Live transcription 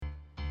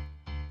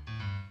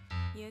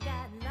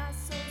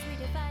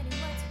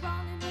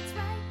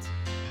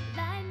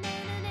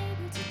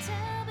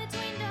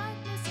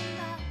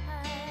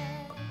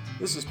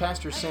This is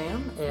Pastor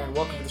Sam, and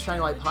welcome to the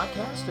Shining Light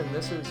Podcast, and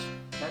this is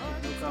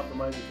Patrick, no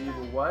compromise with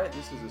evil. Wyatt.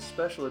 This is a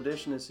special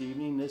edition this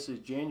evening. This is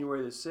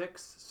January the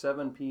 6th,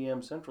 7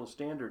 p.m. Central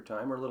Standard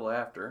Time, or a little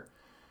after.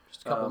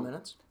 just a couple of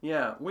minutes.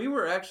 Yeah, we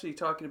were actually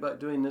talking about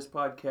doing this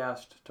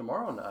podcast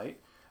tomorrow night,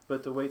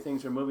 but the way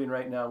things are moving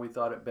right now, we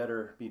thought it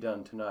better be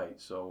done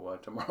tonight. So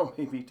tomorrow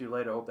may be too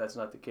late. I hope that's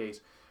not the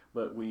case,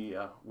 but we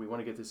want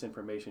to get this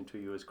information to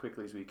you as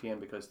quickly as we can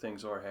because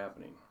things are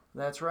happening.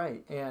 That's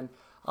right, and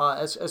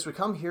as we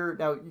come here,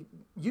 now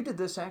you did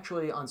this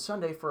actually on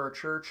Sunday for our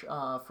church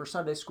for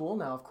Sunday school.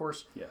 Now, of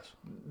course, Yes.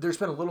 there's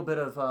been a little bit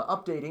of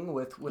updating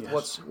with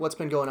Yes. what's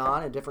been going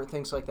on and different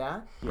things like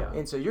that. Yeah.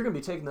 And so you're going to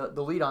be taking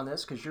the lead on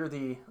this because you're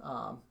the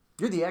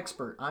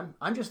expert.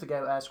 I'm just the guy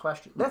who asks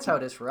questions. That's how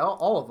it is for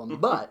all of them,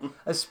 but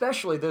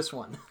especially this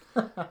one.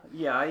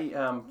 Yeah,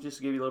 I just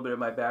to give you a little bit of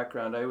my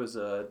background, I was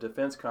a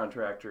defense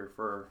contractor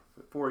for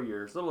 4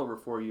 years, a little over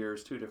 4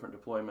 years, 2 different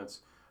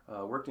deployments.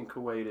 Worked in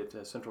Kuwait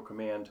at Central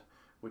Command,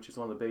 which is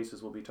one of the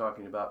bases we'll be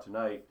talking about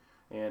tonight,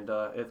 and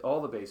at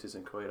all the bases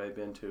in Kuwait I've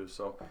been to.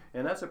 So,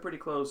 and that's a pretty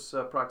close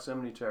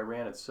proximity to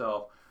Iran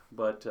itself.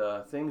 But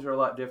things are a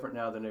lot different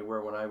now than they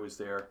were when I was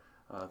there.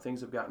 Things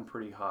have gotten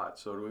pretty hot.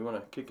 So, do we want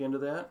to kick into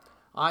that?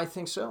 I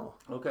think so.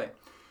 Okay.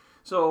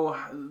 So,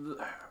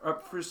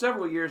 for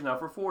several years now,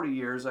 for 40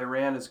 years,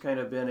 Iran has kind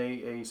of been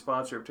a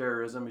sponsor of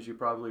terrorism. As you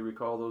probably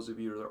recall, those of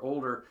you that are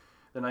older,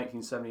 the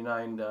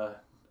 1979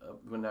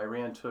 when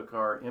Iran took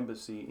our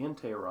embassy in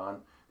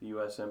Tehran, the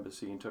U.S.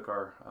 embassy, and took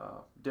our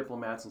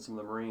diplomats and some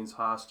of the Marines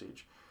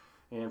hostage.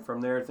 And from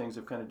there, things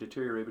have kind of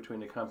deteriorated between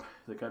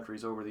the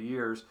countries over the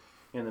years.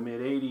 In the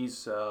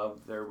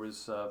mid-'80s, there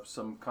was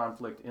some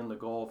conflict in the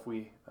Gulf.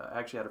 We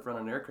actually had a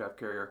front-end aircraft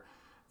carrier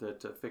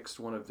that fixed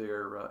one of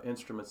their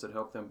instruments that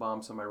helped them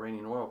bomb some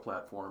Iranian oil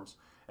platforms.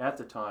 At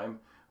the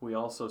time, we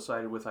also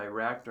sided with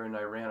Iraq during the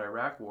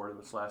Iran-Iraq war,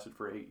 which lasted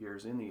for 8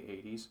 years in the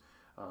 80s.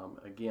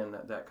 Again,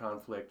 that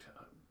conflict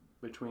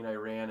between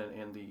Iran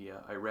and the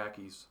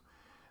Iraqis.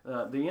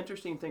 The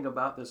interesting thing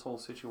about this whole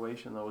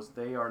situation, though, is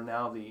they are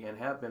now and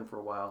have been for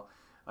a while,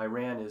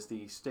 Iran is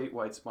the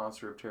statewide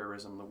sponsor of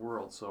terrorism in the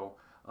world. So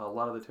a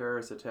lot of the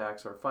terrorist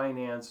attacks are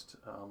financed,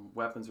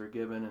 weapons are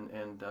given,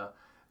 and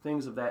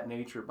things of that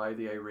nature by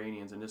the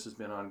Iranians, and this has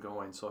been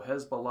ongoing. So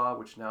Hezbollah,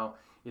 which now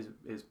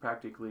is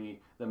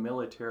practically the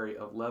military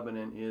of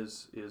Lebanon,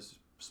 is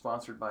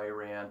sponsored by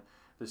Iran.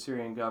 The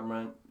Syrian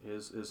government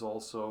is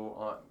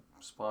also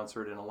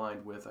sponsored and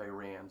aligned with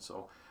Iran.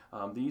 So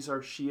these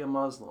are Shia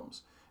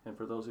Muslims. And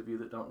for those of you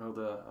that don't know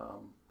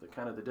the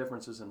kind of the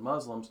differences in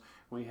Muslims,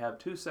 we have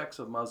 2 sects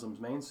of Muslims,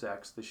 main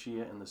sects, the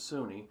Shia and the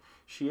Sunni.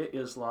 Shia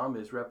Islam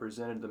is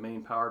represented, the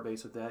main power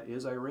base of that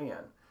is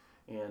Iran.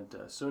 And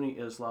Sunni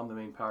Islam, the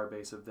main power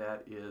base of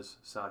that is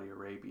Saudi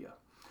Arabia.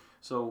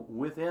 So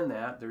within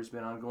that, there's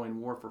been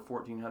ongoing war for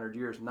 1,400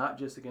 years, not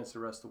just against the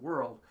rest of the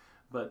world,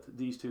 but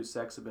these 2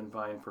 sects have been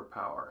vying for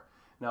power.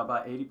 Now,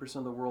 about 80%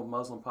 of the world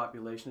Muslim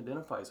population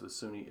identifies with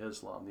Sunni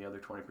Islam. The other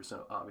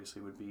 20%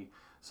 obviously would be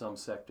some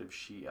sect of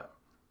Shia.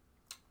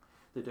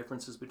 The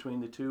differences between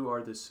the two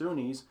are the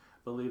Sunnis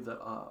believe that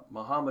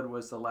Muhammad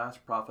was the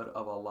last prophet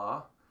of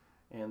Allah,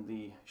 and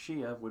the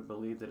Shia would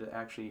believe that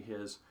actually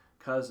his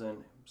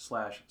cousin /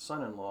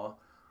 son-in-law,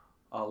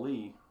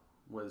 Ali,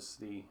 was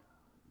the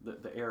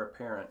heir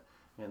apparent,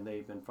 and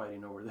they've been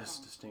fighting over this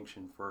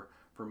distinction for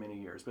many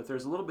years. But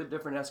there's a little bit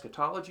different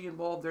eschatology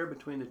involved there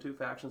between the 2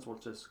 factions. We'll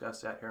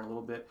discuss that here in a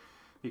little bit,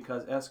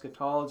 because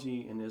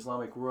eschatology in the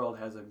Islamic world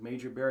has a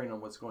major bearing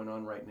on what's going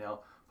on right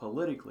now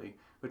politically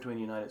between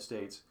the United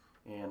States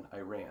and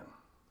Iran.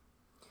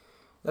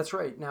 That's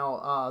right.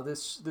 Now,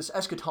 this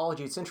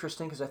eschatology, it's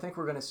interesting because I think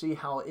we're going to see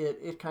how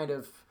it kind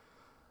of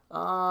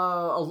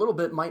a little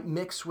bit might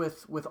mix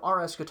with our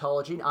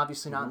eschatology,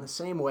 obviously not in the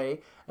same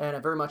way,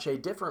 and very much a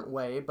different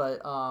way, but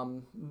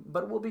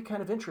it will be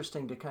kind of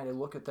interesting to kind of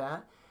look at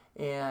that.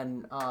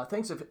 And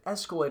things have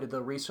escalated, though,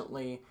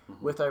 recently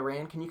with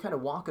Iran. Can you kind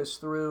of walk us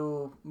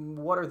through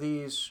what are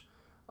these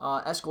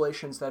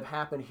escalations that have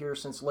happened here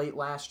since late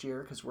last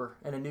year, because we're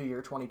in a new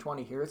year,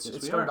 2020 here. It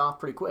started off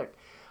pretty quick,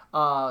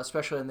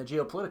 especially in the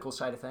geopolitical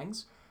side of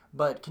things.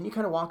 But can you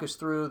kind of walk us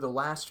through the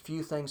last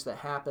few things that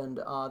happened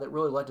that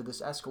really led to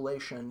this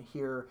escalation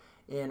here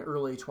in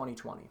early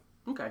 2020?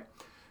 Okay.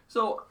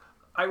 So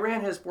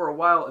Iran has for a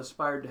while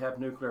aspired to have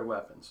nuclear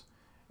weapons.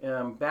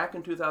 Back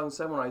in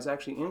 2007, when I was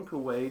actually in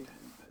Kuwait,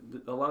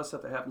 a lot of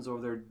stuff that happens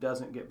over there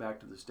doesn't get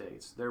back to the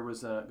States. There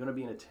was going to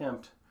be an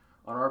attempt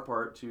on our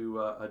part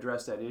to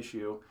address that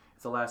issue.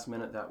 At the last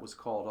minute, that was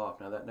called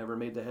off. Now, that never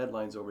made the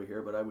headlines over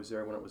here, but I was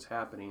there when it was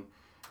happening.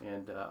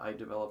 And I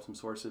developed some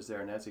sources there,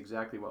 and that's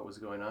exactly what was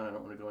going on. I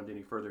don't want to go into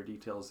any further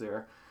details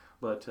there.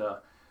 But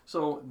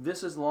so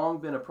this has long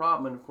been a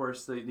problem, and of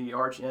course the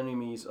arch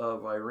enemies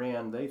of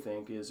Iran, they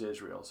think, is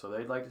Israel. So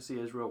they'd like to see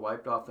Israel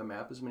wiped off the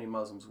map, as many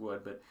Muslims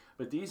would.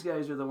 But these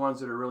guys are the ones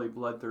that are really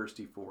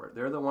bloodthirsty for it.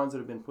 They're the ones that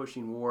have been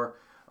pushing war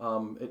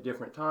at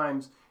different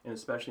times, and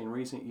especially in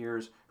recent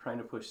years, trying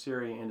to push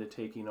Syria into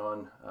taking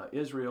on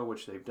Israel,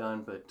 which they've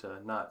done, but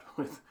not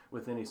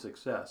with any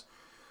success.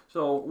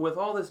 So with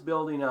all this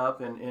building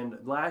up, and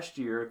last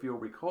year, if you'll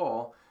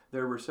recall,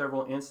 there were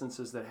several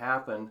instances that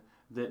happened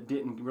that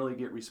didn't really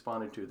get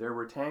responded to. There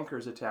were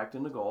tankers attacked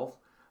in the Gulf.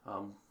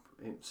 Um,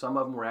 some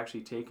of them were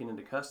actually taken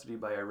into custody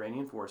by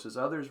Iranian forces.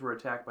 Others were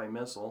attacked by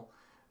missile,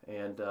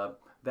 and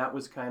that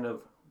was kind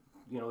of,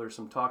 there's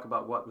some talk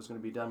about what was going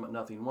to be done, but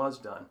nothing was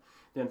done.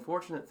 The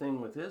unfortunate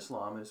thing with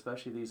Islam, and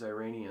especially these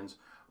Iranians,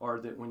 are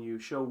that when you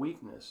show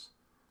weakness,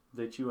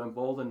 that you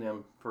embolden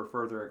them for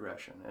further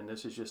aggression. And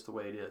this is just the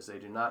way it is. They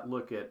do not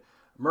look at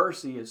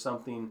mercy as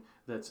something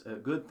that's a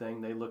good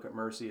thing. They look at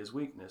mercy as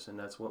weakness, and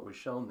that's what was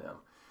shown them.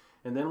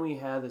 And then we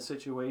had a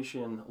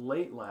situation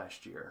late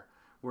last year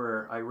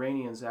where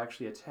Iranians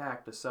actually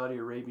attacked a Saudi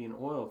Arabian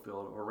oil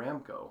field,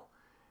 Aramco,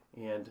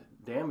 and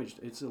damaged.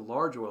 It's a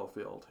large oil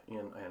field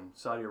in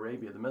Saudi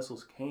Arabia. The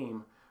missiles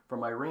came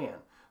from Iran.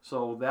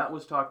 So that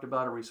was talked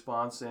about a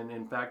response, and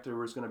in fact there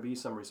was going to be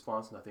some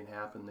response. Nothing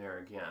happened there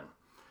again.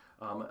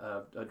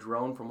 A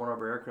drone from one of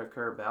our aircraft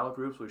carrier battle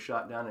groups was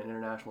shot down in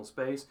international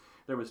space.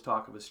 There was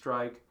talk of a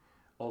strike.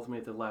 Ultimately,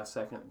 at the last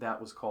second,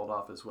 that was called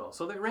off as well.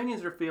 So the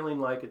Iranians are feeling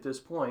like at this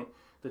point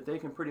that they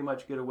can pretty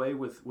much get away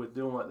with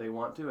doing what they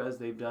want to, as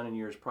they've done in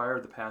years prior.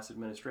 The past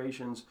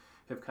administrations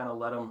have kind of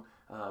let them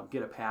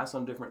get a pass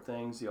on different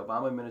things. The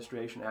Obama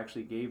administration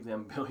actually gave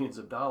them billions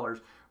of dollars.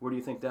 Where do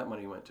you think that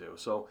money went to?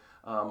 So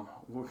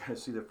we're going to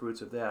see the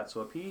fruits of that.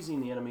 So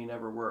appeasing the enemy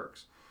never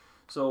works.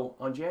 So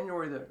on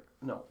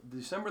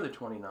December the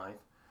 29th,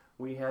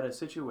 we had a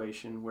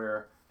situation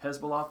where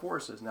Hezbollah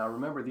forces, now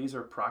remember these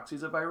are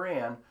proxies of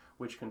Iran,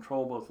 which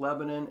control both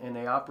Lebanon, and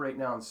they operate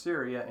now in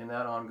Syria in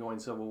that ongoing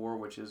civil war,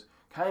 which is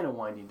kind of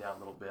winding down a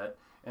little bit,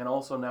 and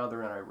also now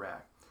they're in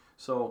Iraq.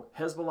 So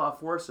Hezbollah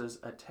forces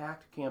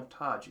attacked Camp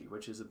Taji,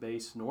 which is a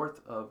base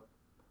north of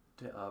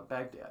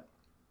Baghdad.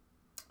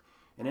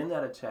 And in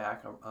that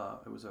attack,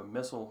 it was a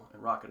missile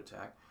and rocket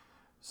attack.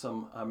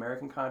 Some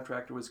American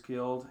contractor was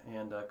killed,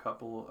 and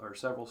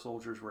several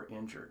soldiers were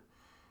injured.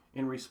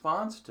 In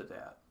response to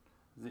that,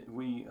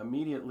 we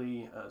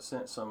immediately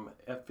sent some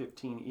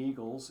F-15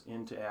 Eagles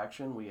into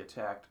action. We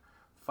attacked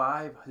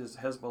 5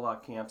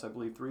 Hezbollah camps. I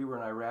believe 3 were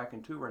in Iraq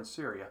and 2 were in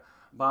Syria,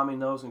 bombing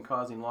those and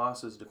causing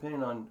losses,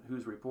 depending on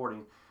who's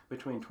reporting,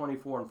 between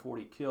 24 and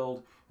 40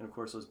 killed, and of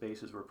course those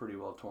bases were pretty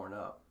well torn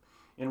up.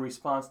 In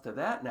response to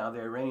that now, the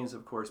Iranians,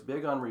 of course,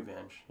 big on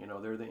revenge.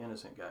 They're the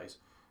innocent guys.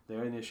 They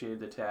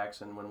initiated the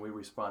attacks, and when we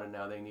responded,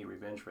 now they need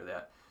revenge for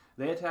that.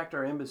 They attacked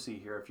our embassy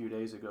here a few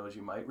days ago, as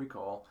you might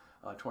recall.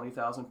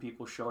 20,000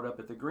 people showed up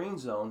at the Green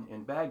Zone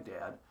in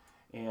Baghdad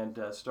and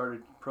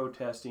started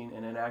protesting,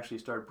 and then actually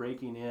started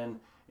breaking in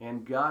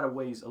and got a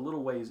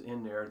little ways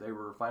in there. They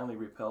were finally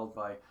repelled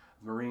by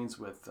Marines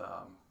with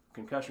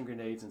concussion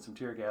grenades and some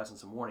tear gas and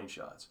some warning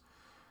shots.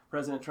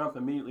 President Trump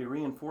immediately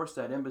reinforced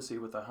that embassy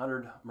with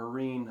 100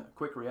 Marine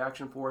quick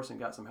reaction force and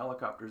got some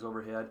helicopters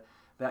overhead.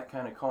 That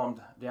kind of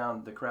calmed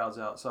down the crowds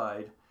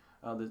outside.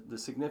 The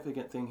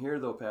significant thing here,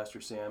 though,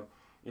 Pastor Sam,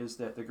 is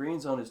that the Green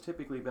Zone has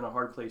typically been a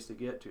hard place to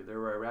get to. There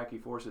were Iraqi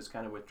forces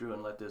kind of withdrew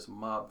and let this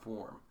mob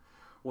form.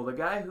 Well, the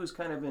guy who's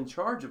kind of in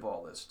charge of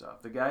all this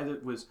stuff, the guy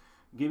that was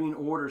giving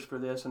orders for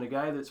this, and a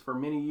guy that's for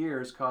many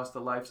years cost the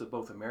lives of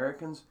both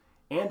Americans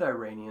and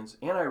Iranians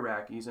and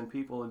Iraqis and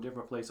people in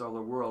different places all over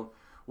the world,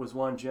 was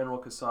one General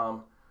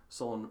Qassem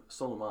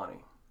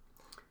Soleimani.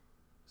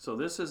 So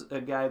this is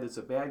a guy that's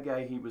a bad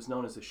guy. He was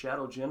known as the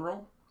Shadow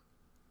General.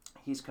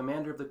 He's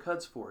commander of the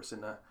Quds Force in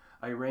the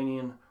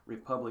Iranian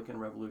Republican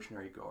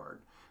Revolutionary Guard.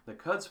 The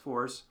Quds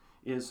Force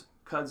is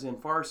Quds in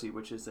Farsi,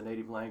 which is the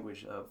native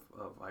language of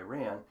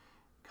Iran.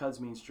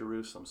 Quds means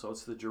Jerusalem. So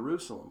it's the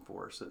Jerusalem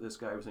force that this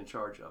guy was in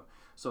charge of.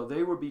 So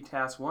they would be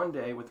tasked one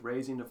day with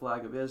raising the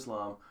flag of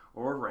Islam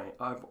or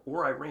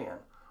Iran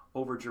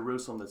over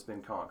Jerusalem that's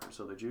been conquered.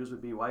 So the Jews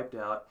would be wiped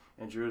out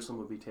and Jerusalem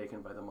would be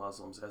taken by the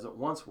Muslims, as it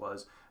once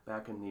was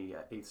back in the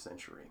 8th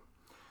century.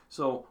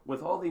 So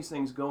with all these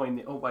things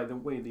going, by the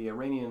way, the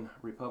Iranian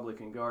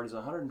Republican Guard is a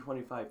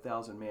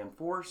 125,000 man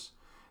force.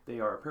 They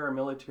are a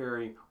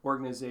paramilitary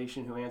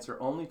organization who answer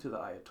only to the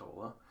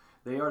Ayatollah.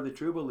 They are the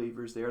true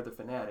believers. They are the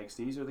fanatics.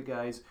 These are the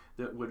guys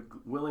that would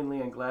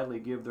willingly and gladly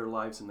give their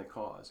lives in the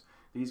cause.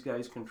 These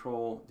guys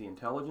control the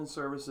intelligence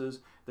services.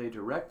 They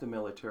direct the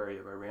military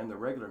of Iran, the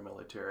regular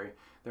military.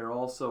 They're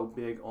also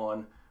big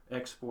on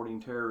exporting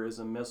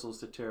terrorism, missiles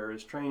to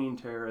terrorists, training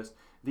terrorists.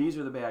 These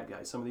are the bad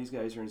guys. Some of these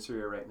guys are in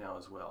Syria right now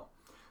as well.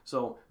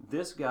 So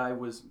this guy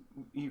was,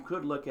 you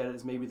could look at it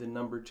as maybe the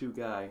number 2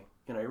 guy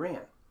in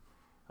Iran,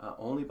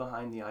 only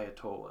behind the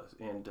Ayatollahs.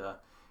 And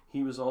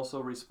he was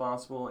also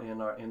responsible in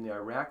the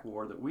Iraq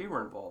war that we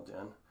were involved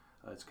in.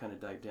 It's kind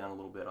of died down a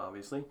little bit,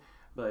 obviously.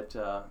 But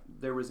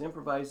there was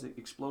improvised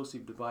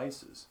explosive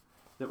devices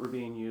that were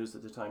being used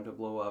at the time to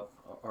blow up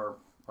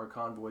our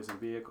convoys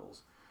and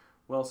vehicles.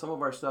 Well, some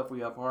of our stuff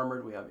we up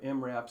armored. We have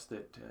MRAPs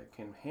that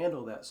can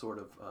handle that sort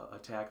of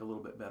attack a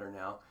little bit better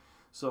now.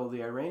 So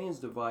the Iranians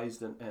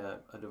devised a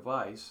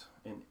device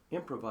and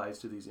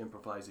improvised to these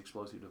improvised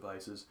explosive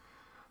devices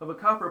of a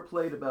copper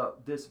plate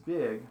about this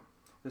big.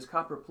 This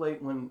copper plate,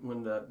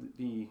 when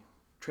the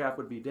trap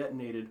would be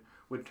detonated,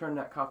 would turn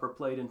that copper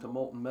plate into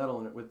molten metal,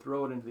 and it would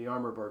throw it into the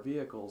armor of our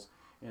vehicles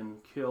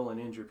and kill and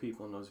injure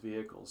people in those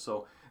vehicles.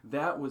 So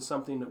that was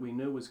something that we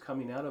knew was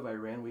coming out of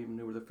Iran. We even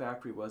knew where the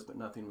factory was, but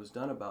nothing was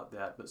done about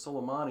that. But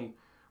Soleimani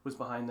was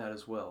behind that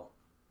as well.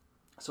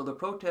 So the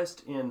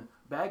protest in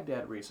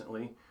Baghdad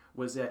recently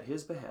was at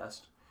his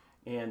behest,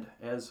 and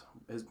as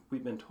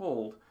we've been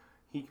told,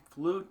 he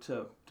flew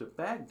to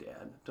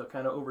Baghdad to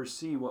kind of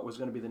oversee what was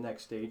going to be the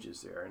next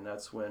stages there. And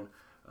that's when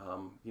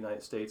the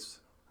United States,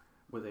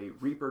 with a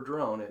Reaper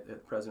drone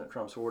at President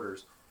Trump's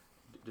orders,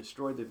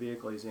 destroyed the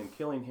vehicle he's in,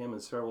 killing him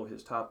and several of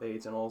his top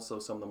aides, and also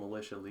some of the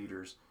militia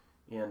leaders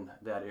in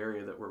that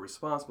area that were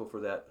responsible for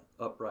that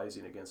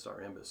uprising against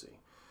our embassy.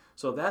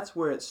 So that's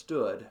where it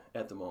stood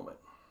at the moment.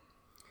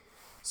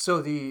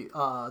 So the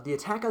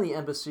attack on the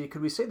embassy,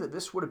 could we say that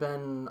this would have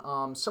been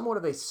somewhat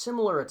of a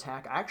similar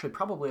attack, actually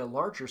probably a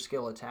larger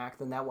scale attack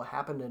than that what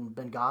happened in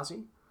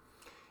Benghazi?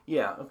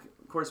 Yeah, of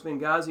course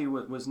Benghazi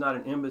was not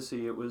an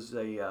embassy. It was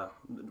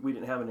we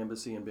didn't have an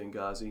embassy in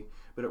Benghazi,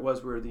 but it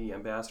was where the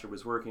ambassador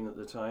was working at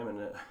the time. And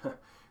the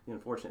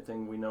unfortunate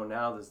thing we know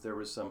now is there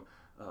was some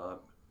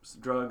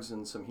drugs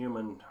and some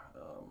human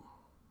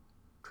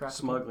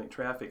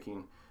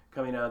trafficking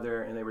coming out of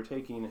there, and they were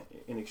taking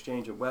in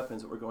exchange of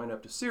weapons that were going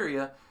up to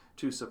Syria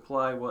to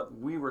supply what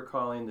we were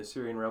calling the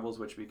Syrian rebels,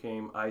 which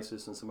became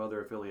ISIS and some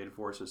other affiliated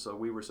forces. So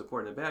we were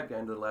supporting the bad guy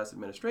under the last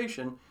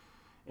administration,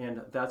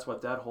 and that's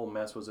what that whole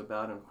mess was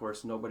about. And of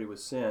course, nobody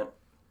was sent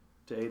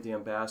to aid the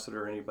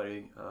ambassador or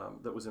anybody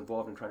that was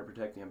involved in trying to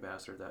protect the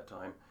ambassador at that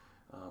time.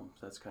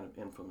 That's kind of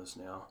infamous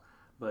now.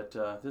 But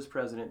this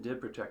president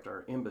did protect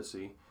our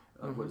embassy,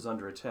 was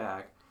under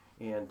attack,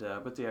 and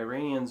but the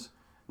Iranians,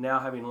 now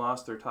having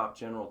lost their top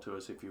general to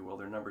us, if you will,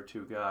 their number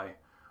 2 guy,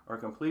 are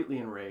completely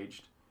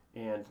enraged,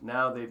 and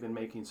now they've been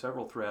making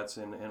several threats,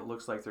 and it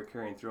looks like they're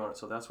carrying through on it.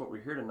 So that's what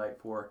we're here tonight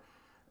for,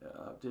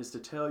 is to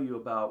tell you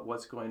about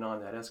what's going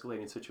on, that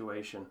escalating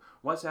situation,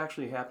 what's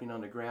actually happening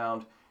on the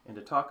ground, and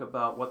to talk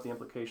about what the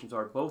implications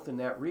are both in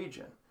that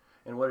region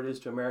and what it is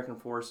to American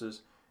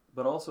forces,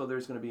 but also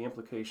there's going to be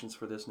implications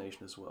for this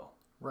nation as well.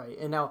 Right,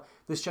 and now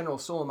this General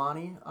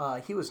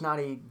Soleimani, he was not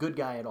a good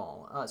guy at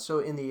all. So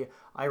in the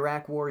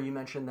Iraq War, you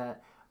mentioned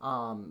that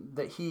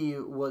that he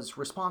was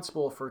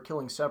responsible for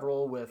killing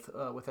several with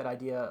that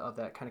idea of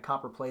that kind of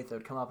copper plate that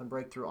would come up and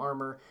break through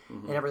armor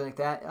and everything like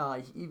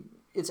that.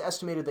 It's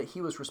estimated that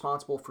he was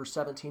responsible for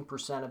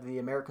 17% of the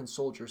American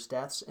soldiers'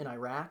 deaths in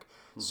Iraq.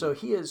 So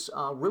he is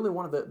really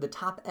one of the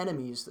top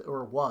enemies,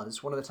 or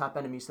was one of the top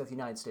enemies that the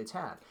United States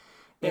had.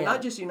 And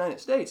not just the United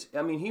States.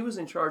 I mean, he was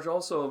in charge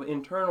also of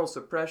internal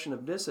suppression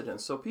of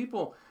dissidents. So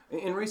people,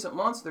 in recent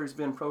months, there's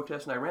been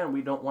protests in Iran.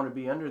 We don't want to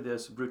be under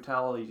this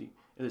brutality,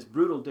 this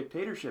brutal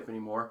dictatorship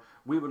anymore.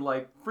 We would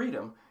like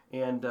freedom.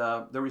 And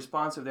the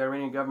response of the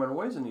Iranian government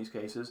always in these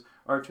cases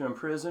are to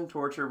imprison,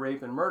 torture,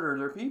 rape, and murder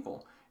their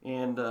people.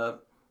 And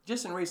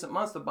just in recent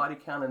months, the body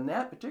count in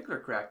that particular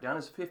crackdown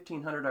is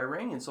 1,500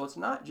 Iranians. So it's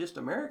not just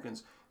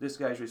Americans this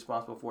guy's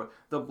responsible for.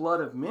 The blood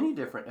of many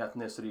different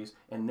ethnicities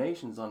and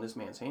nations on this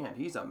man's hand.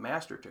 He's a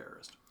master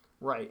terrorist.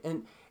 Right.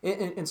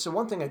 And so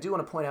one thing I do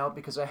want to point out,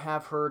 because I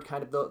have heard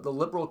kind of the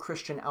liberal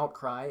Christian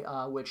outcry,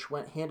 which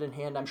went hand in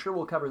hand. I'm sure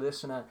we'll cover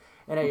this in a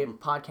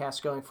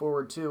podcast going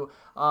forward too,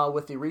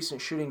 with the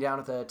recent shooting down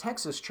at the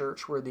Texas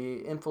church where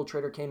the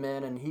infiltrator came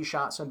in and he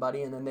shot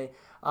somebody and then they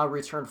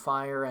returned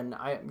fire. And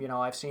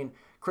I've seen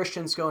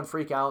Christians go and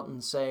freak out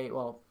and say,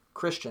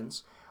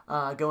 Christians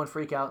go and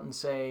freak out and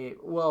say,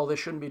 well, they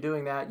shouldn't be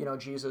doing that.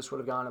 Jesus would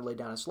have gone and laid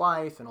down his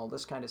life and all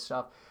this kind of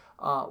stuff.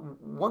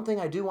 One thing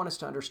I do want us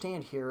to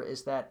understand here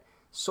is that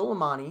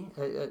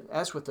Soleimani,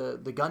 as with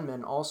the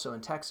gunmen also in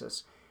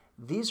Texas,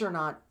 these are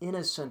not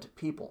innocent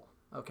people.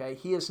 Okay,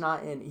 he was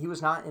not an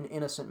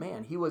innocent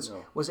man. He was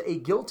a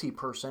guilty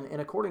person,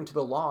 and according to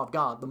the law of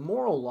God, the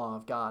moral law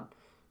of God,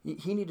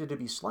 he needed to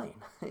be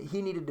slain.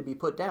 He needed to be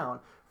put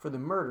down for the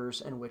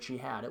murders in which he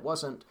had. It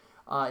wasn't.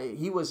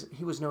 He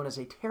was known as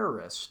a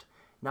terrorist,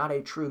 not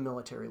a true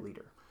military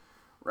leader.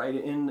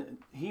 Right, and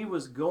he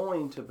was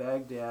going to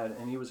Baghdad,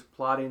 and he was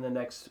plotting the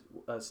next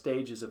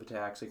stages of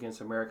attacks against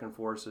American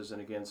forces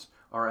and against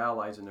our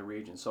allies in the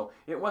region. So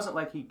it wasn't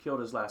like he killed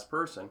his last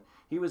person.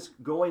 He was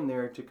going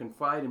there to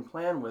confide and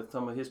plan with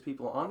some of his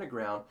people on the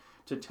ground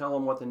to tell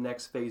them what the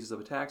next phases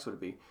of attacks would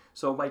be.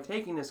 So by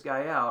taking this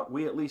guy out,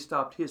 we at least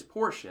stopped his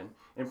portion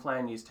in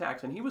planning these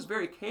attacks. And he was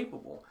very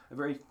capable, a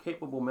very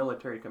capable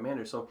military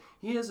commander. So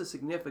he is a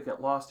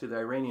significant loss to the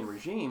Iranian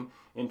regime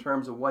in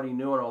terms of what he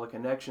knew and all the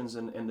connections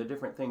and the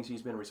different things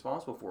he's been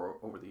responsible for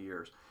over the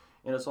years.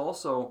 And it's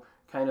also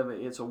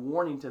it's a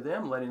warning to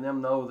them, letting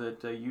them know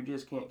that you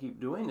just can't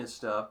keep doing this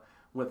stuff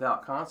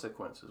without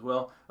consequences.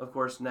 Well, of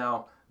course,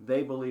 now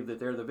they believe that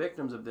they're the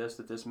victims of this,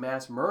 that this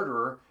mass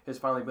murderer has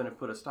finally been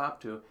put a stop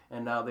to,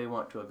 and now they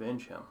want to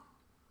avenge him.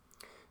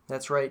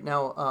 That's right.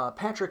 Now,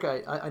 Patrick,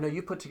 I know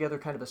you put together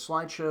kind of a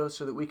slideshow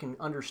so that we can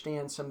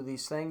understand some of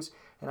these things,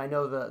 and I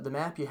know the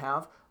map you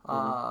have.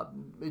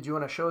 Do you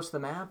want to show us the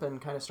map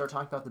and kind of start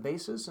talking about the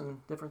bases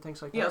and different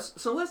things like that? Yes.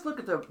 So let's look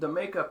at the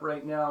makeup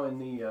right now in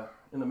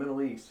the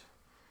Middle East.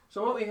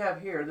 So what we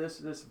have here, this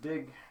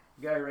big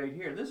guy right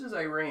here, this is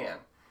Iran.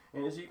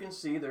 And as you can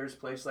see, there's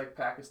places like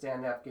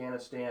Pakistan,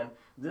 Afghanistan.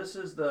 This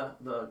is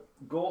the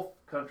Gulf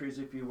countries,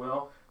 if you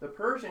will. The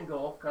Persian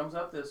Gulf comes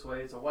up this way.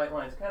 It's a white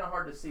line. It's kind of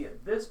hard to see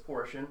at this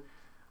portion,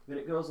 but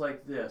it goes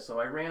like this. So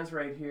Iran's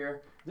right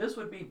here. This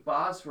would be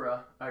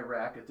Basra,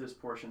 Iraq, at this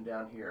portion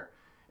down here.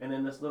 And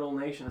then this little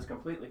nation is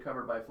completely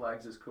covered by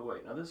flags is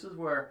Kuwait. Now this is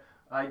where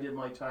I did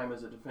my time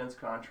as a defense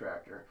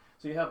contractor.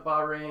 So you have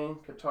Bahrain,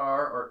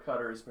 Qatar, or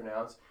Qatar is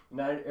pronounced,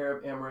 United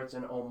Arab Emirates,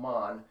 and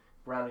Oman,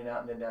 rounding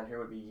out, and then down here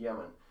would be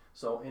Yemen.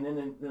 So, and then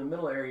in the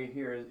middle area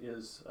here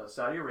is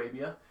Saudi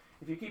Arabia.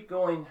 If you keep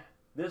going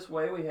this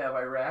way, we have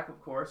Iraq,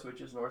 of course, which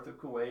is north of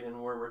Kuwait,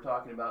 and where we're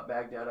talking about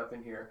Baghdad up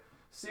in here.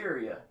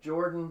 Syria,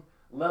 Jordan,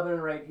 Lebanon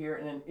right here,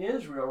 and then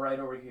Israel right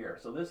over here.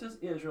 So this is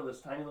Israel.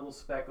 This tiny little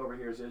speck over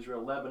here is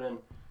Israel, Lebanon.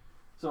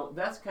 So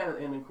that's kind of,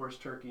 and of course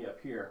Turkey up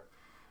here.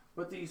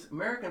 But these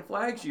American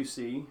flags you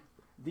see,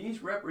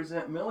 these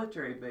represent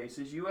military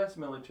bases, U.S.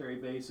 military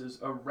bases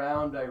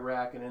around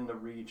Iraq and in the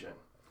region.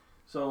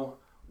 So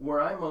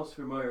where I'm most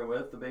familiar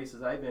with, the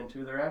bases I've been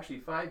to, there are actually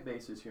 5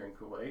 bases here in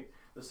Kuwait.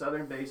 The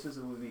southern bases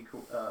would be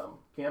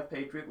Camp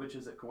Patriot, which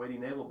is at Kuwaiti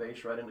Naval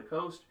Base right in the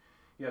coast.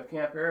 You have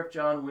Camp Arif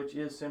John, which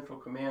is central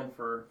command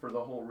for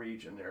the whole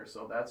region there.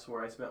 So that's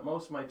where I spent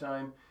most of my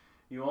time.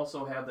 You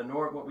also have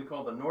what we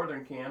call the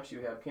northern camps. You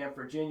have Camp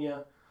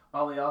Virginia,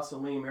 Ali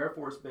Al-Salim Air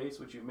Force Base,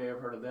 which you may have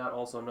heard of that,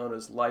 also known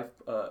as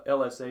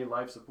LSA,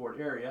 Life Support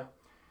Area.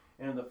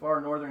 And the far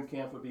northern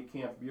camp would be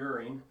Camp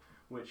Buehring,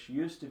 which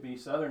used to be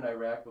southern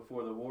Iraq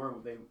before the war.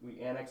 We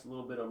annexed a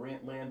little bit of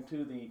land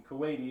to the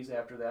Kuwaitis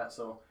after that.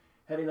 So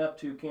heading up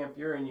to Camp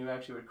Buehring, you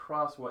actually would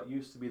cross what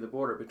used to be the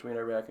border between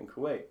Iraq and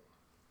Kuwait.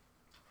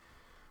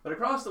 But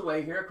across the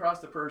way here, across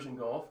the Persian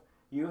Gulf,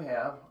 you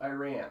have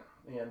Iran.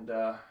 And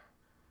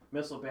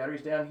missile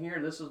batteries down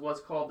here, this is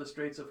what's called the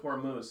Straits of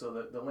Hormuz. So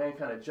the land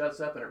kind of juts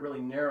up and it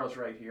really narrows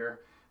right here.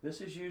 This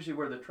is usually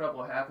where the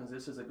trouble happens.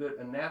 This is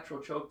a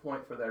natural choke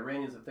point for the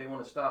Iranians if they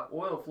want to stop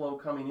oil flow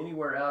coming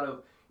anywhere out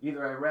of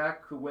either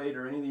Iraq, Kuwait,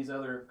 or any of these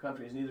other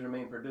countries. These are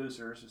main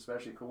producers,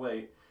 especially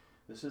Kuwait.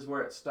 This is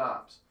where it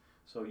stops.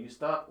 So you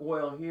stop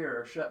oil here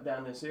or shut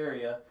down this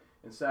area,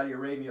 and Saudi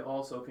Arabia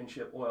also can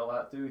ship oil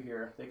out through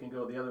here. They can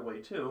go the other way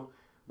too.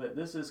 But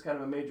this is kind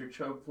of a major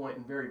choke point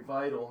and very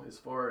vital as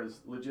far as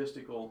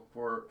logistical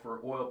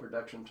for oil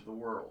production to the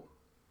world.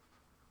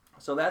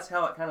 So that's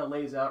how it kind of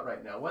lays out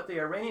right now. What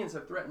the Iranians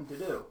have threatened to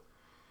do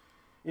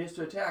is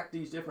to attack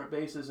these different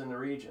bases in the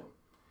region.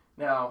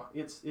 Now,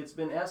 it's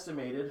been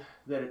estimated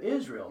that at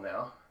Israel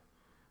now,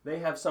 they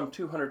have some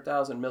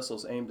 200,000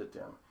 missiles aimed at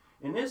them.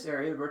 In this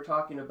area, we're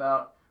talking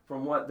about,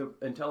 from what the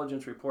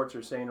intelligence reports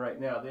are saying right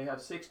now, they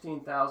have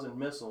 16,000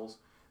 missiles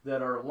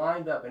that are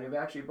lined up, and have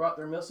actually brought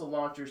their missile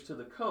launchers to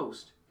the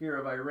coast here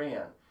of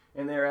Iran.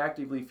 And they're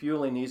actively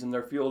fueling these, and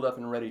they're fueled up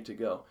and ready to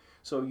go.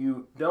 So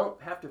you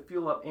don't have to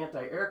fuel up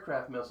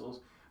anti-aircraft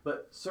missiles,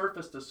 but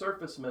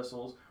surface-to-surface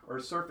missiles or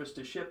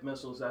surface-to-ship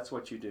missiles, that's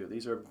what you do.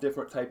 These are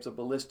different types of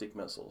ballistic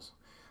missiles.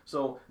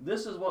 So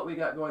this is what we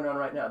got going on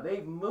right now.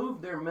 They've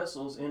moved their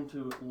missiles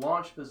into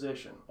launch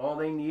position. All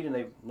they need, and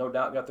they've no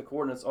doubt got the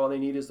coordinates, all they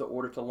need is the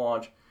order to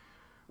launch.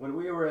 When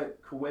we were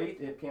at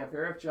Kuwait at Camp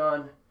Arif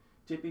John,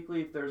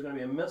 typically if there's going to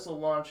be a missile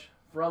launch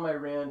from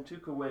Iran to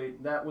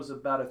Kuwait, that was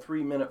about a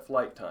 3-minute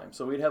flight time.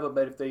 So we'd have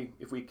about,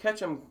 if we catch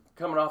them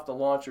coming off the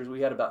launchers,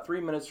 we had about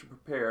 3 minutes to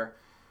prepare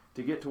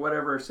to get to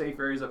whatever safe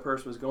areas a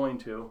person was going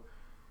to,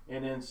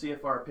 and then see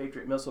if our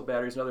Patriot missile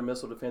batteries and other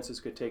missile defenses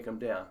could take them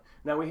down.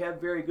 Now we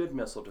have very good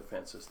missile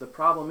defenses. The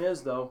problem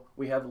is, though,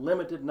 we have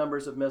limited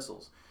numbers of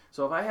missiles.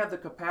 So if I have the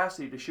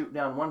capacity to shoot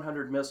down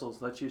 100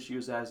 missiles, let's just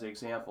use that as an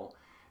example,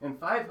 and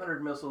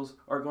 500 missiles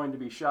are going to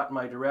be shot in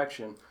my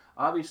direction,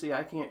 obviously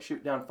I can't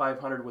shoot down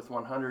 500 with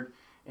 100,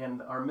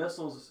 and our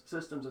missiles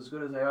systems, as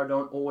good as they are,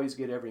 don't always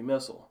get every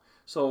missile.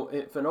 So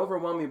if an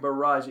overwhelming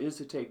barrage is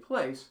to take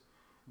place,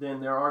 then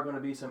there are going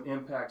to be some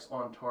impacts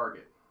on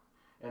target.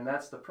 And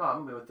that's the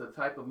problem with the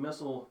type of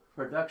missile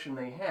production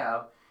they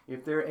have.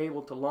 If they're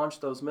able to launch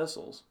those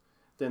missiles,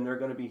 then they're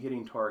going to be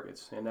hitting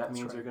targets. And that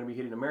means they're going to be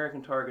hitting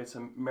American targets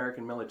and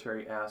American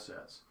military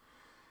assets.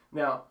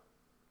 Now,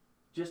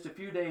 just a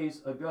few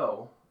days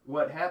ago,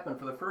 what happened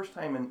for the first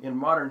time in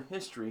modern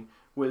history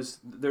was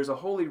there's a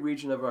holy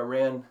region of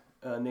Iran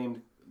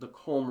named the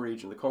Qom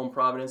region, the Qom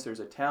province. There's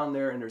a town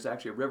there, and there's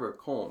actually a river,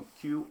 Qom,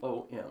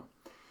 Q-O-M.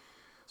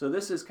 So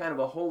this is kind of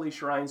a holy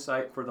shrine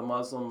site for the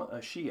Muslim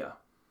Shia.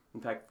 In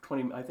fact,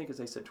 20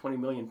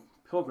 million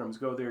pilgrims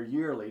go there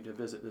yearly to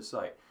visit this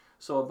site.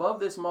 So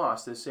above this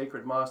mosque, this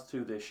sacred mosque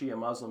to the Shia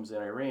Muslims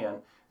in Iran,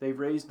 they've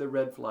raised the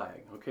red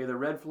flag. Okay, the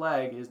red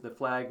flag is the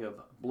flag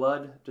of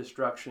blood,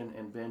 destruction,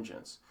 and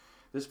vengeance.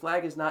 This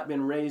flag has not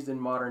been raised in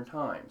modern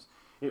times.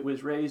 It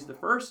was raised the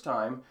first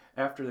time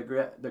after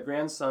the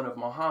grandson of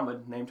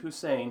Muhammad, named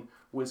Hussein,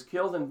 was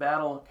killed in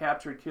battle,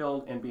 captured,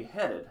 killed, and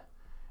beheaded.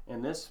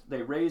 And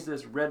they raised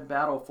this red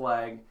battle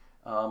flag,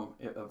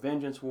 a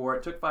vengeance war.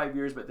 It took 5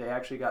 years, but they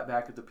actually got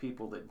back at the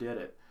people that did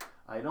it.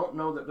 I don't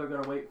know that they're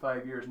going to wait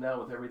 5 years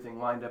now with everything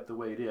lined up the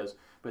way it is,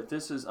 but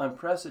this is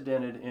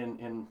unprecedented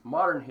in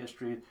modern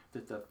history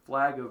that the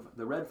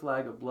red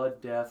flag of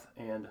blood, death,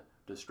 and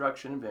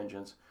destruction and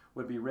vengeance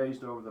would be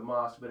raised over the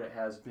mosque, but it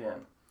has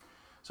been.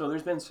 So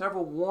there's been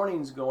several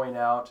warnings going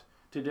out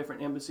to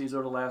different embassies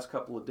over the last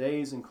couple of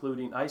days,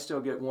 including, I still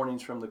get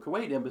warnings from the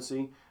Kuwait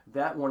embassy.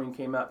 That warning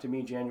came out to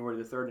me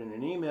January the 3rd in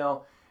an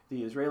email.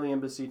 The Israeli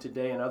embassy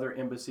today and other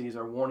embassies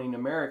are warning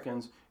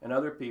Americans and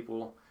other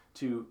people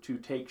to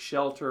take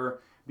shelter,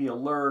 be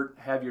alert,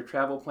 have your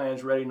travel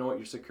plans ready, know what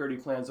your security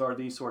plans are,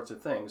 these sorts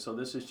of things. So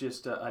this is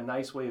just a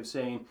nice way of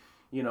saying,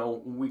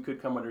 we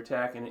could come under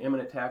attack, and an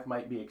imminent attack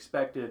might be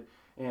expected.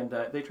 And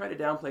they try to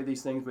downplay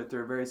these things, but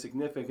they're very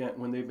significant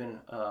when they've been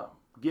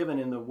given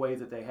in the way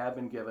that they have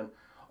been given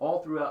all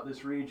throughout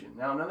this region.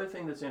 Now, another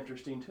thing that's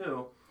interesting,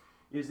 too,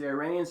 is the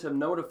Iranians have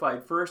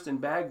notified first in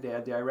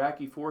Baghdad the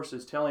Iraqi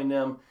forces, telling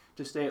them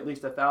to stay at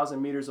least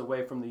 1,000 meters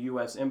away from the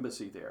U.S.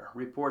 embassy there.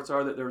 Reports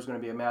are that there was going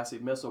to be a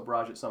massive missile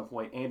barrage at some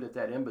point aimed at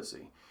that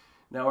embassy.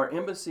 Now, our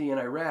embassy in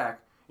Iraq,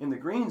 in the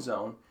green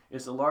zone,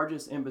 is the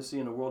largest embassy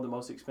in the world, the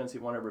most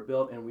expensive one ever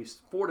built, and we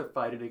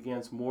fortified it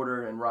against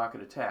mortar and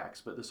rocket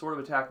attacks. But the sort of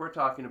attack we're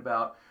talking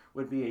about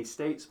would be a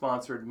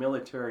state-sponsored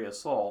military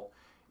assault,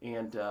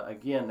 and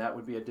again, that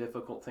would be a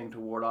difficult thing to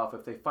ward off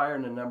if they fire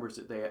in the numbers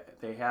that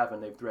they have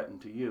and they've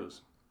threatened to use.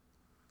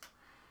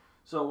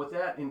 So with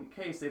that in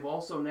case, they've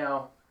also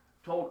now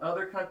told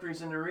other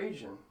countries in the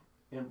region,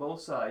 in both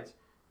sides,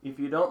 if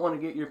you don't want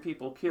to get your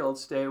people killed,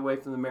 stay away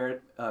from the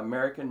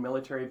American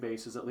military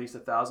bases at least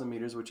 1,000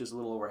 meters, which is a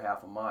little over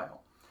half a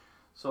mile.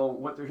 So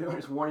what they're doing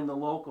is warning the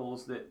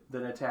locals that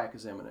an attack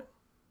is imminent.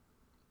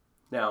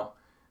 Now,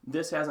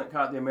 this hasn't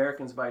caught the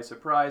Americans by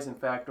surprise. In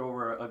fact,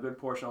 over a good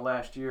portion of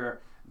last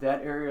year,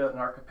 that area and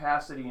our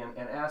capacity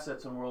and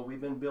assets in the world,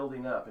 we've been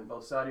building up in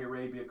both Saudi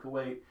Arabia,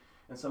 Kuwait,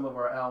 and some of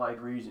our allied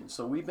regions.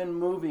 So we've been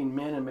moving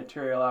men and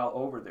material out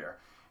over there.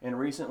 And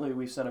recently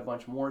we've sent a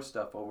bunch more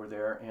stuff over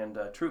there. And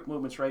troop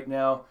movements right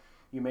now,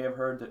 you may have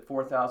heard that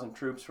 4,000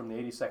 troops from the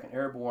 82nd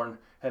Airborne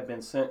have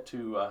been sent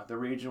to the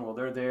region. Well,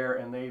 they're there,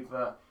 and they've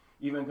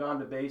even gone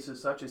to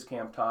bases such as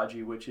Camp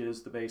Taji, which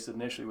is the base that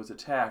initially was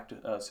attacked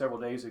several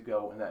days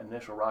ago in that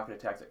initial rocket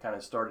attack that kind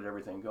of started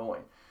everything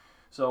going.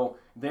 So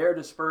they're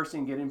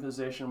dispersing, getting in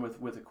position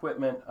with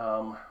equipment.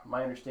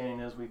 My understanding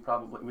is we've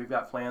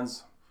got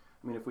plans.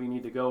 I mean, if we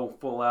need to go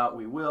full out,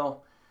 we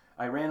will.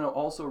 Iran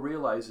also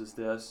realizes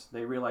this.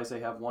 They realize they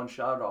have one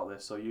shot at all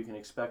this, so you can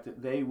expect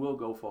that they will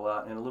go full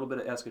out, and a little bit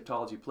of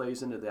eschatology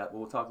plays into that, but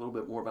we'll talk a little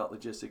bit more about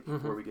logistics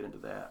before we get into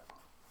that.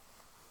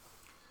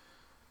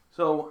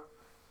 So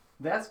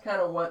that's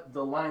kind of what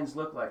the lines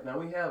look like.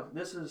 Now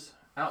this is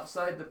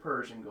outside the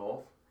Persian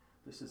Gulf.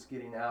 This is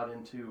getting out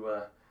into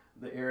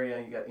the area.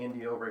 You got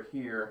India over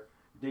here.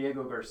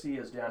 Diego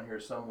Garcia is down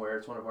here somewhere.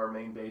 It's one of our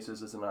main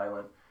bases as an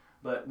island.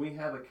 But we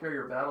have a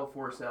carrier battle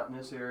force out in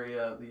this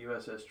area, the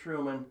USS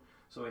Truman.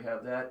 So we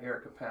have that air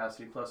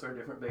capacity, plus our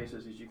different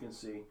bases, as you can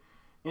see.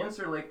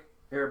 Incirlik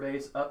Air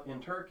Base up in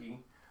Turkey.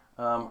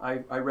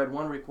 I read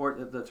one report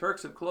that the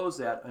Turks have closed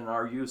that in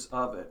our use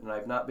of it, and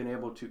I've not been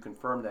able to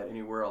confirm that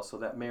anywhere else, so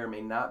that may or may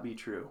not be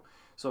true.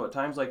 So at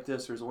times like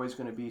this, there's always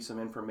going to be some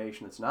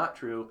information that's not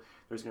true.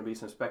 There's going to be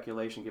some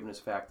speculation given as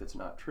fact that's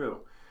not true.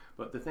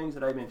 But the things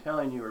that I've been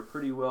telling you are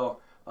pretty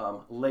well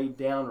laid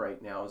down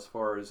right now as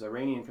far as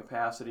Iranian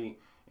capacity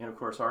and, of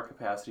course, our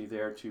capacity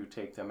there to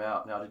take them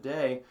out. Now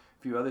today,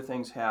 a few other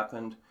things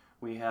happened.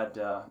 We had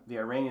the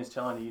Iranians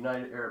telling the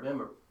United Arab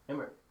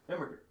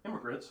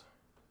Emirates,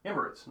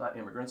 not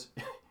immigrants,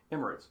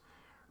 Emirates,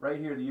 right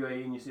here, the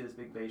UAE, and you see this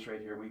big base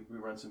right here. We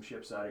run some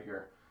ships out of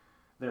here.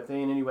 That if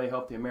they in any way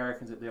help the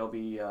Americans, that they'll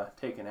be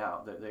taken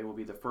out, that they will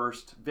be the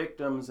first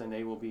victims, and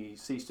they will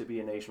cease to be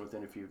a nation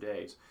within a few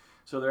days.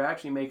 So they're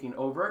actually making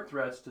overt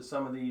threats to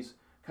some of these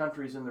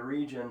countries in the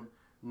region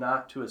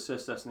not to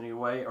assist us in any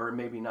way, or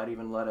maybe not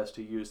even let us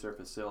to use their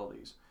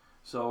facilities.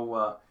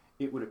 So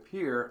it would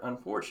appear,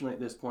 unfortunately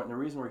at this point, and the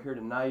reason we're here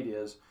tonight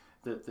is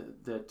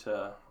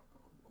that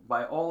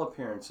by all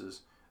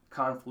appearances,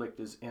 conflict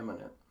is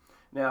imminent.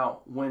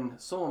 Now, when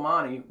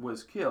Soleimani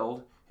was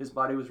killed, his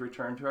body was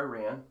returned to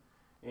Iran,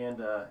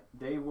 and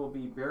they will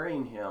be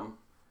burying him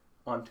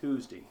on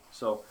Tuesday.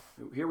 So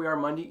here we are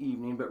Monday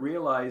evening, but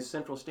realize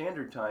Central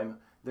Standard Time,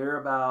 they're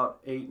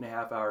about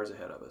 8.5 hours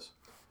ahead of us.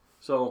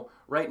 So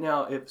right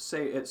now, if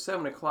say at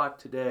 7 o'clock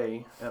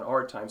today at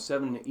our time,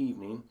 7 in the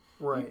evening,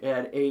 right, you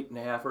add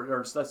 8.5,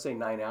 or let's say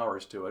 9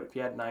 hours to it. If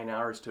you add 9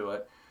 hours to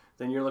it,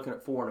 then you're looking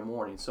at 4 in the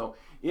morning. So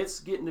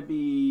it's getting to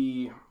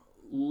be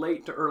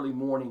late to early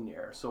morning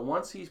there. So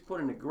once he's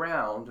put in the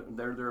ground,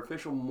 their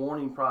official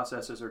mourning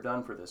processes are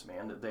done for this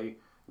man that they, at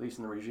least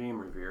in the regime,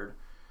 revered.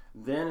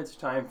 Then it's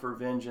time for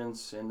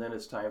vengeance, and then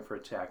it's time for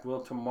attack.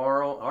 Well,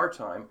 tomorrow, our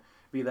time,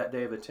 be that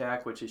day of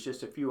attack, which is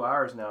just a few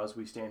hours now as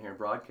we stand here and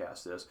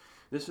broadcast this.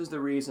 This is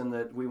the reason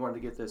that we wanted to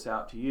get this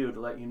out to you, to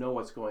let you know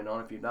what's going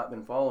on if you've not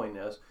been following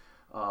this.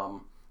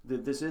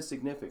 That this is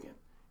significant.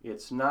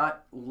 It's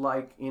not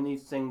like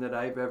anything that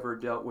I've ever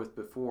dealt with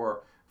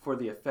before for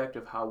the effect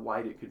of how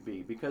wide it could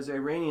be. Because the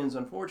Iranians,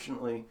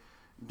 unfortunately,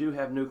 do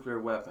have nuclear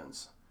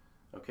weapons.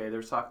 Okay,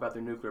 there's talk about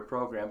their nuclear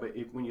program, but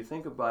when you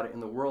think about it in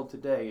the world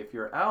today, if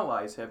your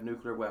allies have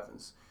nuclear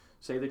weapons,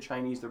 say the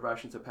Chinese, the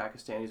Russians, the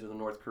Pakistanis, or the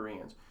North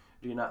Koreans,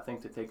 do you not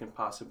think that they can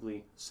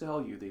possibly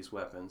sell you these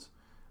weapons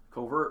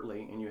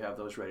covertly and you have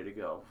those ready to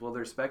go? Well,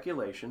 there's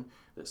speculation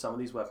that some of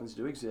these weapons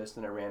do exist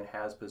and Iran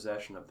has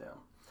possession of them.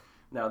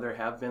 Now, there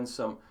have been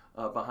some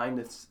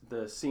behind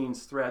the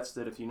scenes threats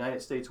that if the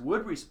United States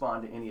would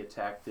respond to any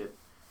attack that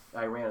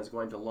Iran is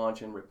going to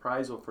launch in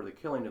reprisal for the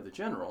killing of the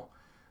general,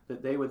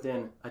 that they would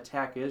then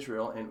attack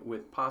Israel and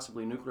with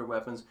possibly nuclear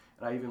weapons.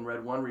 And I even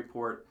read one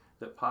report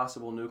that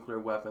possible nuclear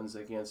weapons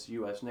against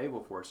U.S.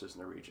 naval forces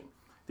in the region.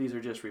 These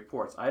are just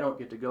reports. I don't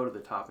get to go to the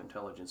top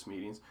intelligence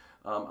meetings.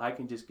 I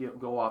can just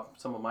go off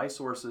some of my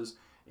sources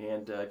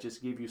and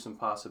just give you some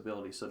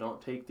possibilities. So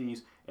don't take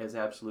these as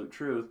absolute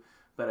truth.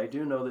 But I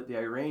do know that the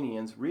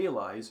Iranians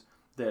realize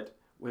that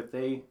if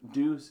they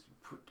do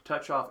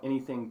touch off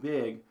anything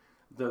big,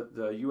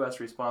 the U.S.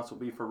 response will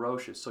be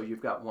ferocious. So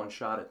you've got one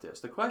shot at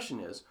this. The question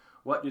is,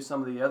 what do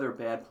some of the other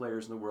bad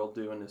players in the world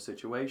do in this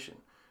situation?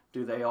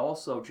 Do they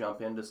also jump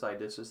in and decide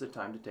this is the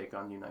time to take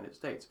on the United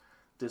States?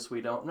 This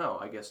we don't know.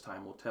 I guess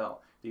time will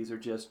tell. These are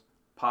just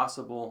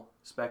possible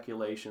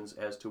speculations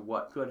as to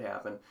what could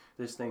happen.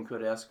 This thing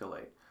could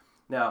escalate.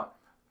 Now,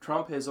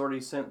 Trump has already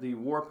sent the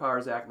War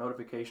Powers Act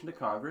notification to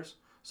Congress,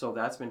 so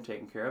that's been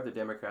taken care of. The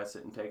Democrats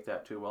didn't take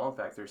that too well. In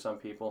fact, there's some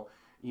people,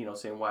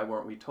 saying, why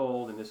weren't we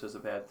told, and this is a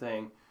bad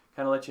thing.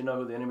 Kind of let you know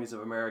who the enemies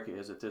of America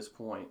is at this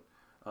point.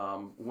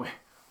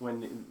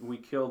 When we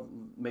killed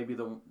maybe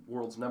the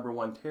world's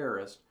 #1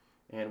 terrorist,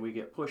 and we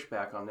get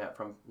pushback on that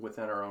from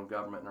within our own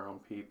government and our own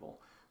people.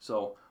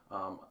 So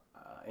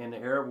in the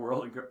Arab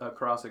world,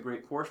 across a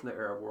great portion of the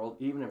Arab world,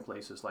 even in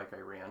places like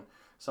Iran,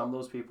 some of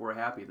those people were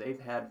happy. They've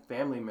had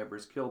family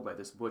members killed by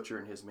this butcher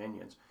and his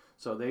minions.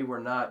 So they were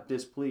not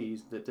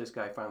displeased that this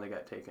guy finally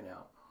got taken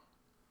out.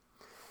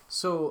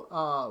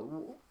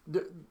 So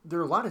there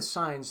are a lot of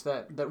signs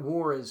that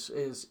war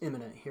is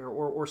imminent here,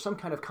 or some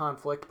kind of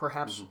conflict.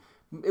 Perhaps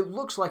it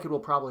looks like it will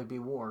probably be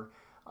war.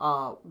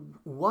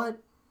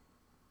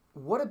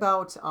 What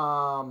about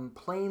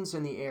planes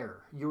in the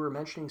air? You were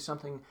mentioning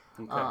something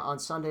on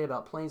Sunday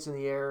about planes in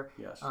the air.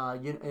 Yes.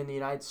 In the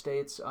United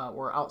States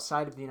or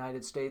outside of the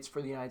United States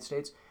for the United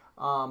States.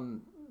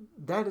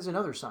 That is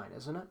another sign,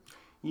 isn't it?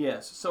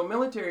 Yes. So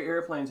military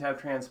airplanes have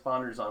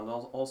transponders on,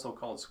 also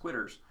called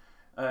squitters.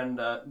 And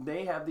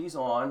they have these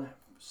on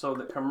so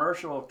that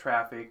commercial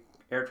traffic,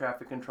 air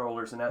traffic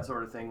controllers and that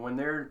sort of thing, when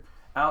they're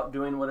out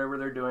doing whatever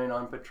they're doing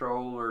on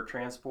patrol or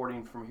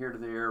transporting from here to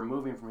there, or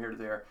moving from here to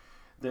there,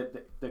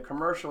 the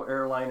commercial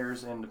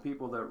airliners and the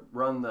people that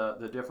run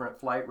the different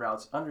flight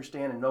routes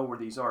understand and know where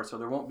these are, so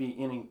there won't be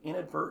any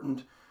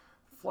inadvertent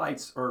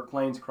flights or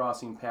planes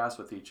crossing paths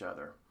with each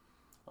other.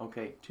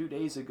 Okay, 2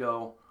 days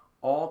ago,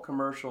 all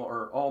commercial,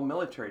 or all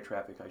military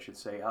traffic, I should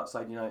say,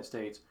 outside the United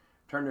States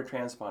turned their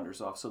transponders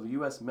off, so the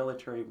U.S.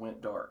 military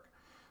went dark.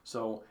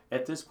 So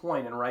at this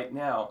point and right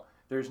now,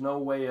 there's no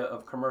way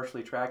of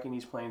commercially tracking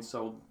these planes,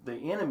 so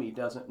the enemy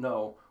doesn't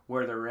know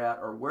where they're at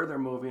or where they're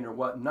moving or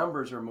what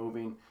numbers are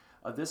moving.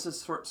 This is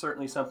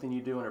certainly something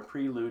you do in a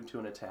prelude to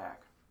an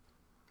attack.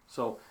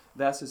 So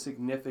that's a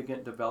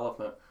significant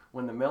development.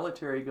 When the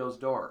military goes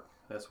dark,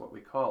 that's what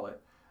we call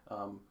it,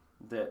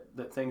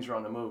 that things are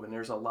on the move. And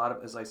there's a lot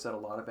of, as I said, a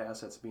lot of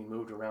assets being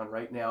moved around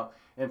right now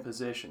in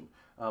position.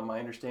 My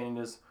understanding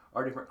is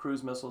our different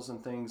cruise missiles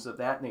and things of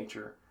that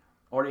nature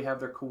already have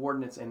their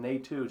coordinates, and they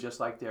too,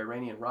 just like the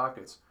Iranian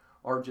rockets,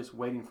 are just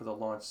waiting for the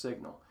launch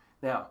signal.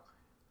 Now,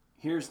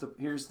 here's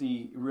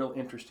the real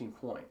interesting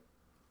point.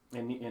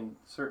 And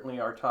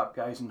certainly our top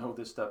guys know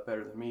this stuff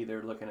better than me.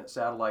 They're looking at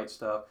satellite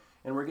stuff,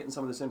 and we're getting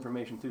some of this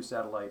information through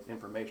satellite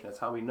information. That's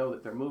how we know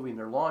that they're moving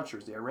their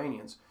launchers, the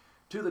Iranians,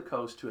 to the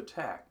coast to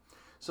attack.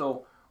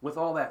 So with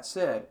all that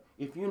said,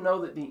 if you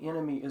know that the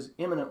enemy is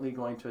imminently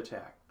going to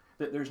attack,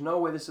 that there's no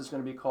way this is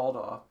going to be called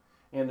off,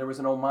 and there was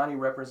an Omani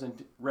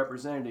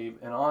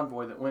representative, an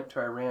envoy that went to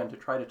Iran to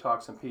try to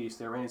talk some peace,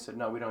 the Iranians said,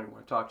 no, we don't even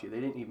want to talk to you. They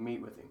didn't even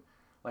meet with him.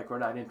 Like, we're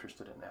not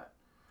interested in that.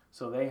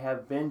 So they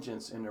have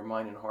vengeance in their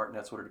mind and heart, and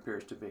that's what it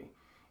appears to be.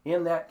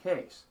 In that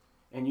case,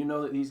 and you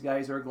know that these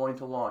guys are going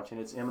to launch,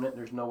 and it's imminent,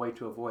 there's no way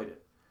to avoid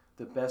it,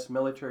 the best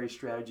military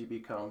strategy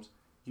becomes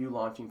you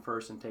launching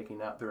first and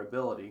taking out their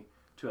ability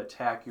to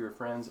attack your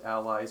friends,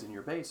 allies, and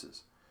your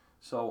bases.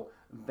 So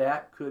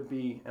that could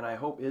be, and I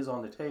hope is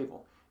on the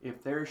table.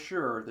 If they're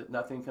sure that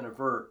nothing can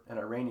avert an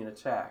Iranian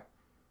attack,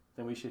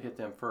 then we should hit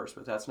them first,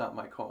 but that's not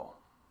my call.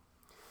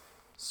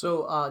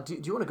 So do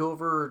you want to go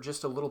over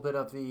just a little bit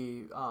of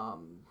the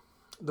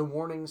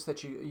warnings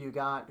that you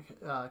got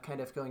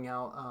kind of going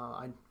out?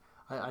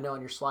 I know on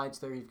your slides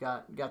there you've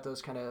got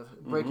those kind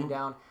of breaking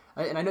down.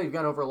 And I know you've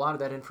gone over a lot of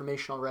that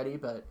information already,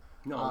 but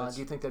do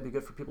you think that'd be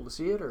good for people to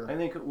see it? Or I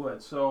think it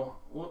would. So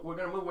we're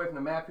going to move away from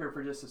the map here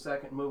for just a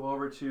second, move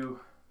over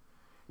to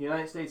the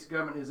United States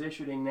government has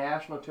issued a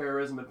national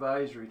terrorism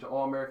advisory to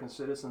all American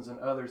citizens and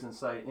others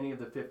inside any of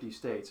the 50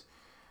 states.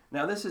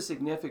 Now, this is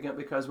significant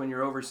because when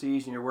you're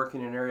overseas and you're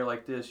working in an area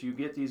like this, you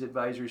get these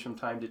advisories from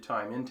time to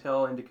time.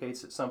 Intel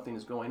indicates that something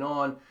is going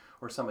on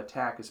or some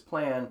attack is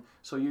planned,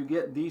 so you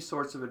get these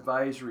sorts of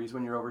advisories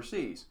when you're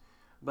overseas.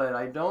 But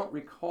I don't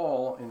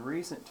recall in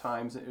recent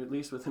times, at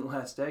least within the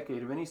last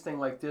decade, of anything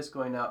like this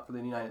going out for the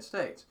United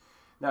States.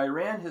 Now,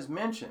 Iran has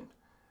mentioned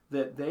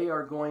that they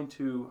are going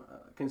to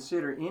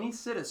consider any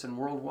citizen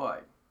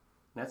worldwide,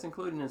 and that's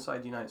including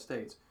inside the United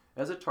States,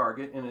 as a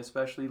target, and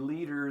especially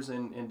leaders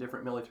and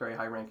different military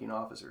high-ranking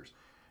officers.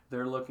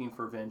 They're looking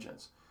for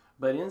vengeance.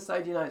 But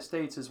inside the United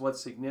States is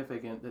what's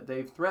significant, that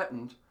they've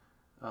threatened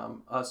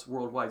us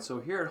worldwide. So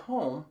here at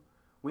home,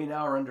 we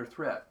now are under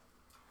threat.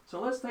 So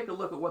let's take a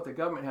look at what the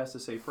government has to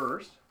say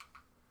first.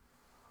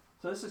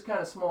 So this is kind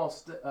of small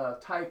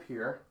type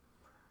here,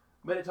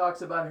 but it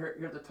talks about here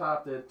at the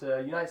top that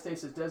the United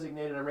States has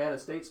designated Iran a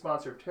state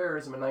sponsor of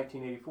terrorism in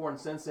 1984, and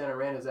since then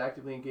Iran has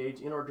actively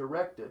engaged in or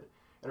directed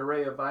an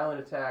array of violent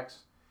attacks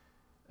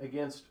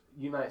against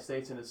the United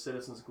States and its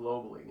citizens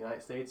globally. The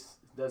United States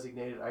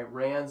designated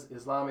Iran's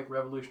Islamic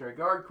Revolutionary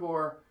Guard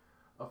Corps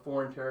a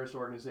foreign terrorist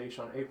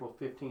organization on April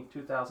 15,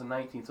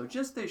 2019. So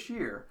just this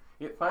year,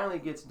 it finally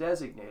gets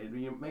designated.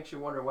 It makes you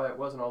wonder why it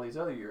wasn't all these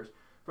other years,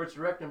 for its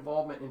direct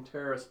involvement in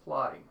terrorist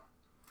plotting.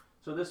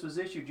 So this was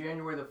issued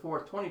January the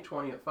 4th,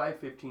 2020 at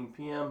 5:15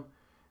 p.m.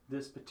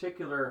 This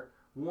particular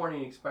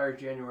warning expires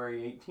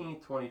January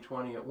 18th,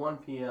 2020 at 1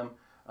 p.m.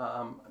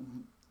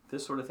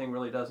 This sort of thing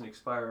really doesn't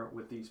expire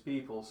with these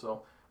people,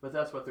 but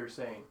that's what they're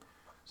saying.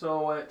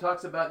 So it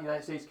talks about the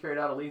United States carried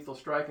out a lethal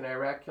strike in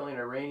Iraq, killing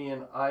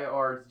Iranian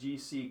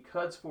IRGC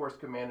Quds Force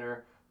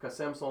commander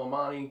Qasem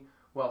Soleimani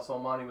while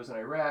Soleimani was in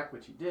Iraq,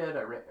 which he did.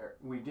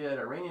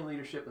 Iranian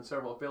leadership and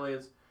several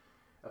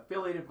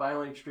affiliated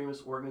violent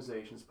extremist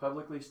organizations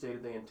publicly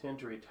stated they intend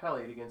to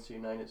retaliate against the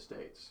United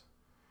States.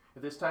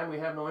 At this time, we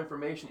have no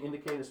information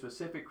indicating a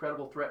specific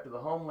credible threat to the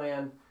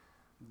homeland.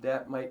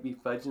 That might be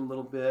fudging a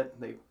little bit.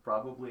 They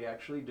probably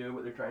actually do,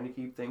 but they're trying to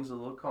keep things a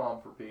little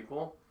calm for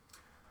people.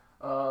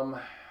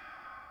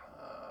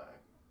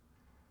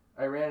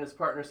 Iran and its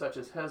partners such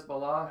as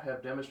Hezbollah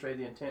have demonstrated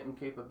the intent and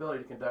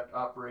capability to conduct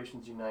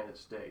operations in the United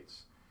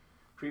States.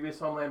 Previous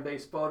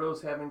homeland-based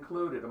photos have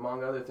included,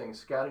 among other things,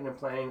 scouting and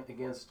planning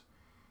against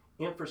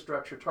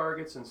infrastructure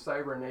targets and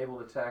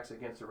cyber-enabled attacks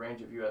against a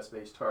range of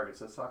U.S.-based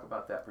targets. Let's talk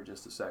about that for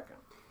just a second.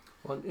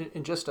 Well,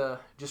 and just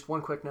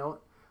one quick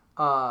note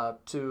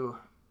to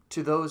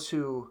those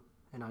who,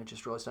 and I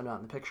just realized I'm not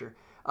in the picture,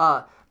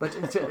 but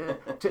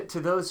to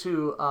those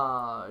who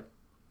are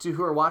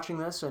watching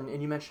this,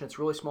 and you mentioned it's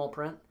really small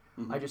print.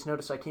 Mm-hmm. I just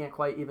noticed I can't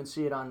quite even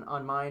see it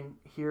on mine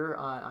here.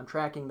 I'm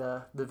tracking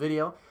the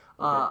video.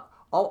 Okay.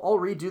 I'll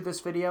redo this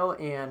video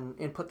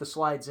and put the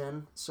slides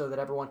in so that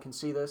everyone can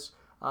see this.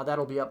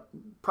 That'll be up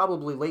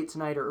probably late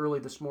tonight or early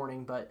this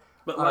morning, but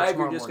live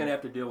you're just going to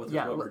have to deal with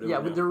what we're doing.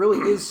 Yeah, but there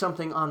really is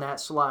something on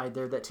that slide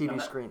there, that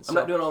TV screen. I'm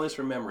not doing all this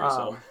from memory,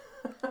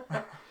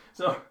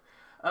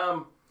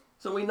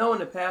 So we know in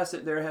the past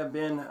that there have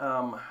been,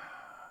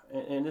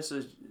 and this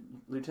is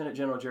Lieutenant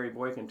General Jerry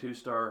Boykin,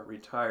 two-star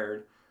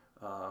retired,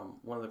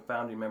 one of the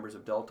founding members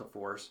of Delta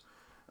Force.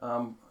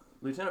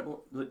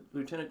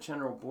 Lieutenant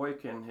General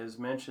Boykin has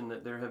mentioned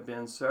that there have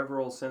been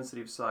several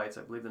sensitive sites,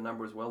 I believe the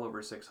number is well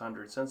over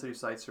 600, sensitive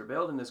sites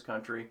surveilled in this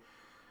country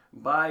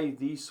by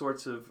these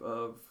sorts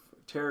of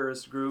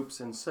terrorist groups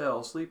and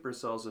cells, sleeper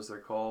cells as they're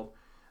called,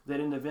 that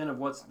in the event of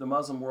what's the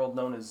Muslim world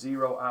known as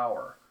 0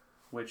 hour,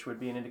 which would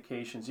be an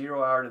indication,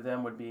 0 hour to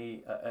them would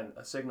be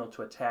a signal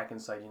to attack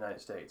inside the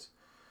United States.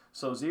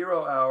 So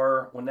 0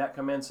 hour, when that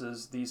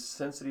commences, these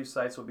sensitive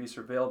sites will be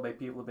surveilled by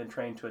people who have been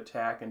trained to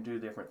attack and do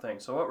different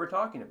things. So what we're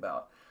talking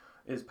about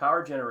is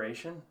power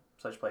generation,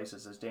 such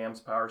places as dams,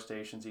 power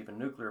stations, even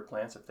nuclear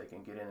plants if they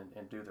can get in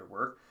and do their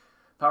work,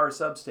 power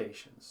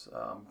substations,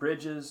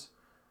 bridges,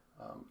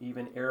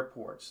 even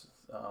airports.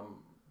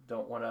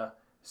 Don't want to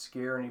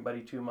scare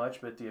anybody too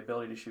much, but the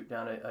ability to shoot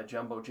down a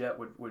jumbo jet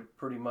would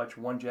pretty much,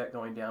 one jet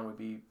going down would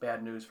be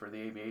bad news for the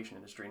aviation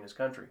industry in this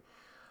country.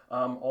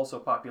 Also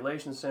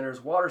population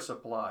centers, water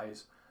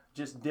supplies,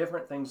 just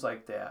different things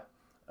like that.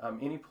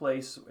 Any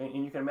place,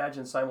 and you can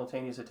imagine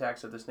simultaneous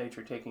attacks of this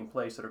nature taking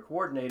place that are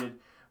coordinated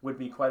would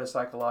be quite a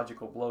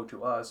psychological blow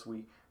to us.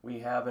 We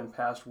have in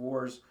past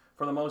wars,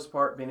 for the most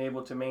part, been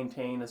able to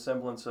maintain a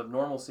semblance of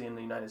normalcy in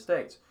the United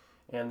States.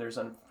 And there's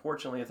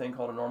unfortunately a thing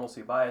called a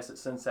normalcy bias that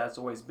since that's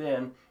always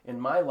been, in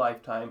my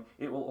lifetime,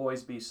 it will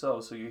always be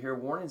so. So you hear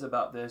warnings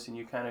about this and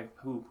you kind of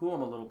poo-poo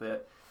them a little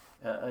bit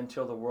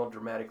until the world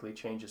dramatically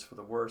changes for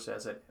the worse,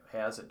 as it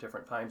has at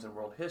different times in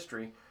world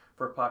history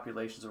for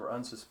populations that were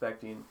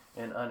unsuspecting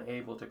and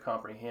unable to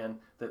comprehend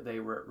that they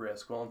were at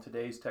risk. Well, in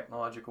today's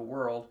technological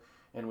world,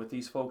 and with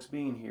these folks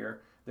being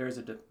here, there's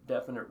a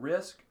definite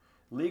risk.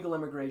 Legal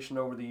immigration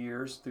over the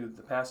years through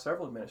the past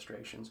several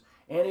administrations,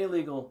 and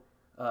illegal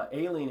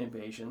alien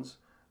invasions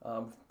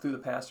through the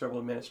past several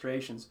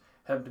administrations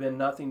have been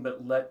nothing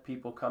but let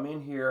people come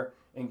in here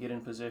and get in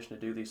position to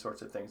do these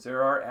sorts of things.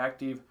 There are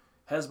active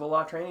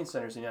Hezbollah training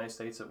centers in the United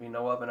States that we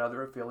know of and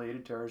other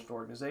affiliated terrorist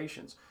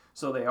organizations.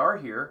 So they are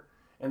here,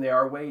 and they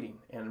are waiting.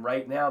 And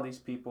right now, these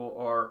people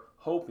are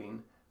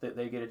hoping that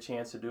they get a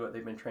chance to do what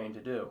they've been trained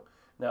to do.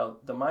 Now,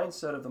 the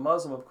mindset of the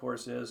Muslim, of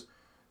course, is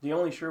the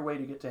only sure way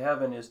to get to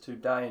heaven is to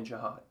die in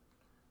jihad.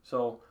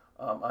 So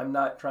I'm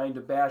not trying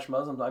to bash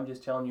Muslims. I'm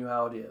just telling you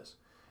how it is.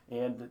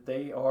 And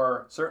they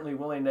are certainly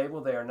willing and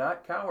able. They are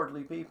not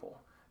cowardly people.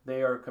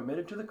 They are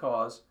committed to the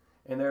cause,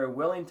 and they are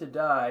willing to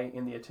die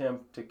in the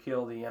attempt to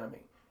kill the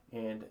enemy.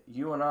 And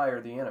you and I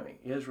are the enemy.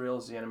 Israel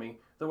is the enemy.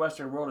 The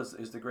Western world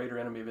is the greater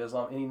enemy of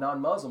Islam. Any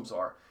non-Muslims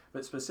are.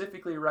 But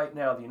specifically right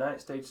now, the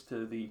United States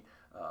to the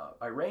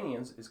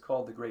Iranians is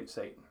called the Great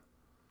Satan.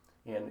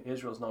 And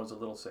Israel is known as the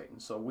Little Satan.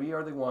 So we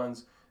are the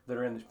ones that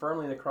are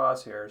firmly in the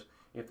crosshairs.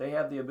 If they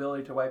have the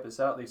ability to wipe us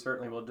out, they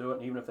certainly will do it.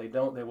 And even if they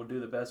don't, they will do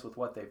the best with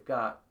what they've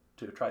got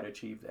to try to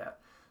achieve that.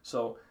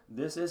 So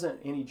this isn't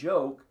any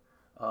joke.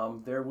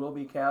 There will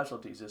be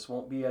casualties. This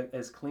won't be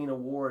as clean a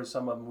war as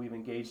some of them we've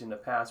engaged in the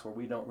past, where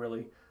we don't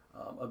really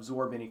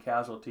absorb any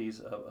casualties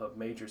of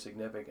major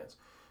significance.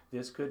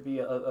 This could be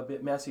a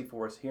bit messy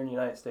for us here in the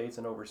United States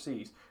and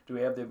overseas. Do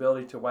we have the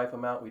ability to wipe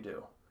them out? We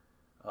do.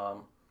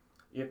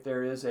 If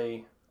there is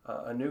a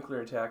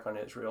nuclear attack on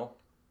Israel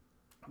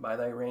by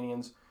the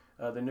Iranians,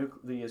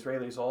 the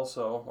Israelis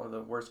also, one of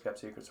the worst kept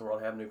secrets in the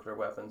world, have nuclear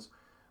weapons.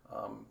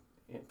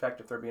 In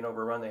fact, if they're being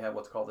overrun, they have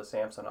what's called the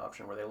Samson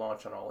option, where they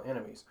launch on all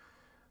enemies.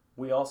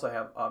 We also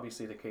have,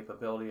 obviously, the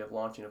capability of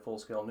launching a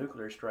full-scale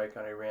nuclear strike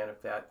on Iran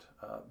if that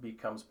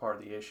becomes part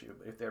of the issue.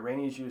 If the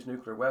Iranians use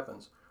nuclear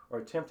weapons or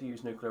attempt to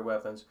use nuclear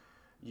weapons,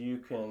 you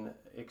can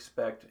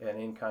expect an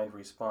in-kind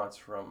response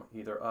from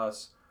either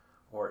us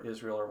or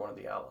Israel or one of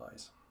the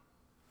allies.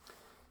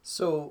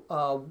 So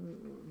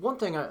one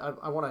thing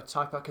I want to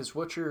talk about, because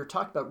what you're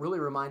talking about really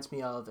reminds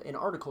me of an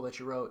article that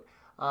you wrote.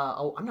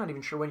 I'm not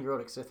even sure when you wrote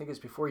it, because I think it was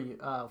before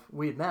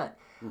we had met.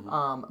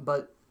 Mm-hmm.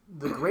 But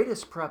the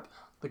greatest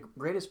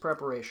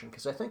preparation,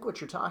 because I think what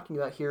you're talking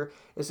about here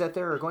is that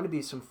there are going to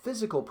be some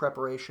physical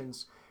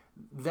preparations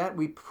that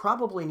we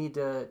probably need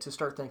to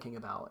start thinking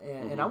about.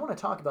 And I want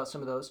to talk about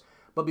some of those.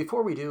 But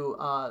before we do,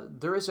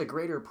 there is a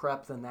greater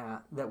prep than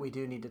that we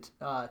do need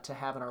to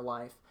have in our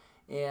life.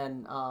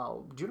 And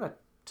do you want to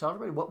tell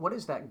everybody what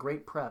is that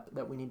great prep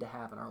that we need to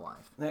have in our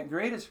life? That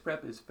greatest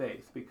prep is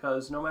faith,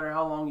 because no matter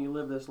how long you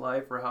live this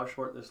life or how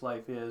short this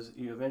life is,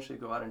 you eventually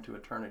go out into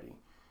eternity.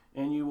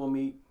 And you will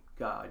meet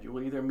God. You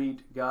will either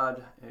meet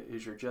God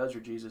as your judge or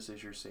Jesus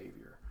as your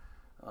Savior.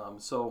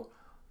 So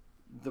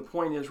the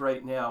point is,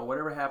 right now,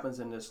 whatever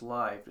happens in this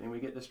life, and we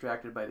get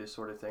distracted by this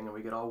sort of thing, and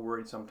we get all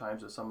worried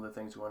sometimes with some of the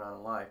things going on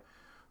in life,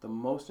 the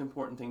most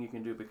important thing you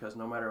can do, because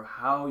no matter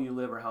how you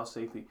live or how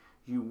safely,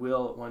 you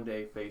will one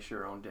day face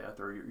your own death,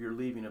 or your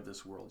leaving of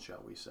this world,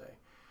 shall we say.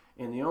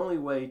 And the only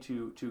way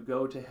to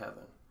go to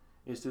heaven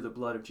is through the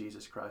blood of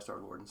Jesus Christ, our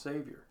Lord and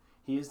Savior.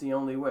 He is the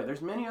only way.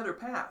 There's many other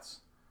paths,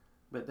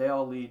 but they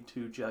all lead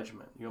to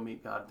judgment. You'll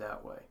meet God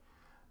that way.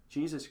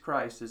 Jesus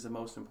Christ is the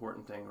most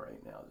important thing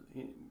right now.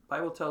 The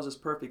Bible tells us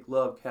perfect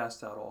love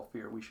casts out all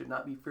fear. We should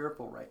not be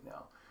fearful right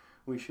now.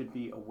 We should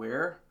be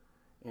aware,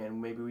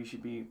 and maybe we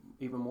should be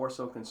even more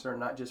so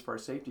concerned, not just for our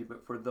safety,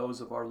 but for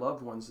those of our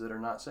loved ones that are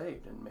not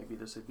saved. And maybe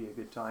this would be a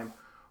good time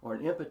or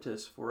an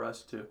impetus for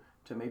us to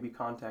maybe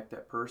contact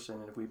that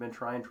person. And if we've been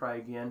try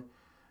again.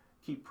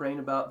 Keep praying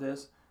about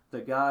this.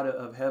 The God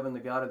of heaven, the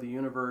God of the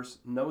universe,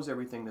 knows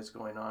everything that's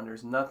going on.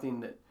 There's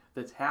nothing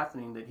that's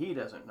happening that he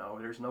doesn't know.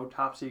 There's no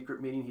top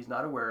secret meeting he's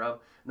not aware of,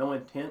 no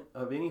intent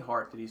of any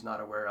heart that he's not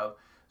aware of.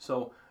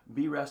 So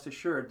be rest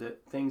assured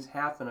that things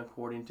happen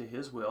according to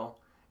his will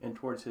and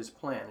towards his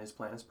plan. His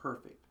plan is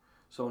perfect.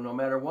 So no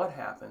matter what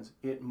happens,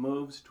 it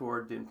moves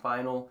toward the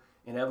final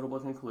inevitable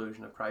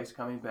conclusion of Christ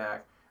coming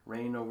back,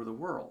 reigning over the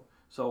world.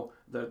 So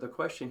the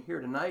question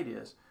here tonight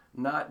is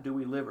not do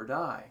we live or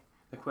die.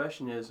 The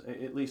question is,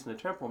 at least in a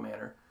temporal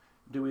manner,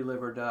 do we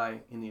live or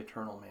die in the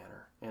eternal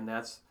manner? And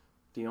that's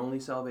the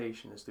only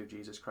salvation is through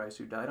Jesus Christ,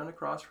 who died on the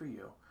cross for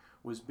you,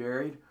 was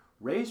buried,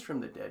 raised from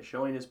the dead,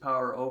 showing his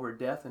power over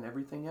death and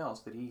everything else,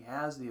 that he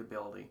has the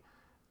ability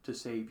to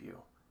save you.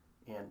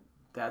 And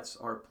that's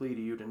our plea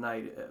to you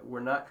tonight. We're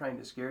not trying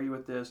to scare you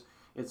with this.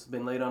 It's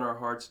been laid on our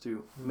hearts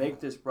to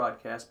make this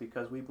broadcast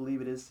because we believe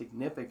it is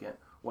significant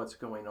what's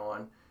going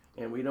on.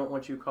 And we don't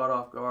want you caught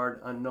off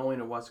guard, unknowing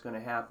of what's going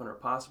to happen or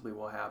possibly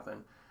will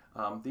happen.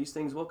 These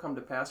things will come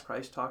to pass.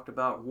 Christ talked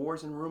about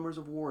wars and rumors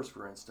of wars,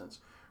 for instance.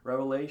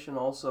 Revelation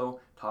also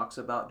talks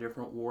about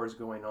different wars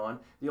going on.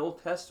 The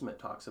Old Testament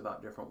talks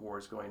about different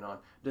wars going on.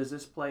 Does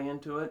this play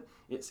into it?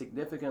 It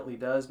significantly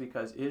does,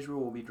 because Israel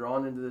will be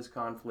drawn into this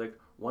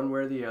conflict one way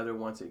or the other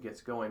once it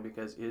gets going,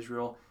 because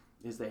Israel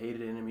is the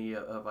hated enemy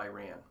of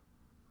Iran.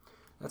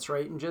 That's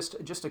right, and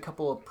just a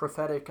couple of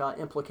prophetic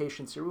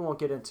implications here. We won't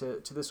get into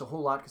this a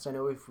whole lot because I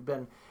know we've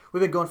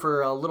been going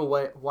for a little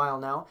while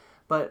now.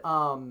 But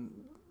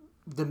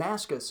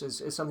Damascus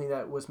is something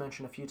that was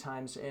mentioned a few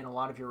times in a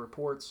lot of your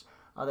reports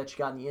that you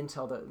got in the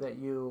intel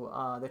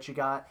that you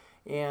got,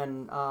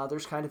 and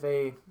there's kind of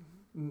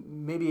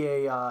maybe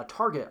a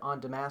target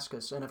on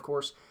Damascus, and of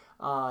course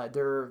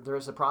there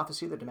is a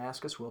prophecy that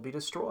Damascus will be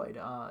destroyed.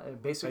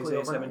 Basically,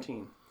 Isaiah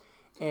 17.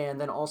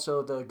 And then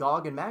also the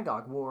Gog and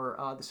Magog war.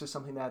 This is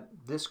something that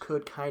this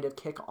could kind of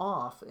kick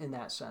off in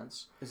that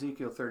sense.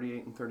 Ezekiel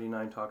 38 and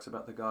 39 talks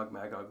about the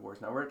Gog-Magog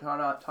wars. Now, we're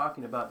not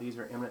talking about these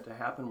are imminent to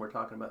happen. We're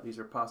talking about these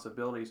are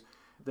possibilities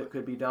that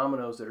could be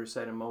dominoes that are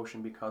set in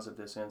motion because of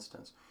this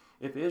instance.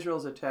 If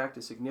Israel's attacked,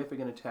 a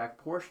significant attack,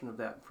 portion of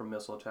that from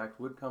missile attack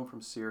would come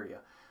from Syria.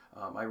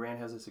 Iran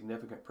has a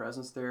significant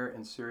presence there,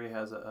 and Syria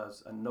has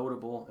a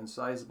notable and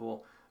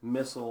sizable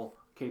missile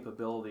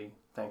capability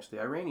thanks to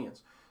the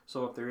Iranians.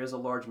 So if there is a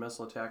large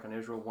missile attack on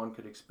Israel, one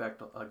could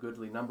expect a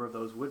goodly number of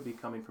those would be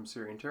coming from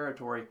Syrian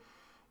territory.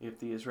 If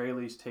the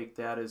Israelis take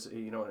that as,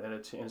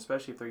 and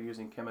especially if they're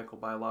using chemical,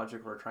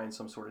 biological, or trying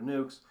some sort of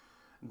nukes,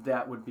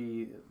 that would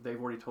be,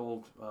 they've already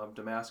told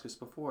Damascus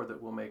before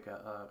that we'll make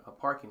a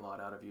parking lot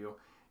out of you.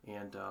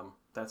 And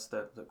that's,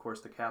 of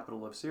course, the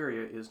capital of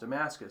Syria is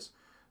Damascus.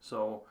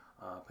 So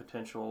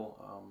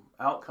potential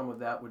outcome of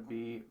that would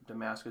be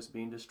Damascus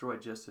being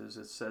destroyed, just as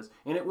it says.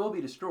 And it will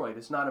be destroyed.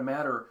 It's not a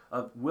matter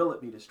of will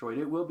it be destroyed.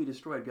 It will be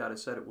destroyed. God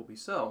has said it will be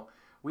so.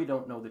 We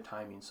don't know the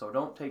timing. So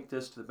don't take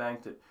this to the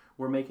bank that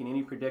we're making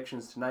any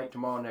predictions tonight,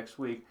 tomorrow, next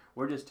week.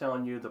 We're just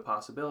telling you the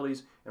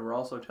possibilities, and we're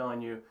also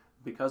telling you,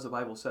 because the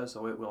Bible says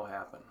so, it will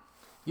happen.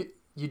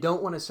 You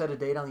don't want to set a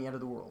date on the end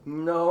of the world.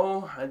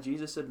 No,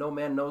 Jesus said no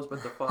man knows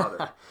but the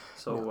Father.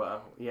 So,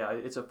 No.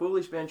 It's a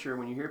foolish venture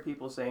when you hear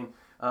people saying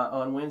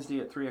on Wednesday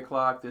at 3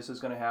 o'clock this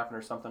is going to happen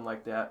or something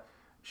like that.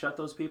 Shut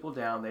those people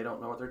down. They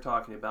don't know what they're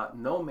talking about.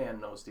 No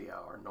man knows the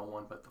hour, no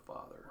one but the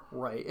Father.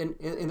 Right.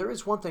 And there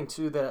is one thing,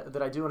 too,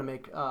 that I do want to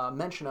make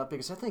mention of,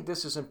 because I think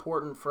this is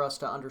important for us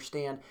to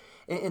understand,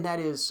 and that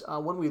is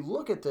when we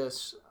look at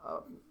this,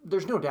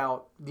 there's no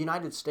doubt the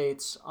United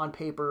States, on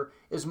paper,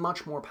 is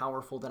much more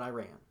powerful than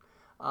Iran.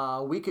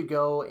 We could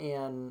go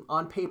and,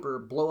 on paper,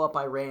 blow up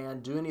Iran,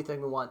 do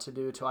anything we want to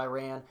do to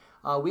Iran.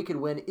 We could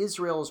win.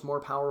 Israel is more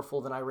powerful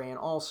than Iran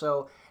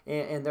also,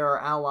 and there are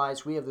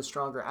allies. We have the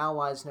stronger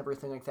allies and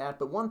everything like that.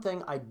 But one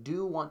thing I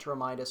do want to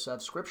remind us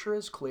of, Scripture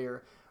is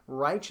clear,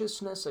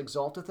 righteousness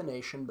exalteth a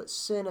nation, but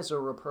sin is a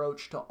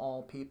reproach to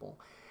all people.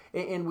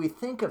 And we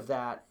think of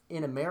that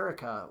in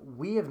America.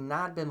 We have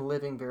not been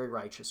living very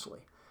righteously.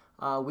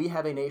 We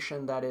have a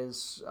nation that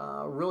is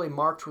really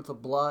marked with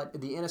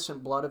the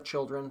innocent blood of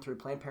children through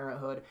Planned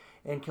Parenthood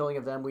and killing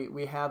of them.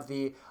 We have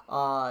the,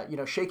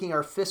 shaking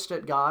our fist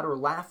at God or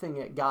laughing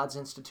at God's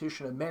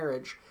institution of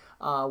marriage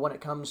when it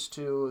comes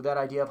to that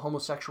idea of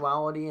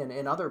homosexuality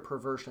and other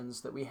perversions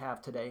that we have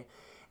today.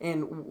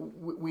 And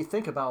we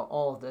think about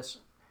all of this.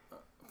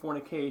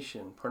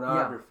 Fornication,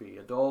 pornography,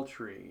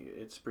 adultery.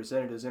 It's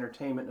presented as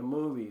entertainment in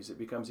movies. It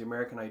becomes the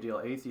American ideal.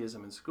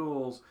 Atheism in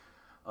schools.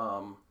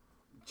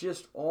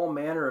 Just all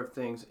manner of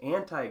things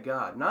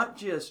anti-God, not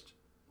just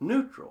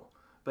neutral,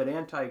 but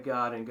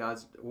anti-God and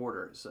God's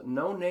orders.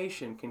 No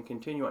nation can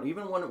continue on,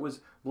 even when it was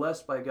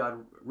blessed by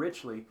God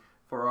richly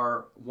for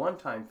our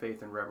one-time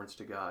faith and reverence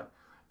to God.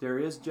 There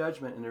is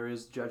judgment, and there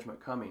is judgment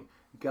coming.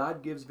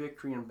 God gives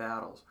victory in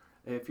battles.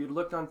 If you'd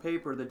looked on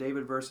paper, the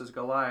David versus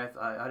Goliath,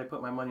 I'd have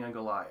put my money on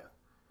Goliath.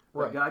 But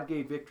Right. God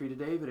gave victory to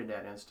David in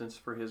that instance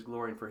for his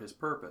glory and for his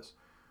purpose.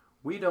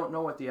 We don't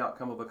know what the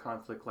outcome of a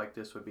conflict like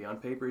this would be. On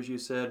paper, as you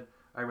said,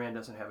 Iran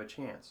doesn't have a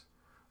chance.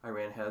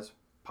 Iran has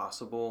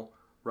possible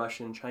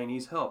Russian,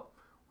 Chinese help.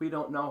 We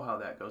don't know how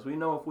that goes. We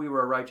know if we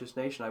were a righteous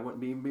nation, I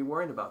wouldn't be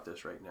worried about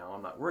this right now.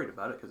 I'm not worried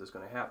about it because it's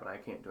going to happen. I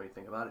can't do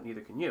anything about it,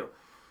 neither can you.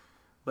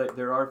 But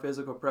there are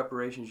physical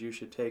preparations you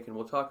should take, and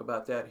we'll talk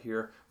about that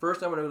here.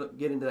 First, I'm going to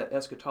get into that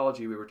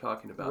eschatology we were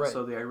talking about. Right.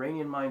 So the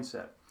Iranian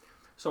mindset.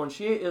 So in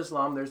Shia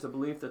Islam, there's the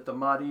belief that the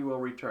Mahdi will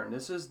return.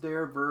 This is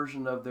their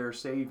version of their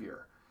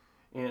savior.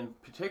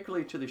 And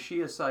particularly to the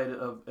Shia side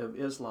of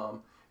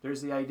Islam,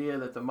 there's the idea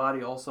that the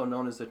Mahdi, also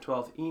known as the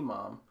 12th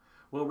Imam,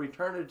 will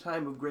return at a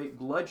time of great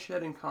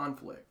bloodshed and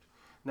conflict.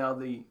 Now,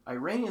 the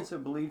Iranians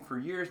have believed for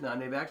years now,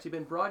 and they've actually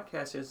been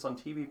broadcasting this on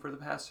TV for the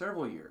past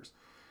several years,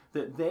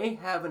 that they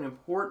have an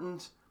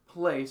important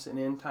place in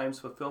end times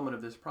fulfillment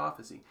of this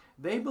prophecy.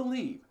 They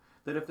believe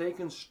that if they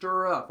can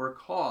stir up or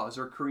cause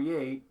or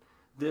create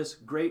this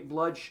great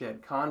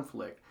bloodshed,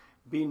 conflict,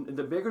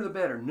 the bigger the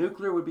better,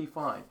 nuclear would be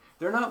fine.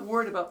 They're not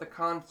worried about the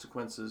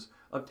consequences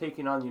of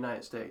taking on the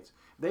United States.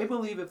 They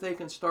believe if they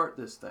can start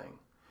this thing,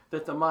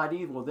 that the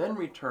Mahdi will then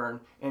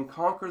return and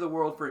conquer the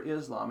world for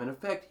Islam. In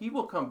effect, he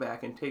will come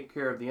back and take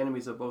care of the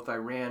enemies of both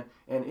Iran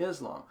and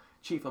Islam,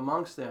 chief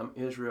amongst them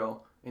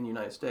Israel and the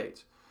United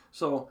States.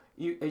 So,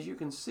 as you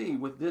can see,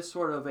 with this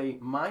sort of a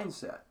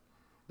mindset,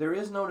 there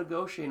is no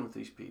negotiating with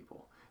these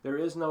people. There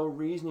is no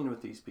reasoning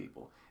with these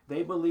people.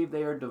 They believe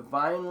they are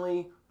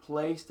divinely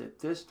placed at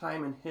this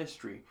time in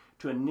history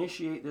to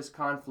initiate this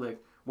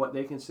conflict, what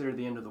they consider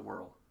the end of the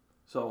world.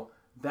 So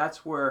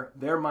that's where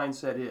their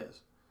mindset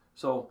is.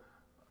 So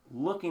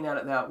looking at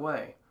it that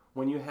way,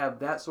 when you have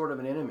that sort of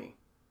an enemy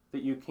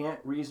that you can't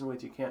reason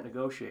with, you can't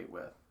negotiate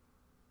with,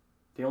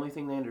 the only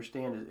thing they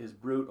understand is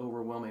brute,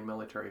 overwhelming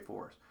military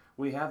force.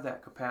 We have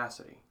that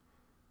capacity,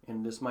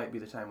 and this might be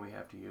the time we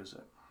have to use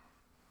it.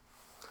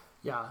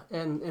 Yeah,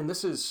 and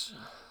this is,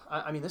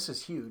 I mean, this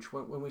is huge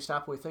when we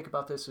stop and we think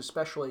about this,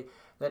 especially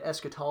that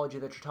eschatology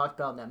that you're talking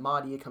about and that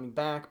Mahdi coming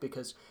back,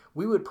 because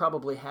we would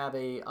probably have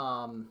a,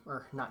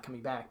 or not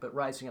coming back, but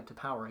rising up to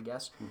power, I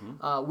guess.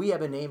 We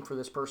have a name for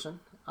this person,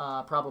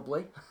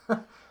 probably. Yeah,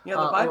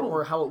 the Bible...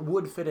 or how it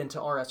would fit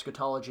into our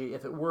eschatology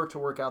if it were to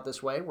work out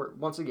this way.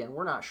 Once again,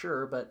 we're not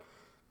sure, but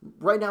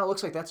right now it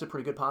looks like that's a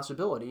pretty good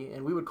possibility,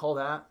 and we would call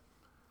that...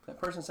 That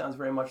person sounds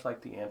very much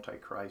like the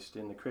Antichrist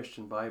in the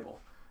Christian Bible.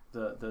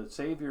 The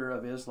savior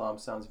of Islam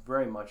sounds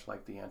very much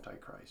like the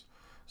Antichrist.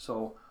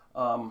 So,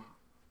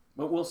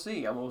 but we'll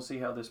see. We'll see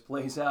how this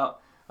plays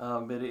out.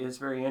 But it is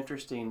very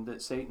interesting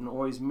that Satan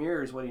always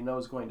mirrors what he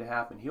knows is going to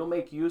happen. He'll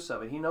make use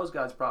of it. He knows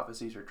God's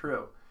prophecies are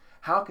true.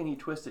 How can he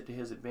twist it to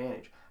his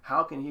advantage?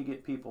 How can he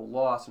get people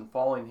lost and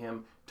following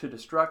him to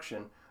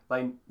destruction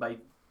by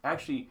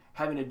actually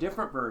having a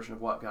different version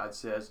of what God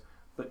says,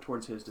 but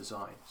towards his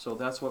design? So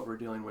that's what we're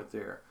dealing with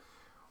there.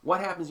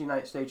 What happens in the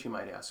United States, you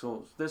might ask?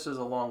 Well, this is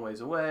a long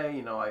ways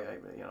away.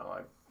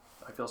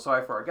 I feel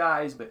sorry for our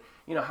guys, but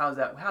how's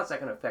that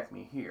going to affect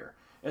me here?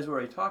 As we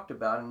already talked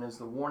about, and as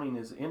the warning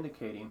is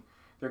indicating,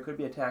 there could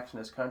be attacks in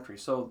this country.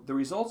 So the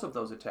results of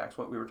those attacks,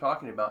 what we were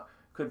talking about,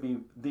 could be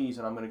these,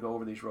 and I'm going to go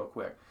over these real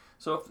quick.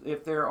 So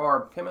if there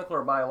are chemical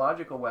or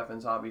biological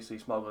weapons obviously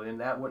smuggled in,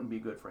 that wouldn't be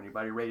good for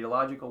anybody.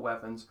 Radiological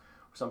weapons,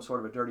 some sort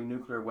of a dirty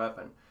nuclear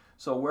weapon.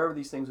 So wherever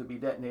these things would be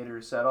detonated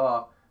or set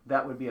off,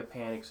 that would be a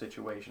panic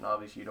situation.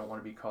 Obviously, you don't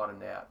want to be caught in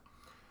that.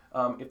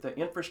 If the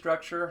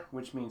infrastructure,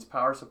 which means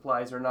power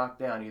supplies, are knocked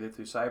down, either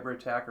through cyber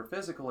attack or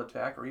physical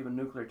attack or even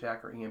nuclear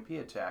attack or EMP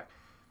attack,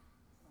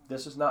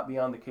 this is not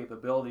beyond the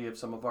capability of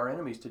some of our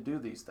enemies to do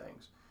these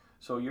things.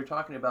 So you're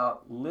talking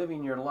about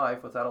living your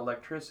life without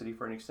electricity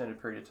for an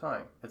extended period of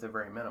time, at the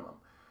very minimum,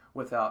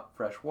 without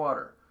fresh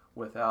water,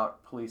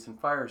 without police and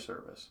fire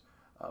service,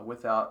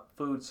 without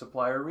food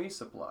supply or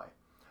resupply.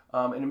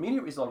 An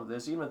immediate result of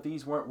this, even if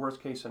these weren't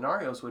worst case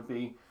scenarios, would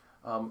be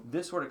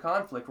this sort of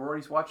conflict. We're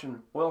already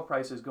watching oil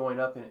prices going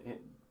up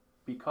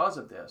because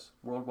of this,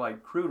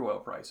 worldwide crude oil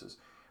prices.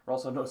 We're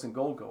also noticing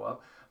gold go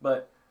up.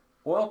 But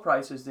oil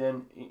prices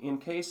then, in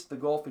case the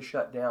Gulf is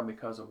shut down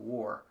because of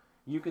war,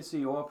 you could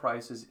see oil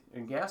prices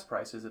and gas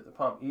prices at the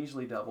pump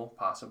easily double,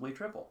 possibly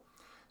triple.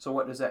 So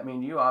what does that mean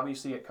to you?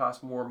 Obviously, it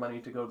costs more money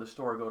to go to the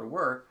store or go to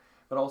work,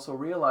 but also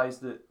realize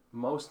that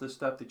most of the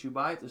stuff that you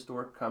buy at the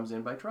store comes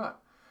in by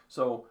truck.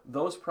 So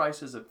those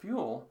prices of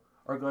fuel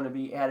are going to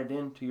be added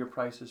into your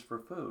prices for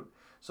food.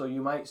 So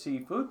you might see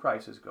food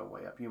prices go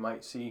way up. You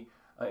might see,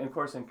 and of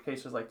course, in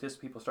cases like this,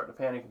 people start to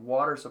panic.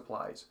 Water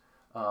supplies.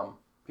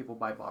 People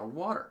buy bottled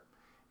water.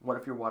 What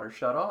if your water's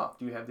shut off?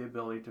 Do you have the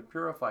ability to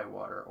purify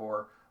water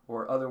or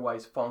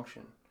otherwise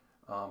function?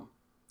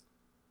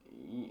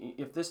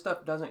 If this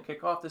stuff doesn't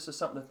kick off, this is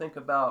something to think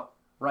about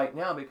right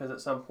now, because at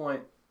some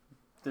point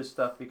this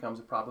stuff becomes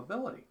a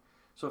probability.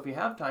 So if you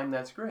have time,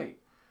 that's great.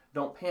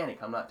 Don't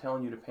panic. I'm not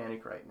telling you to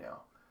panic right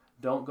now.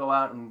 Don't go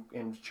out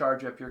and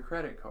charge up your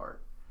credit card.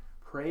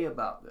 Pray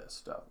about this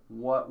stuff.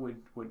 What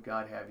would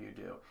God have you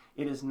do?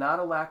 It is not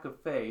a lack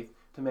of faith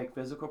to make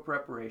physical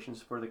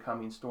preparations for the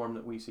coming storm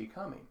that we see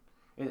coming.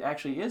 It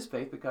actually is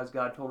faith, because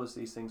God told us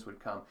these things would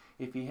come.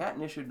 If he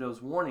hadn't issued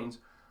those warnings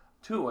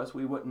to us,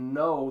 we wouldn't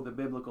know the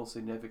biblical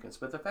significance.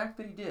 But the fact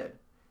that he did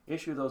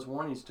issue those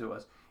warnings to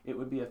us, it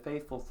would be a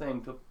faithful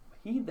thing to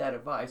heed that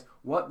advice.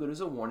 What good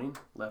is a warning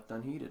left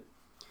unheeded?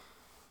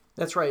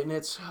 That's right, and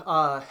it's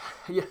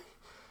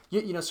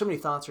so many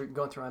thoughts are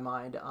going through my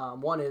mind.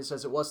 One is,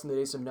 as it was in the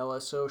days of Noah,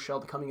 so shall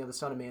the coming of the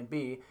Son of Man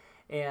be.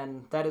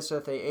 And that is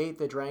that they ate,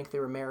 they drank, they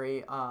were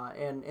merry.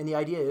 And the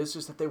idea is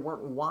that they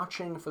weren't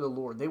watching for the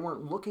Lord. They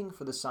weren't looking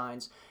for the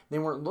signs. They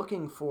weren't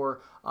looking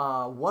for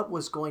what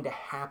was going to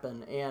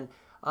happen. And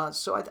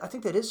so I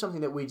think that is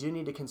something that we do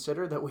need to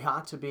consider, that we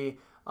ought to be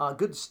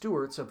good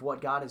stewards of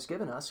what God has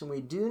given us. And we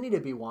do need to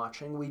be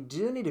watching. We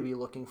do need to be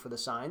looking for the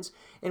signs.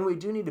 And we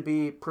do need to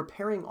be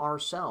preparing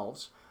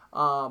ourselves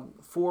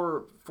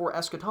for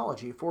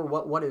eschatology, for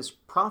what is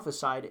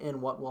prophesied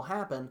and what will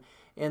happen.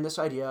 And this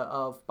idea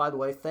of, by the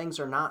way, things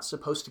are not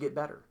supposed to get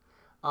better.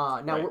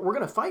 Now, Right. we're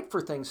going to fight for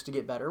things to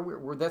get better.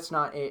 That's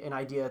not an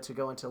idea to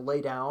go into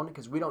lay down,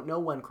 because we don't know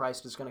when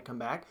Christ is going to come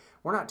back.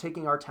 We're not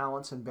taking our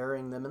talents and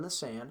burying them in the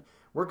sand.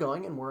 We're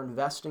going and we're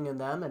investing in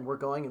them, and we're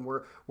going and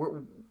we're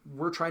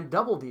trying to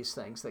double these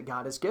things that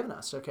God has given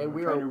us. Okay,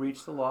 We're trying to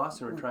reach the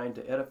lost, and we're trying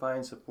to edify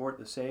and support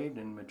the saved,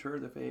 and mature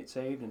the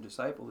saved, and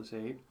disciple the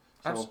saved.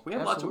 So we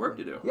have lots of work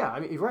to do. Yeah,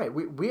 I mean, right.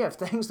 We have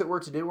things that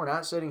we're to do. We're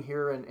not sitting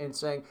here and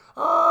saying,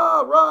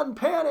 run,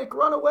 panic,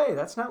 run away.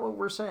 That's not what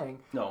we're saying.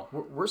 No.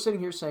 We're sitting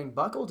here saying,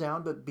 buckle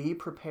down, but be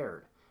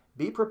prepared.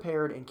 Be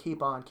prepared and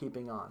keep on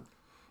keeping on.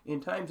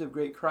 In times of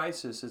great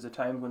crisis is a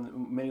time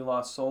when many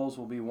lost souls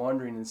will be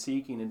wandering and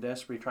seeking and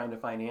desperately trying to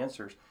find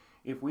answers.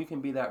 If we can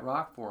be that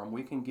rock for them,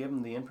 we can give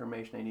them the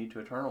information they need to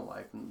eternal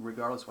life,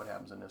 regardless of what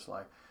happens in this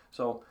life.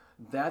 So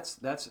that's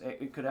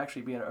it could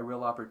actually be a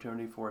real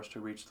opportunity for us to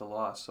reach the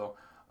lost. So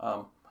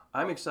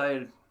I'm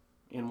excited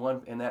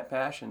in that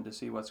fashion to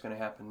see what's going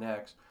to happen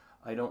next.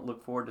 I don't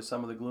look forward to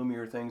some of the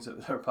gloomier things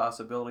that are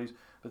possibilities.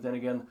 But then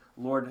again,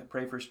 Lord,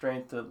 pray for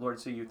strength to Lord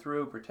see you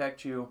through,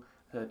 protect you,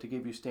 to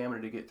give you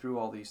stamina to get through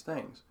all these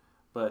things.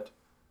 But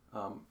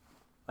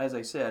as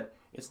I said,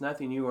 it's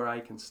nothing you or I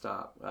can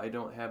stop. I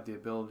don't have the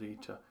ability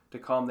to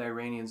calm the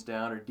Iranians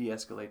down or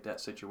de-escalate that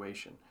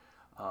situation.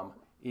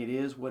 It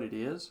is what it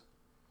is.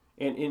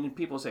 And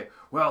people say,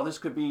 well, this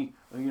could be,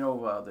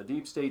 the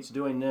deep state's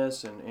doing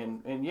this,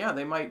 and yeah,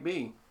 they might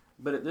be.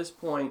 But at this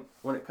point,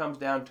 when it comes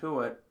down to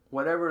it,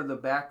 whatever the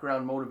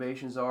background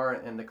motivations are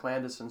and the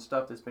clandestine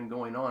stuff that's been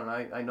going on,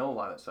 and I know a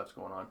lot of that stuff's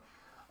going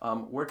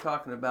on, we're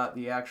talking about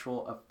the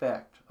actual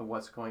effect of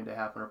what's going to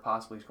happen or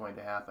possibly is going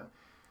to happen.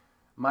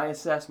 My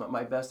assessment,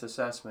 my best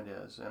assessment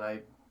is, and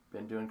I've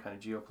been doing kind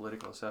of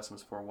geopolitical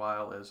assessments for a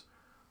while, is,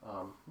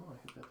 I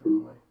hit that the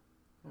wrong way.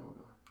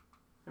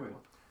 There we go.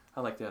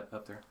 I like that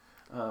up there.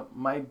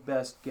 My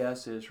best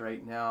guess is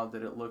right now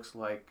that it looks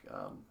like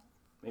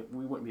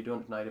we wouldn't be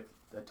doing it tonight if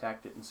the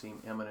attack didn't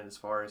seem imminent as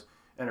far as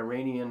an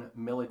Iranian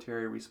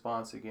military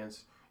response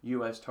against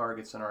U.S.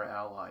 targets and our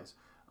allies.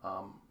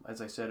 As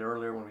I said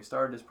earlier, when we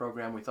started this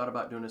program, we thought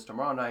about doing this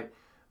tomorrow night,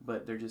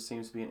 but there just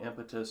seems to be an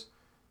impetus.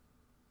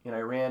 In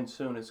Iran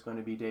soon it's going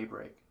to be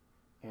daybreak,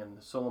 and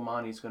the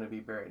Soleimani is going to be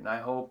buried. And I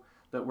hope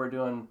that we're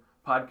doing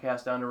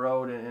podcasts down the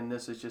road, and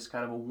this is just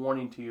kind of a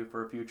warning to you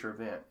for a future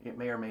event. It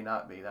may or may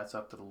not be. That's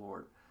up to the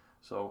Lord.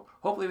 So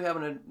hopefully we have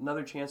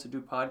another chance to do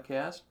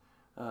podcast.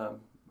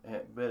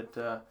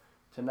 But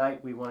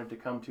tonight we wanted to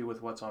come to you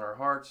with what's on our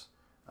hearts,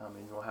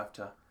 and we'll have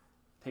to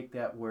take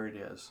that where it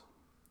is.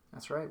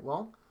 That's right.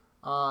 Well,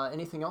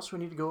 anything else we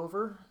need to go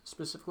over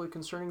specifically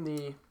concerning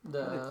the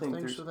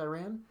things with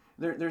Iran?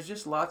 There's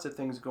just lots of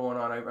things going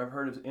on. I've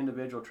heard of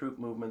individual troop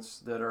movements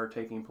that are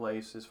taking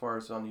place as far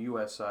as on the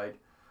U.S. side.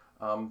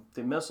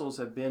 The missiles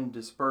have been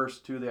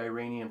dispersed to the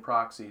Iranian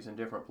proxies in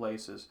different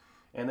places,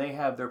 and they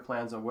have their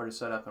plans on where to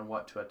set up and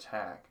what to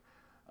attack.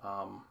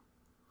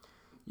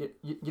 It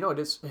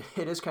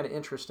is kind of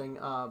interesting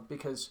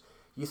because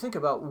you think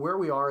about where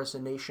we are as a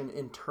nation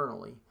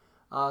internally.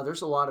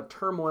 There's a lot of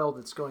turmoil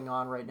that's going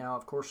on right now,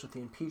 of course, with the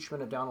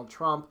impeachment of Donald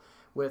Trump,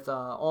 with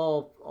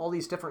all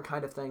these different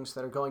kind of things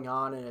that are going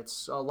on, and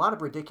it's a lot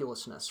of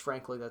ridiculousness,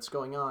 frankly, that's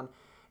going on.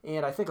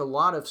 And I think a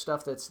lot of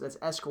stuff that's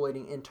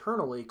escalating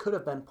internally could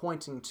have been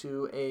pointing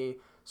to a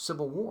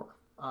civil war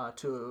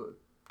to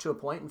a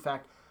point. In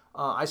fact,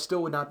 I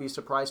still would not be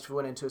surprised if we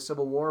went into a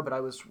civil war, but I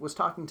was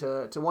talking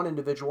to one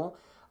individual,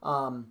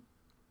 and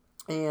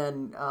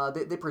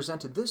they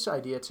presented this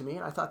idea to me,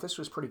 and I thought this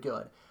was pretty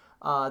good.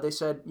 They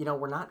said,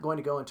 we're not going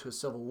to go into a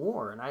civil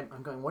war. And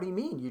I'm going, what do you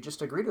mean? You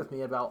just agreed with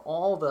me about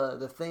all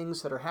the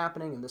things that are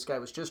happening, and this guy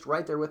was just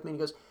right there with me. And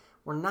he goes,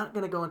 we're not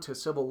going to go into a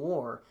civil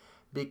war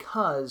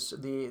because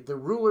the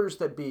rulers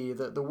that be,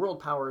 the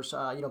world powers,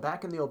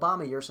 back in the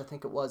Obama years, I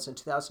think it was in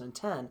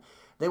 2010,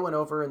 they went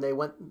over and they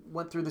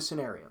went through the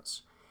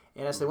scenarios.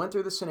 And as they went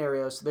through the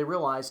scenarios, they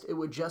realized it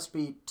would just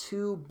be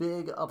too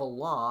big of a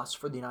loss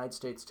for the United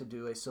States to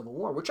do a civil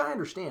war, which I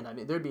understand. I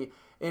mean, there'd be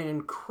an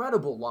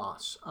incredible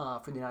loss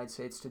for the United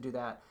States to do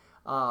that.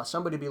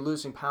 Somebody would be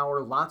losing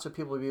power, lots of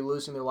people would be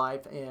losing their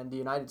life, and the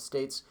United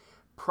States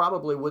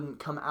probably wouldn't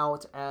come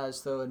out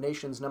as the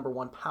nation's number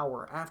one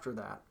power after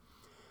that.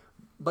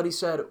 But he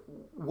said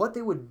what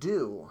they would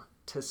do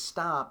to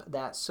stop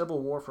that civil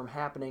war from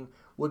happening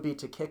would be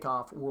to kick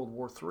off World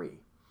War III.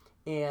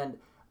 And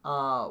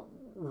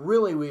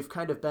really, we've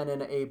kind of been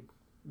in a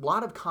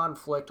lot of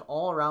conflict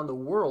all around the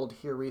world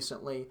here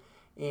recently,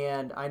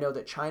 and I know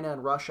that China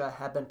and Russia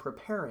have been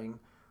preparing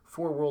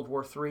for World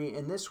War III,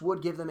 and this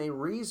would give them a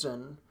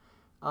reason,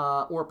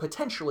 or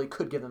potentially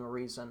could give them a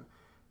reason,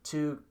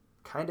 to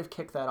kind of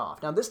kick that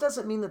off. Now, this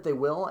doesn't mean that they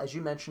will. As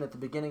you mentioned at the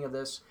beginning of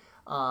this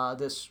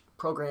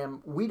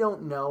program, we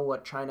don't know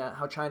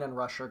how China and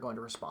Russia are going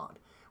to respond.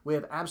 We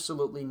have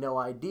absolutely no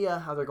idea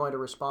how they're going to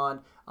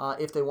respond,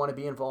 if they want to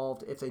be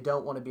involved, if they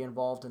don't want to be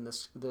involved in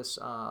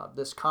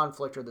this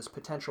conflict or this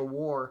potential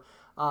war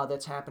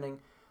that's happening.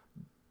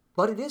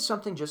 But it is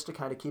something just to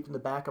kind of keep in the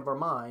back of our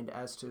mind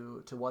as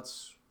to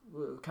what's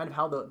kind of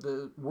how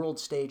the world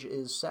stage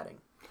is setting.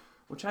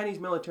 Well, Chinese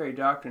military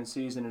doctrine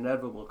sees an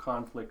inevitable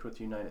conflict with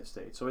the United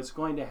States, so it's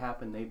going to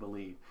happen, they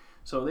believe.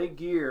 So they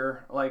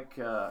gear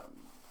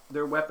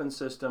their weapon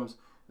systems.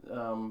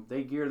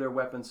 They gear their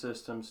weapon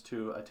systems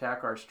to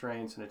attack our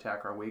strengths and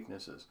attack our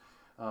weaknesses.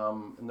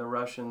 And the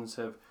Russians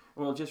have,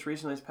 just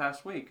recently this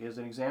past week, as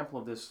an example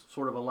of this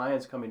sort of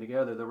alliance coming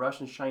together, the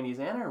Russians, Chinese,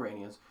 and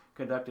Iranians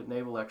conducted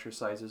naval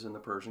exercises in the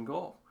Persian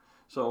Gulf.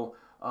 So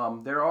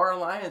there are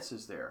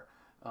alliances there.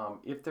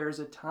 If there's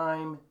a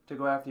time to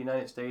go after the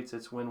United States,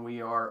 it's when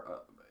we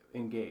are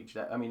engaged.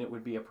 It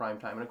would be a prime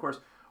time. And of course,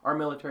 our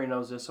military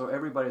knows this, so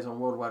everybody's on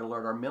worldwide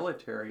alert. Our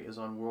military is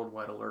on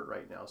worldwide alert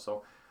right now.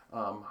 So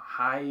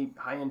high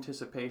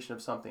anticipation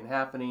of something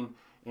happening,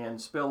 and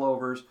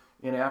spillovers.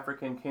 In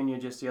Africa and Kenya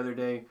just the other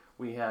day,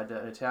 we had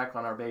an attack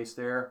on our base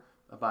there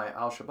by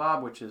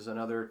Al-Shabaab, which is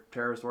another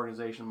terrorist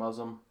organization,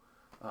 Muslim,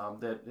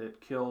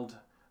 that killed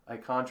a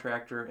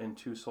contractor and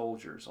 2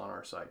 soldiers on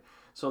our site.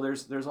 So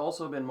there's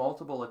also been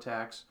multiple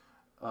attacks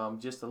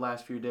just the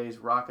last few days,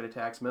 rocket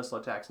attacks, missile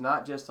attacks,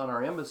 not just on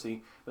our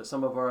embassy, but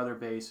some of our other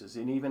bases,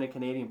 and even a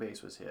Canadian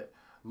base was hit.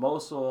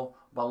 Mosul,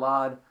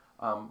 Balad,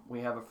 we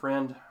have a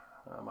friend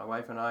My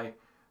wife and I,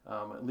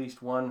 at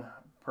least one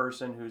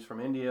person who's from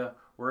India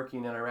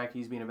working in Iraq,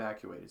 he's being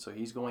evacuated. So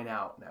he's going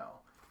out now.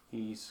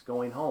 He's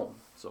going home.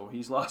 So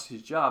he's lost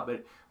his job,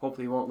 but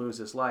hopefully he won't lose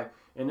his life.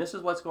 And this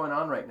is what's going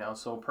on right now.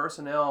 So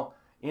personnel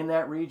in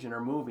that region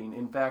are moving.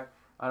 In fact,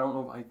 I don't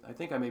know, I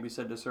think I maybe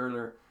said this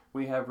earlier,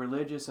 we have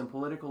religious and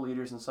political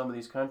leaders in some of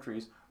these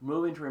countries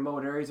moving to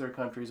remote areas of their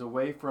countries,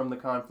 away from the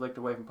conflict,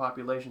 away from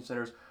population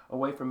centers,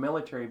 away from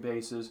military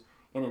bases,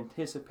 in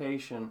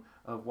anticipation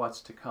of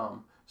what's to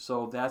come.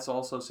 So that's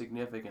also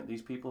significant.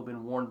 These people have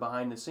been warned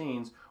behind the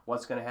scenes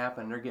what's going to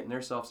happen. They're getting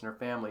themselves and their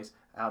families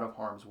out of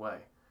harm's way.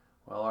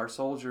 Well, our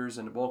soldiers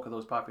and the bulk of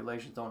those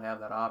populations don't have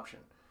that option.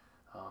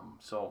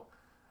 So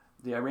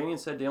the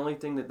Iranians said the only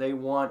thing that they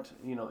want,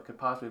 that could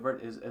possibly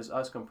avert is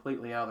us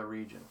completely out of the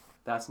region.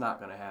 That's not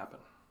going to happen.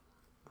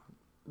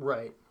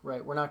 Right.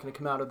 We're not going to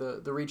come out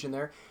of the region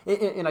there.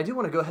 And I do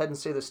want to go ahead and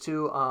say this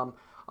too.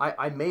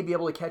 I may be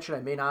able to catch it. I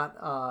may not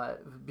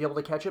be able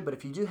to catch it. But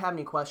if you do have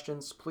any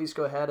questions, please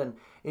go ahead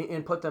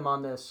and put them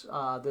on this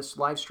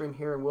live stream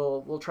here, and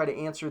we'll try to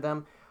answer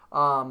them.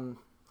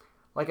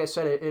 Like I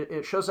said,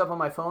 it shows up on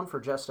my phone for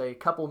just a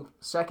couple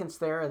seconds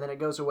there, and then it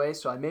goes away.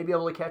 So I may be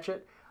able to catch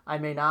it. I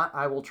may not.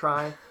 I will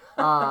try.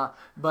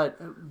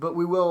 But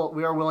we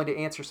are willing to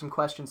answer some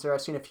questions there.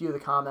 I've seen a few of the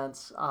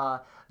comments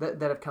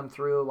that have come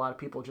through. A lot of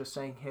people just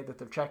saying, hey, that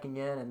they're checking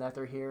in and that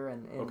they're here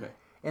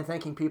and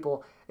thanking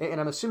people. And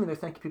I'm assuming they're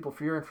thanking people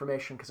for your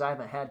information, because I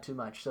haven't had too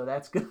much, so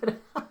that's good.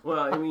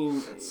 Well, I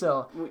mean,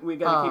 so we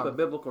got to keep a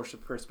biblical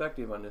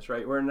perspective on this,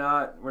 right? We're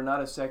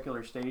not a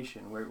secular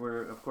station.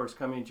 We're of course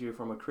coming to you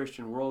from a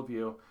Christian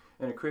worldview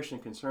and a Christian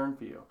concern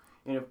for you.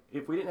 And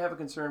if we didn't have a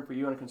concern for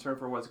you and a concern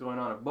for what's going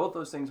on, if both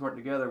those things weren't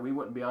together, we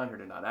wouldn't be on here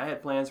tonight. I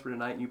had plans for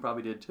tonight, and you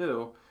probably did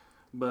too.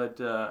 But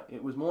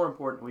it was more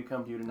important we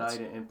come to you tonight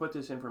and put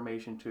this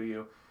information to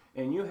you.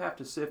 And you have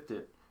to sift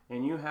it,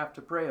 and you have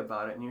to pray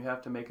about it, and you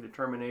have to make a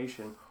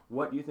determination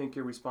what you think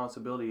your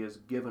responsibility is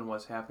given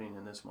what's happening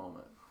in this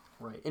moment.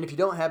 Right. And if you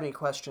don't have any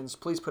questions,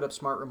 please put up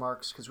smart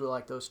remarks, because we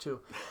like those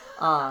too.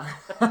 Talk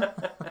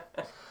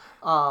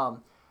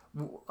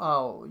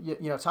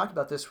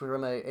about this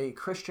from a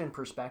Christian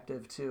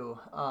perspective too.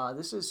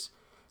 This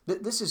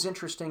is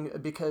interesting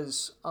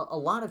because a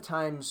lot of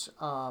times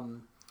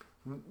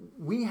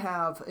we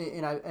have,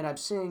 and I'm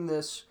seeing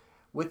this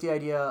with the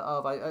idea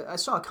of, I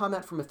saw a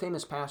comment from a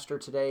famous pastor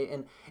today,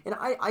 and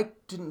I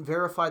didn't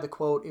verify the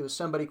quote. It was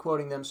somebody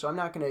quoting them, so I'm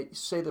not going to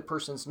say the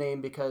person's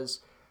name, because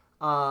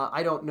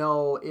I don't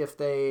know if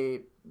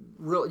they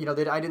really,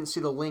 I didn't see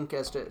the link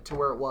as to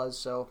where it was,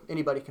 so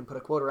anybody can put a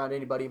quote around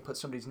anybody and put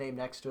somebody's name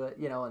next to it,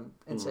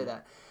 and say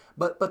that.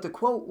 But the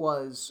quote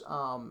was,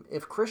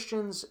 if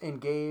Christians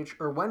engage,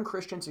 or when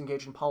Christians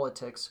engage in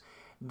politics,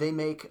 they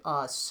make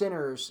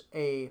sinners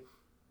a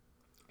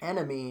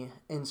enemy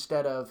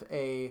instead of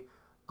a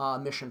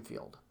mission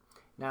field.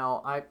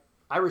 Now,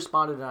 I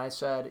responded and I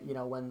said,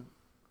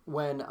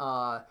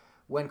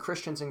 when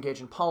Christians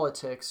engage in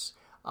politics,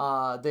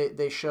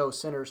 they show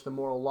sinners the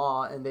moral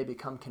law, and they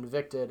become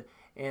convicted,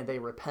 and they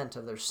repent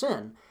of their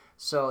sin.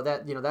 So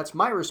that's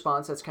my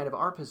response. That's kind of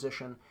our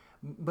position.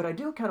 But I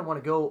do kind of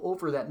want to go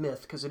over that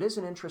myth, because it is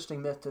an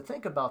interesting myth to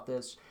think about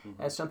this,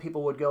 as some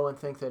people would go and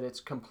think that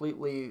it's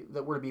completely,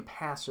 that we're to be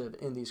passive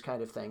in these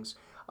kind of things.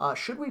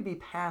 Should we be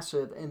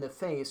passive in the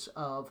face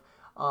of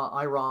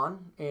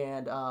Iran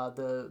and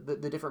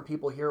the different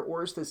people here,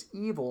 or is this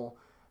evil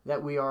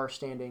that we are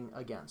standing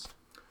against?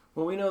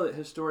 Well, we know that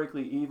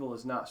historically evil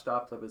is not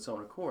stopped of its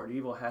own accord.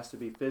 Evil has to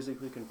be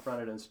physically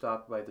confronted and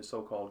stopped by the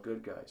so-called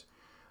good guys.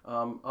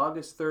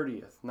 August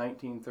 30th,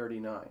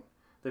 1939,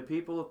 the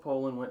people of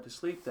Poland went to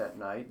sleep that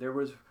night. There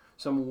was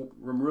some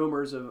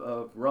rumors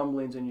of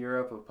rumblings in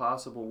Europe of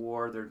possible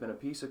war. There had been a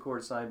peace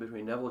accord signed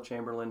between Neville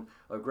Chamberlain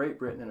of Great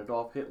Britain and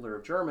Adolf Hitler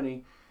of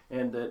Germany,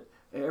 and that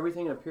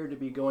everything appeared to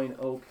be going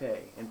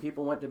okay. And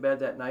people went to bed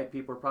that night.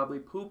 People were probably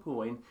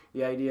poo-pooing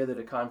the idea that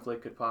a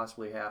conflict could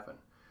possibly happen.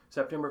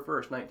 September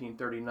 1st,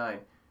 1939,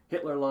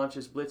 Hitler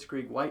launches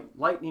Blitzkrieg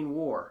lightning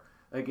war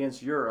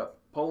against Europe.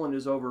 Poland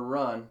is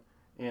overrun,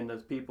 and the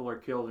people are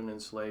killed and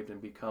enslaved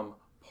and become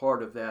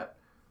part of that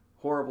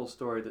horrible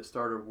story that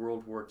started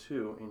World War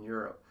II in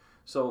Europe.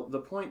 So the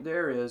point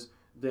there is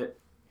that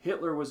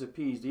Hitler was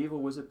appeased, evil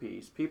was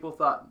appeased. People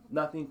thought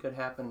nothing could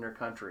happen in their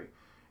country.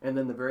 And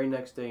then the very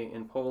next day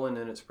in Poland,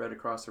 and it spread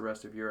across the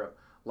rest of Europe,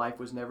 life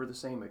was never the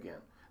same again.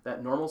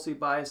 That normalcy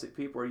bias that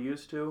people are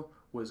used to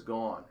was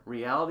gone.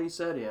 Reality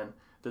set in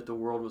that the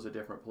world was a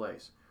different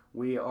place.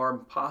 We are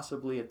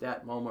possibly at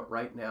that moment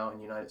right now in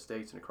the United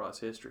States and across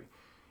history.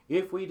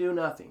 If we do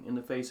nothing in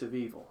the face of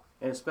evil,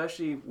 and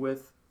especially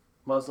with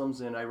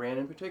Muslims in Iran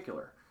in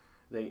particular,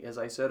 they, as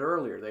I said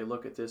earlier, they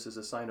look at this as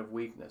a sign of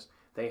weakness.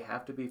 They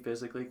have to be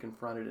physically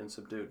confronted and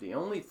subdued. The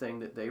only thing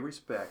that they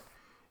respect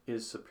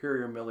is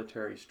superior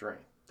military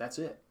strength. That's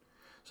it.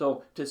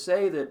 So to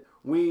say that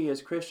we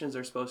as Christians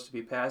are supposed to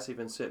be passive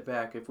and sit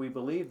back, if we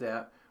believe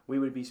that, we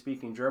would be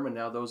speaking German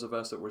now, those of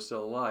us that were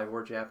still alive.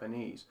 We're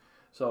Japanese.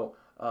 So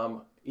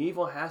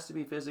evil has to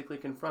be physically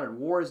confronted.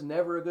 War is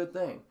never a good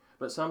thing,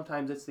 but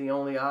sometimes it's the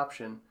only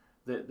option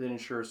that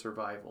ensures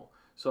survival.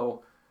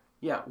 So,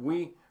 yeah,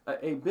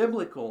 a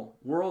biblical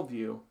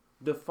worldview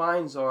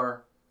defines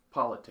our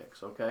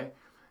politics, okay?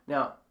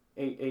 Now,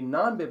 a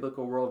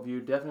non-biblical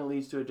worldview definitely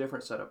leads to a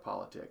different set of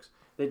politics.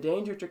 The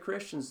danger to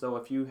Christians, though,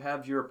 if you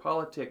have your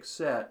politics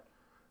set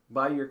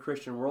by your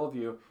Christian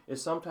worldview,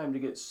 is sometimes to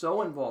get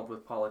so involved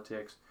with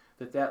politics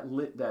that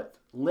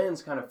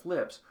lens kind of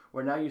flips,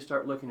 where now you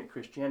start looking at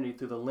Christianity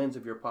through the lens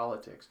of your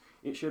politics.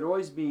 It should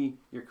always be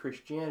your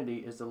Christianity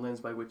is the lens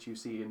by which you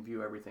see and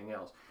view everything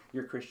else.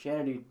 Your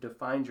Christianity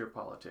defines your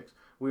politics.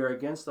 We are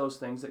against those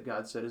things that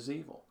God said is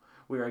evil.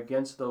 We are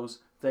against those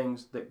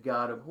things that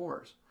God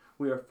abhors.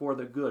 We are for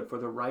the good, for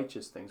the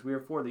righteous things. We are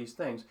for these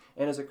things.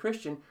 And as a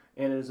Christian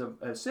and as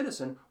a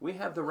citizen, we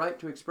have the right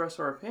to express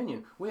our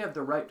opinion. We have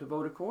the right to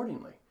vote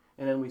accordingly.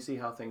 And then we see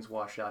how things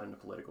wash out in the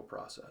political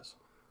process.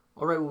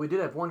 All right, well, we did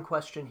have one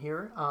question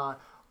here.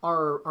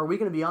 Are we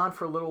going to be on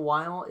for a little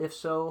while? If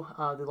so,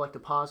 they'd like to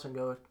pause and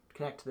go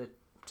connect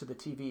to the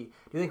TV. Do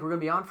you think we're going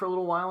to be on for a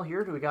little while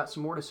here? Do we got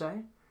some more to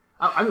say?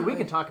 I mean, we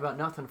can talk about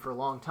nothing for a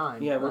long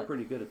time. Yeah, we're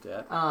pretty good at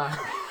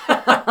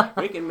that.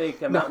 We can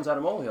make mountains out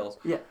of molehills.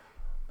 Yeah.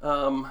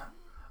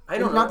 I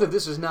don't know. Not that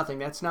this is nothing.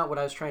 That's not what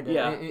I was trying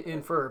to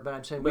infer. But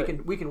I'm saying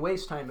we can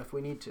waste time if we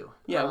need to.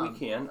 Yeah, we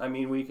can. I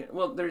mean, we can.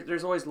 Well,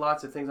 there's always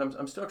lots of things.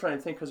 I'm still trying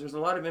to think because there's a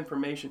lot of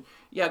information.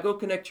 Yeah, go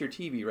connect to your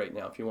TV right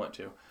now if you want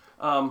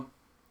to.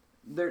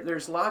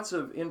 There's lots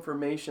of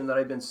information that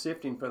I've been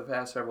sifting for the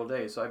past several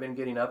days. So I've been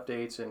getting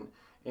updates and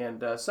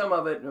some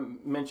of it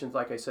mentions,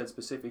 like I said,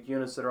 specific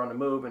units that are on the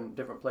move and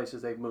different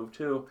places they've moved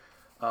to.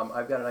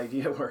 I've got an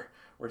idea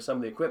where some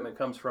of the equipment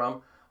comes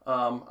from.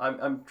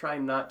 I'm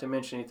trying not to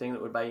mention anything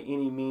that would by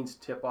any means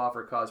tip off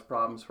or cause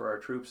problems for our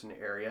troops in the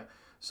area.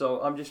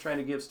 So I'm just trying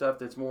to give stuff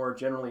that's more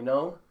generally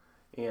known,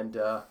 and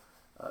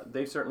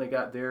they've certainly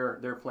got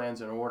their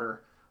plans in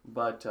order.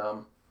 But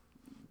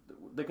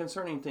the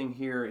concerning thing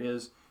here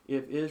is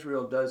if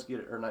Israel does get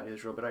it, or not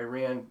Israel, but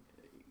Iran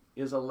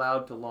is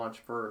allowed to launch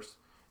first,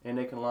 and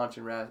they can launch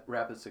in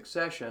rapid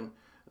succession,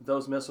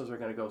 those missiles are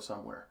going to go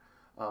somewhere.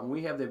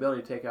 We have the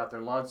ability to take out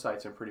their launch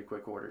sites in pretty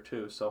quick order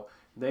too, so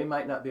they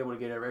might not be able to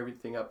get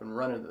everything up and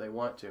running that they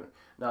want to.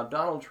 Now,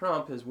 Donald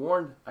Trump has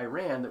warned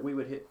Iran that we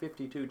would hit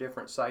 52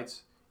 different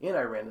sites in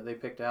Iran that they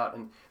picked out,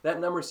 and that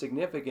number is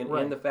significant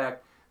in the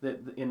fact that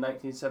in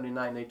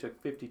 1979 they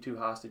took 52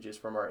 hostages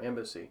from our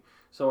embassy.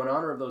 So in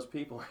honor of those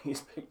people,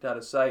 he's picked out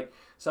a site.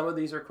 Some of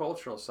these are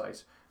cultural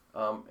sites.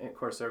 And of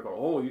course, they're going,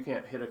 oh, you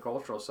can't hit a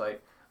cultural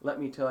site. Let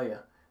me tell you,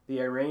 the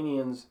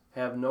Iranians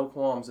have no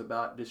qualms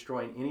about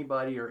destroying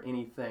anybody or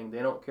anything.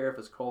 They don't care if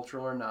it's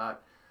cultural or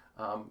not.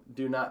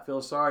 Do not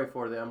feel sorry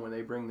for them when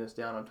they bring this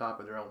down on top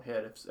of their own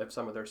head if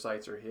some of their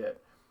sites are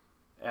hit.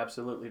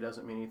 Absolutely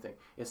doesn't mean anything.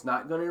 It's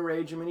not going to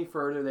enrage them any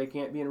further. They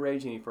can't be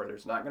enraged any further.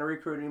 It's not going to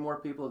recruit any more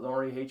people that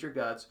already hate your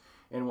guts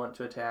and want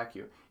to attack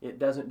you. It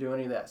doesn't do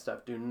any of that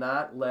stuff. Do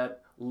not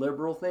let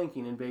liberal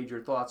thinking invade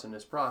your thoughts in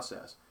this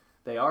process.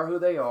 They are who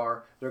they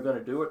are. They're going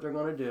to do what they're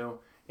going to do.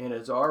 And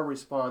it's our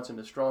response in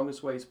the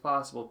strongest ways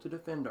possible to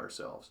defend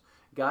ourselves.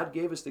 God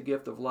gave us the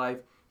gift of life.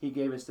 He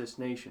gave us this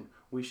nation.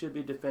 We should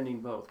be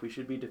defending both. We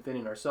should be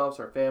defending ourselves,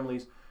 our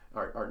families,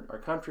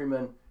 our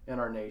countrymen, and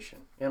our nation,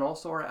 and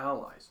also our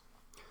allies.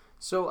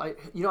 So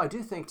I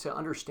do think to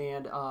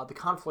understand the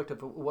conflict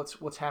of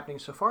what's happening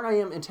so far, and I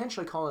am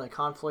intentionally calling it a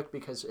conflict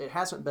because it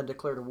hasn't been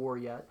declared a war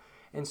yet,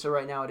 and so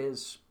right now it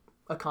is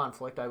a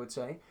conflict, I would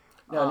say.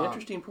 Now, an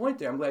interesting point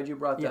there. I'm glad you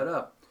brought that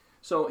up.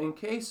 So in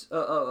case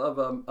of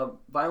a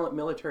violent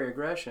military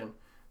aggression,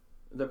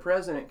 the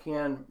president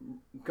can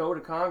go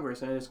to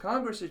Congress, and it is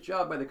Congress's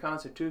job by the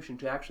Constitution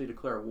to actually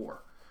declare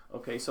war.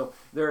 Okay, so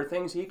there are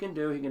things he can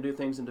do. He can do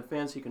things in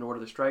defense. He can order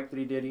the strike that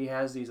he did. He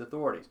has these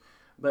authorities.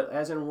 But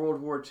as in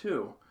World War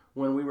II,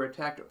 when we were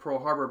attacked at Pearl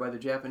Harbor by the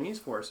Japanese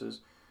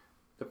forces,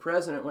 the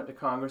president went to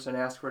Congress and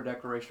asked for a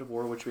declaration of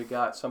war, which we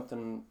got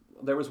something.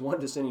 There was one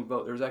dissenting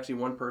vote. There was actually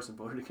one person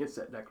voted against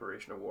that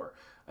declaration of war.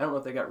 I don't know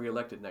if they got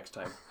reelected next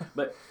time.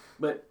 But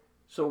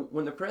so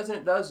when the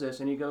president does this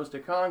and he goes to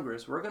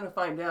Congress, we're going to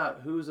find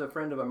out who's a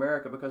friend of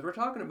America, because we're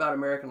talking about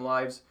American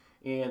lives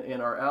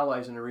and our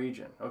allies in the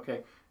region.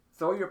 Okay,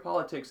 throw your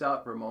politics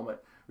out for a moment.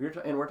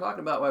 And we're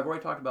talking about, I've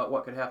already talked about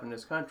what could happen in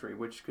this country,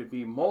 which could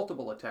be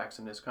multiple attacks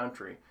in this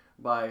country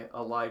by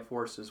allied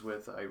forces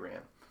with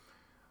Iran.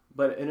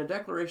 But in a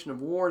declaration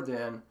of war,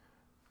 then,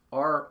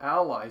 our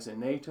allies in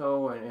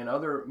NATO and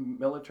other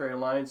military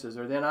alliances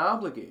are then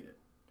obligated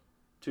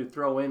to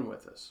throw in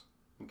with us.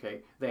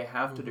 Okay, they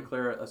have to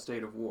declare a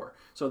state of war.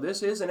 So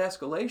this is an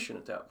escalation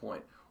at that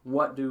point.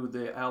 What do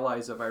the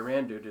allies of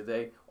Iran do? Do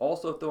they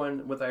also throw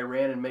in with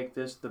Iran and make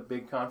this the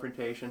big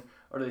confrontation?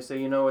 Or do they say,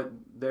 you know what,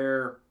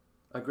 their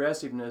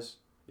aggressiveness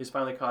is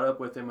finally caught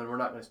up with them and we're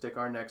not going to stick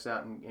our necks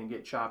out and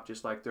get chopped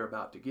just like they're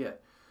about to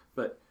get?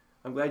 But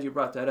I'm glad you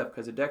brought that up,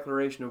 because a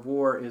declaration of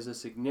war is a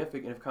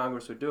significant, if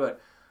Congress would do it.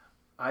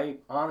 I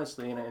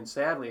honestly and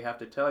sadly have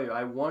to tell you,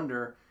 I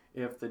wonder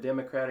if the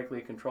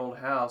democratically controlled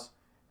House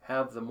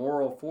have the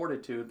moral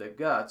fortitude, the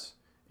guts,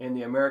 and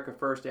the America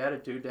First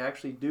attitude to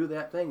actually do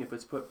that thing if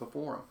it's put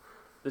before them.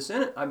 The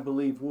Senate, I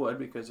believe, would,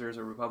 because there's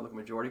a Republican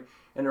majority,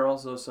 and there are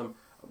also some,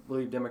 I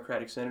believe,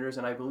 Democratic senators,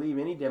 and I believe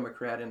any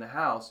Democrat in the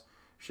House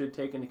should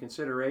take into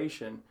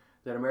consideration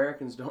that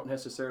Americans don't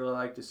necessarily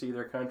like to see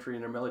their country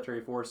and their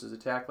military forces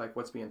attacked like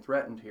what's being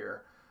threatened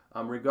here,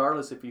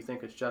 regardless if you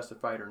think it's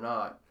justified or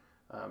not.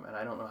 And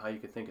I don't know how you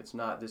could think it's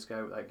not. This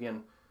guy,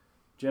 again,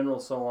 General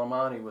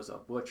Soleimani was a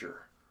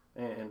butcher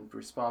and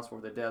responsible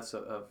for the deaths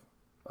of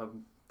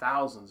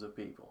thousands of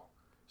people.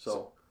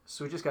 So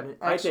we just got an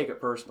I take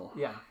it personal.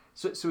 Yeah.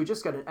 So we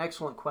just got an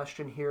excellent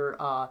question here,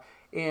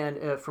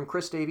 and from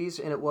Chris Davies,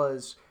 and it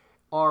was,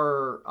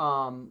 are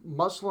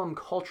Muslim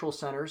cultural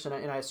centers, and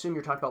I assume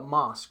you're talking about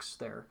mosques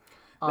there,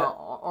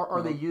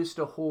 are they used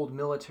to hold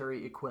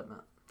military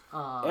equipment?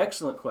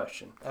 Excellent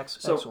question.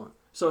 Excellent.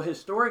 So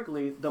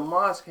historically, the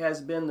mosque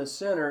has been the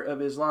center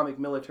of Islamic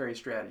military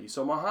strategy.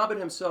 So Muhammad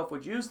himself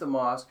would use the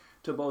mosque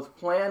to both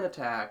plan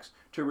attacks,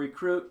 to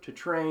recruit, to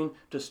train,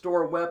 to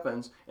store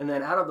weapons, and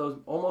then out of those,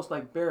 almost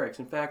like barracks.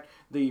 In fact,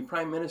 the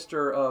Prime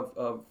Minister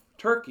of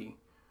Turkey,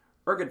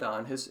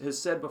 Erdogan, has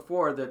said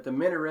before that the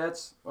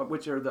minarets,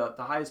 which are the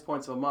highest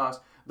points of a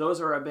mosque, those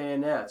are our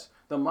bayonets.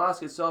 The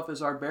mosque itself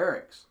is our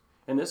barracks.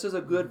 And this is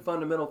a good,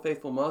 fundamental,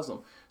 faithful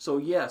Muslim. So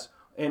yes,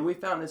 and we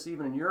found this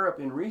even in Europe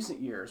in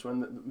recent years,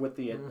 with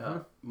the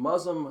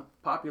Muslim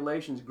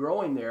populations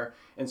growing there,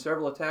 and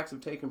several attacks have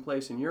taken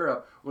place in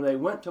Europe. When they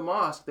went to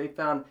mosques, they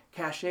found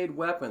cached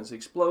weapons,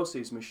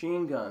 explosives,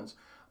 machine guns,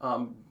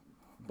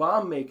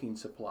 bomb-making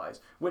supplies,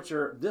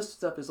 this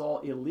stuff is all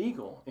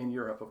illegal in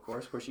Europe, of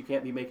course. Of course, you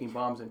can't be making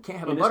bombs can't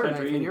have a butter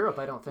knife in Europe,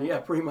 I don't think. Yeah,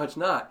 pretty much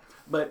not.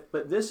 But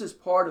this is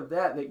part of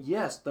that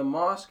yes, the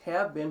mosques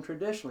have been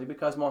traditionally,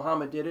 because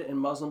Muhammad did it and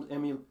Muslims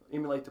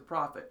emulate the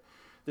Prophet,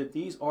 that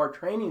these are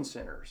training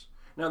centers.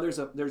 Now,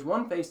 there's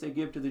one face they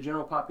give to the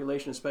general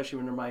population, especially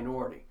when they're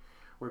minority,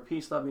 where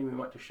peace, loving, we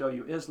want to show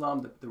you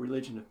Islam, the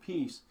religion of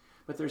peace.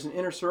 But there's an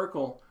inner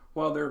circle.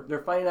 While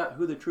they're finding out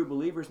who the true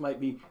believers might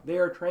be, they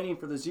are training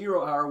for the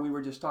 0 hour we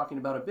were just talking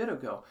about a bit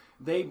ago.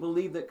 They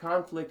believe that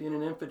conflict in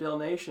an infidel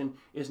nation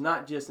is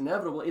not just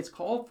inevitable, it's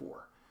called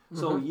for.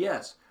 So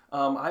yes,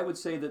 I would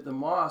say that the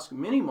mosque,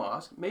 many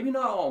mosques, maybe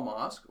not all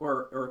mosques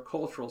or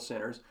cultural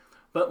centers,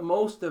 but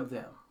most of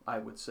them, I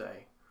would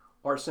say,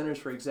 are centers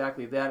for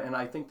exactly that, and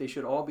I think they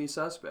should all be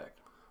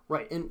suspect.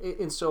 Right,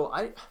 and so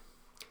I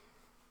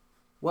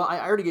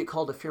already get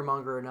called a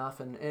fearmonger enough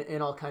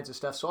and all kinds of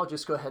stuff, so I'll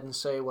just go ahead and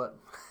say what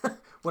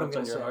I'm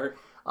going to say.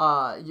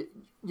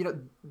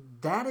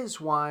 That is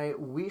why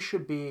we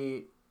should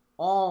be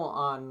all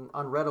on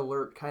red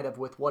alert kind of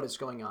with what is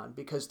going on,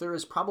 because there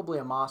is probably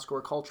a mosque or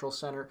a cultural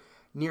center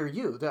near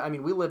you. I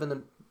mean, we live in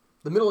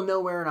the middle of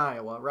nowhere in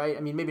Iowa, right?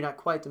 I mean, maybe not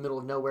quite the middle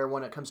of nowhere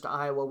when it comes to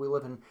Iowa. We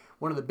live in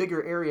one of the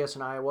bigger areas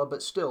in Iowa,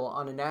 but still,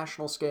 on a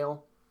national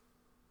scale,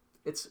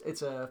 it's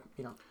a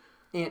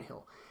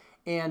anthill.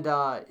 And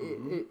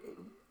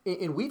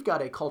and we've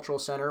got a cultural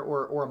center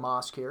or a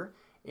mosque here,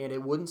 and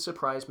it wouldn't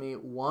surprise me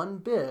one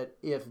bit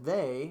if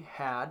they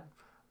had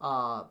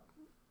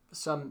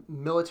some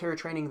military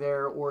training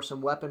there or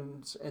some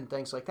weapons and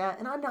things like that.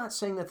 And I'm not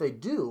saying that they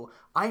do.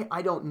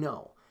 I don't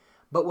know.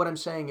 But what I'm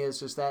saying is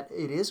that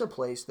it is a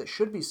place that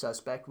should be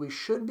suspect. We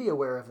should be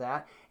aware of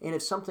that. And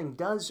if something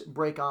does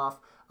break off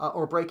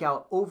or break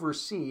out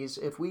overseas,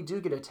 if we do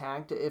get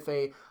attacked, if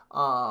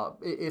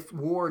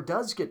war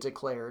does get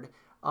declared,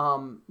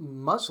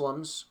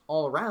 Muslims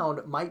all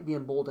around might be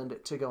emboldened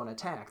to go and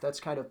attack. That's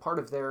kind of part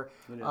of their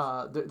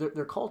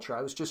culture.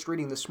 I was just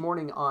reading this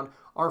morning on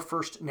our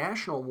first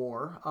national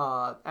war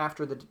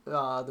after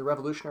the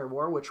Revolutionary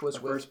War, which was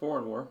first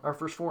foreign war. Our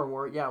first foreign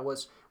war, yeah,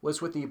 was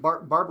with the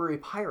Barbary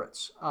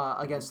pirates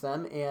against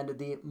them, and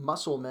the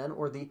Mussulmen,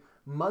 or the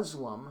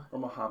Muslim, or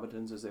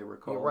Mohammedans as they were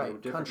called. Right, there were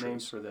different countries.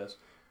 names for this.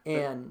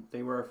 And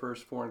they were our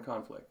first foreign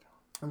conflict.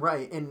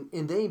 Right,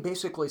 and they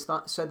basically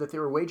said that they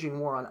were waging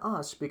war on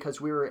us because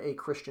we were a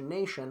Christian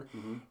nation,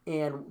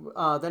 and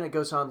then it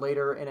goes on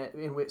later, and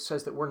it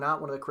says that we're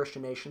not one of the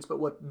Christian nations, but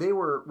what they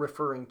were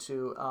referring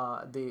to,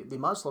 the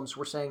Muslims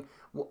were saying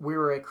we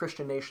were a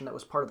Christian nation that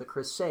was part of the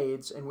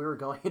Crusades, and we were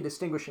going and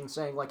distinguishing,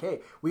 saying like,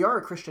 hey, we are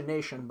a Christian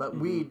nation, but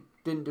we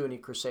didn't do any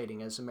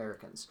crusading as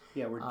Americans.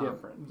 Yeah, we're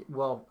different.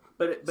 Well,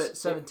 but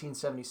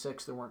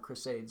 1776, there weren't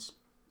Crusades.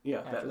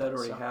 Yeah, that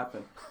already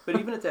happened. But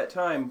even at that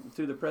time,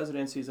 through the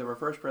presidencies of our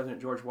first president,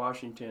 George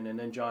Washington, and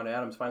then John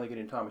Adams, finally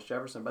getting Thomas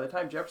Jefferson, by the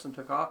time Jefferson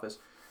took office,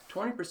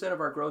 20%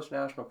 of our gross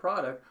national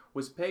product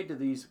was paid to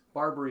these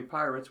Barbary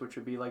pirates, which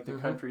would be like the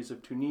countries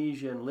of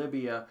Tunisia and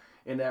Libya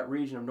in that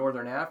region of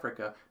northern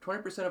Africa.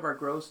 20% of our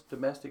gross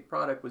domestic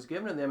product was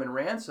given to them in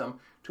ransom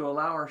to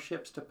allow our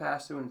ships to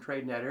pass through and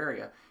trade in that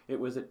area. It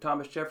was that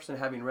Thomas Jefferson,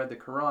 having read the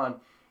Quran,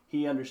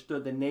 he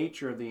understood the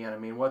nature of the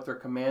enemy and what their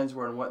commands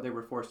were and what they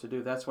were forced to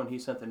do. That's when he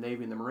sent the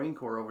Navy and the Marine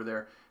Corps over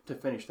there to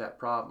finish that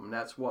problem.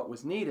 That's what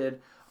was needed.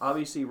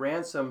 Obviously,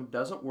 ransom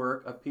doesn't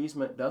work.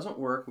 Appeasement doesn't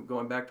work.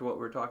 Going back to what we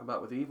were talking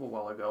about with evil a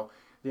while ago,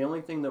 the only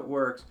thing that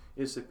works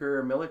is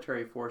superior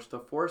military force to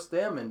force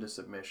them into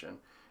submission.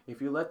 If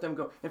you let them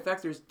go... In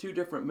fact, there's two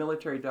different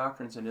military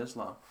doctrines in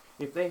Islam.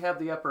 If they have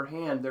the upper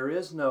hand, there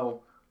is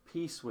no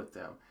peace with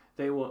them.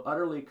 They will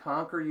utterly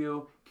conquer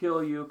you,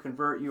 kill you,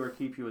 convert you, or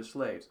keep you as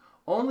slaves.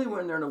 Only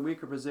when they're in a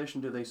weaker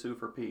position do they sue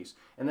for peace.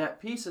 And that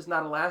peace is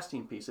not a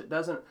lasting peace. It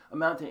doesn't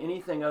amount to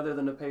anything other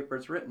than the paper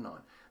it's written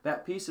on.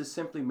 That peace is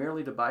simply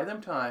merely to buy them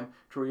time,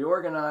 to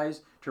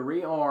reorganize, to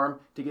rearm,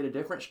 to get a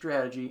different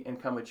strategy, and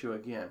come at you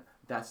again.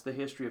 That's the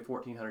history of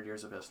 1,400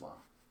 years of Islam.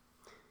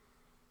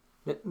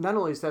 Not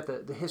only is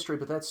that the history,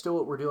 but that's still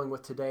what we're dealing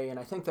with today. And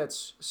I think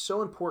that's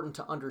so important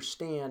to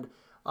understand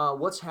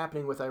what's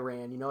happening with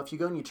Iran. You know, if you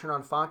go and you turn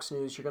on Fox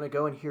News, you're going to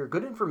go and hear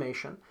good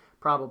information,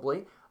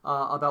 probably,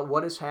 about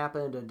what has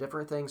happened and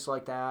different things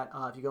like that.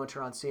 If you go and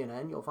turn on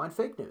CNN, you'll find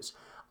fake news.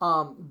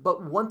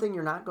 But one thing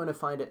you're not going to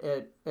find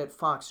at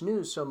Fox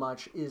News so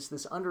much is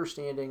this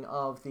understanding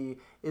of the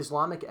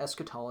Islamic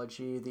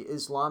eschatology, the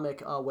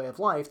Islamic way of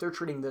life. They're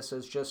treating this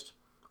as just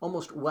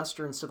almost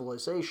Western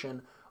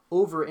civilization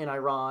over in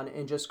Iran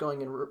and just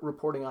going and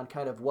reporting on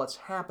kind of what's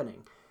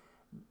happening.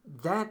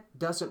 That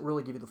doesn't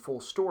really give you the full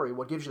story.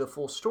 What gives you the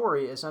full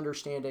story is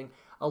understanding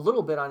a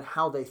little bit on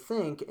how they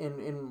think,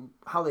 and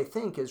how they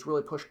think is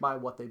really pushed by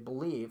what they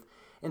believe.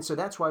 And so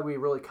that's why we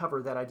really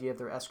cover that idea of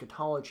their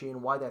eschatology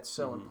and why that's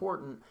so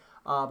important,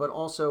 but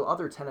also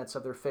other tenets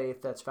of their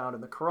faith that's found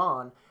in the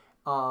Quran.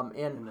 And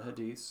in the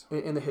Hadiths.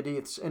 In the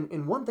Hadiths.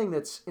 And one thing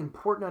that's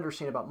important to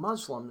understand about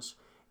Muslims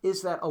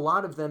is that a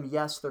lot of them,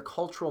 yes, they're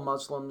cultural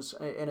Muslims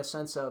in a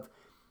sense of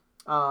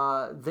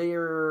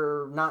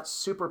they're not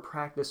super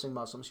practicing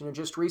Muslims. You know,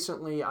 just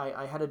recently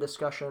I had a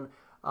discussion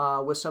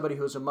with somebody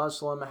who's a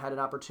Muslim. I had an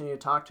opportunity to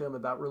talk to him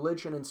about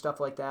religion and stuff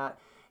like that.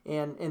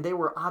 And they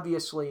were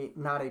obviously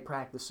not a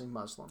practicing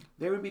Muslim.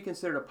 They would be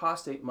considered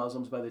apostate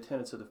Muslims by the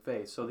tenets of the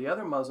faith. So the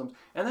other Muslims,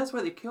 and that's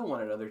why they kill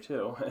one another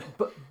too.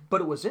 but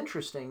it was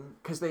interesting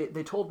because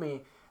they told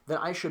me that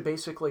I should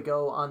basically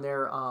go on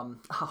their,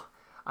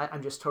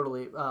 I'm just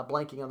totally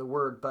blanking on the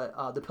word,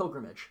 but the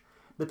pilgrimage.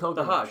 The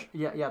pilgrimage.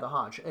 The Hajj. Yeah, the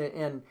Hajj.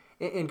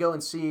 And go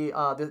and see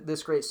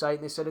this great site.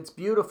 And they said it's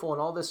beautiful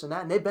and all this and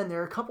that. And they've been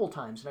there a couple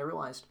times. And I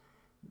realized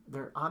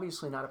they're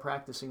obviously not a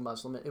practicing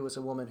Muslim. It was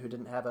a woman who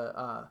didn't have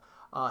a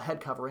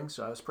head covering,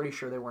 so I was pretty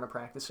sure they weren't a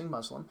practicing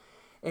Muslim.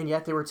 And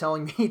yet they were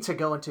telling me to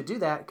go and to do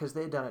that because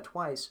they had done it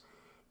twice.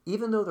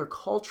 Even though they're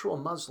cultural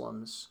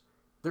Muslims,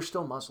 they're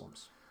still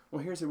Muslims.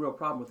 Well, here's the real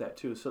problem with that,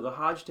 too. So the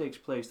Hajj takes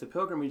place, the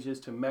pilgrimage is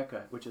to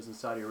Mecca, which is in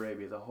Saudi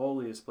Arabia, the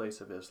holiest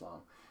place of Islam.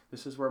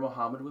 This is where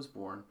Muhammad was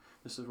born.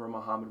 This is where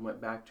Muhammad went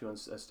back to and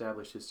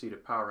established his seat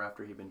of power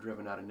after he'd been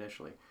driven out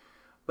initially.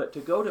 But to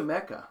go to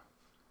Mecca,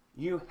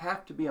 you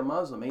have to be a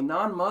Muslim. A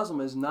non-Muslim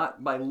is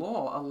not, by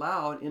law,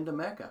 allowed into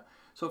Mecca.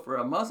 So for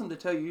a Muslim to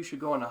tell you you should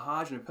go on a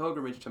Hajj and a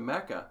pilgrimage to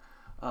Mecca,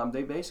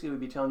 they basically would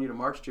be telling you to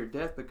march to your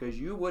death because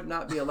you would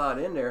not be allowed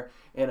in there.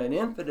 And an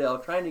infidel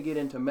trying to get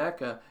into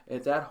Mecca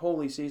at that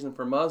holy season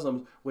for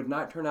Muslims would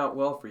not turn out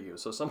well for you.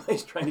 So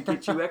somebody's trying to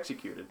get you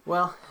executed.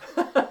 Well,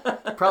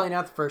 probably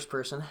not the first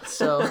person.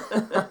 So,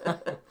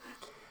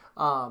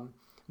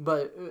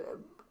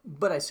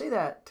 but I say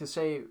that to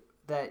say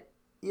that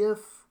if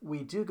we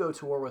do go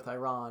to war with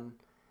Iran,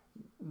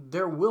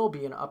 there will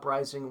be an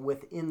uprising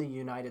within the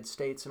United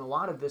States, and a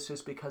lot of this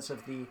is because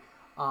of the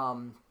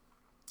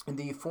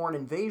foreign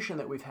invasion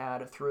that we've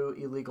had through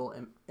illegal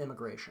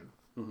immigration.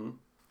 Mm-hmm.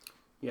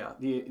 Yeah,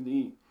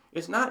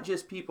 it's not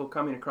just people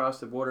coming across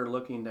the border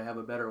looking to have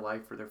a better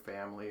life for their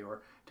family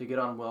or to get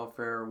on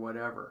welfare or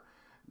whatever.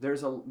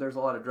 There's a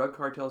lot of drug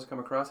cartels come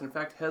across. In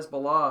fact,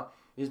 Hezbollah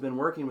has been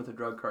working with the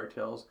drug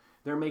cartels.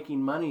 They're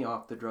making money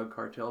off the drug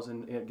cartels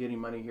and getting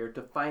money here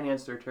to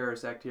finance their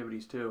terrorist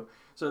activities too.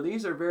 So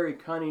these are very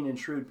cunning and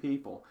shrewd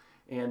people.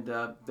 And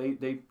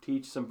they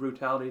teach some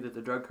brutality that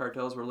the drug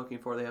cartels were looking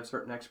for. They have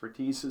certain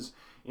expertises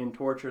in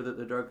torture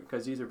that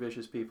because these are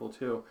vicious people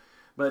too.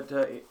 But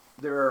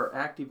there are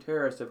active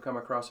terrorists that have come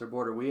across our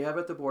border. We have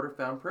at the border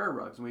found prayer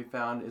rugs. We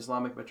found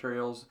Islamic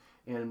materials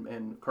and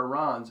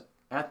Qurans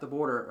at the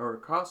border or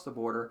across the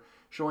border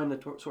showing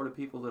the sort of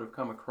people that have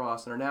come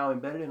across and are now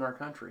embedded in our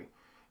country.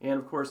 And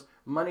of course,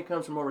 money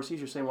comes from overseas.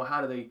 You're saying, well,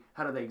 how do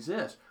they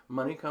exist?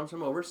 Money comes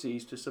from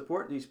overseas to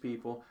support these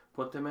people,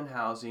 put them in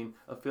housing,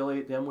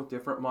 affiliate them with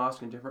different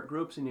mosques and different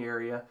groups in the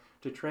area,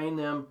 to train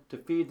them, to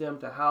feed them,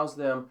 to house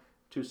them,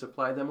 to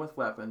supply them with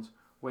weapons,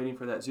 waiting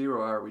for that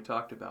 0 hour we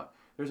talked about.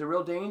 There's a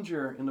real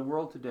danger in the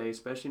world today,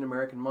 especially in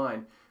American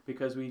mind,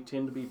 because we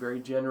tend to be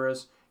very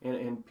generous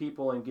and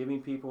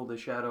giving people the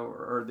shadow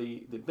or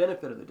the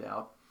benefit of the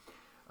doubt.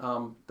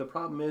 The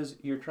problem is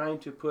you're trying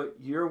to put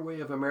your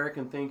way of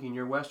American thinking,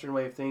 your Western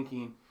way of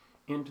thinking,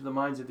 into the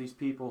minds of these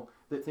people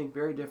that think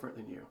very different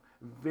than you.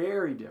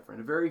 Very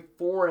different, a very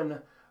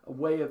foreign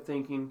way of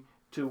thinking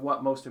to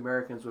what most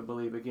Americans would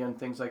believe. Again,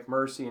 things like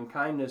mercy and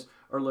kindness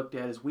are looked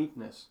at as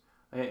weakness,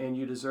 and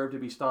you deserve to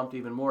be stomped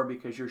even more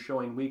because you're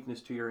showing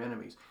weakness to your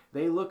enemies.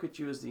 They look at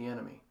you as the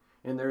enemy,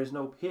 and there is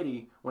no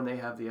pity when they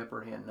have the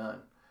upper hand, none.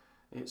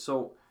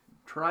 So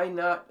try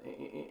not,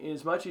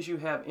 as much as you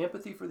have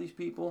empathy for these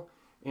people,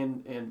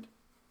 and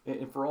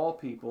for all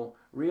people,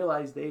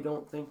 realize they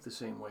don't think the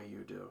same way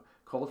you do.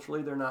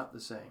 Culturally, they're not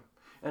the same.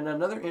 And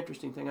another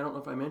interesting thing, I don't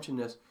know if I mentioned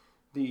this,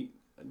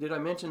 did I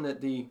mention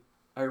that the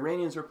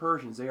Iranians are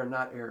Persians. They are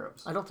not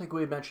Arabs. I don't think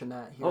we mentioned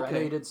that here. I know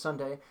Okay. you did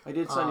Sunday. I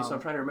did Sunday, so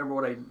I'm trying to remember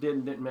what I did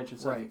and didn't mention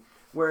Sunday. Right.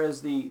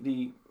 Whereas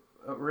the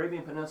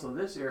Arabian Peninsula,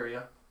 this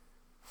area,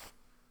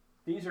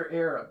 these are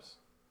Arabs.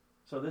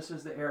 So this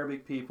is the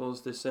Arabic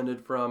peoples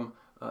descended from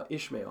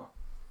Ishmael.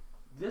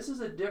 This is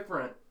a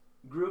different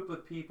group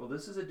of people.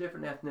 This is a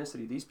different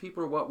ethnicity. These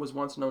people are what was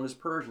once known as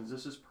Persians.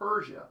 This is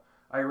Persia.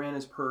 Iran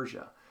is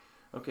Persia.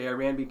 Okay,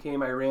 Iran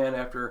became Iran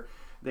after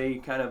they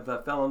kind of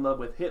fell in love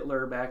with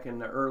Hitler back in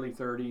the early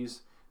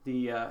 30s.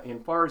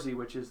 In Farsi,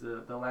 which is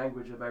the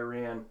language of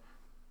Iran,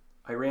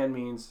 Iran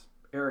means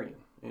Aryan.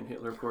 And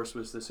Hitler, of course,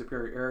 was the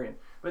superior Aryan.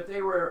 But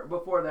they were,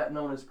 before that,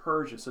 known as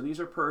Persia. So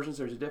these are Persians.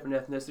 There's a different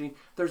ethnicity.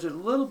 There's a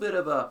little bit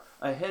of a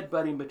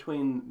headbutting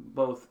between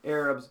both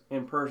Arabs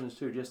and Persians,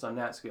 too, just on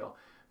that scale.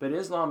 But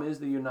Islam is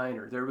the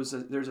uniter. There's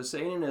a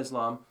saying in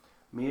Islam,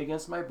 me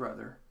against my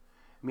brother,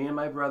 me and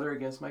my brother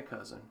against my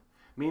cousin,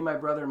 me, my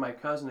brother, and my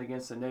cousin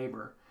against the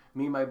neighbor,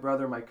 me, my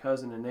brother, my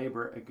cousin, and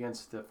neighbor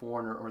against the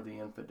foreigner or the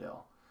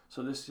infidel.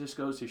 So this just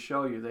goes to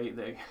show you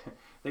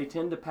they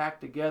tend to pack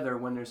together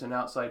when there's an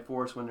outside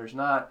force. When there's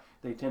not,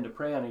 they tend to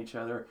prey on each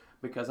other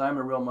because I'm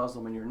a real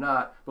Muslim and you're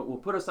not. But we'll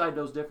put aside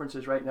those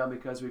differences right now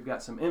because we've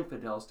got some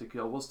infidels to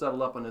kill. We'll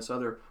settle up on this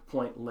other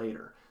point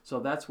later. So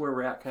that's where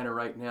we're at kind of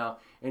right now.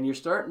 And you're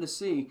starting to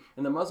see,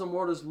 and the Muslim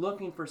world is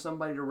looking for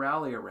somebody to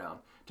rally around,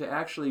 to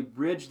actually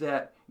bridge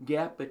that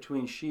gap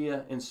between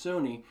Shia and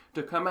Sunni,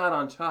 to come out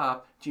on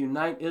top, to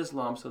unite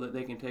Islam so that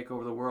they can take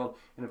over the world.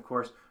 And of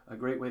course, a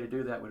great way to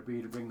do that would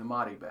be to bring the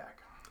Mahdi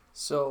back.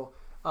 So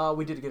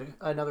we did get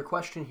another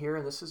question here,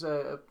 and this is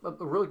a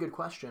really good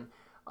question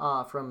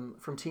from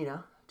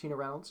Tina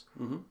Reynolds.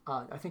 Mm-hmm.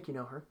 I think you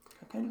know her.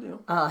 I kind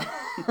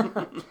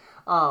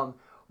of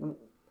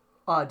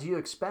do. Do you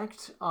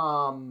expect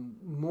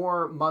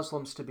more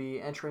Muslims to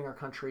be entering our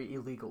country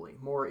illegally?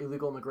 More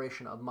illegal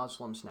immigration of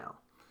Muslims now?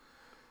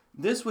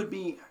 This would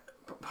be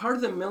part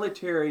of the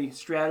military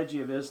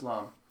strategy of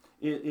Islam.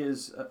 It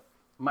is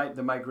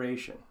the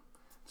migration.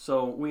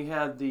 So we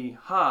had the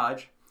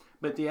Hajj,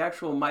 but the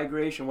actual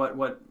migration,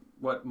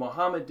 what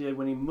Muhammad did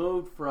when he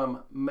moved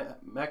from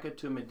Mecca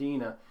to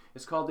Medina,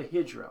 is called the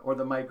Hijra, or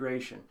the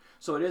migration.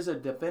 So it is a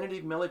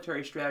definitive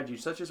military strategy,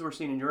 such as we're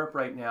seeing in Europe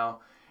right now.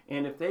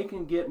 And if they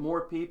can get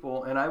more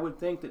people, and I would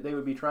think that they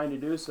would be trying to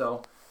do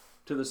so,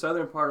 to the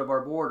southern part of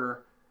our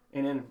border,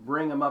 and then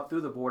bring them up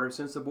through the border,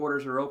 since the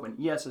borders are open.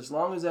 Yes, as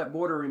long as that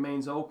border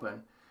remains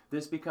open,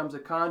 this becomes a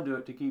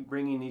conduit to keep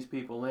bringing these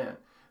people in.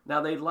 Now,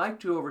 they'd like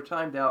to, over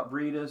time, to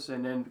outbreed us,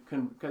 and then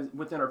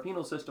within our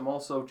penal system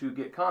also to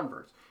get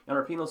converts. In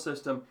our penal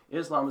system,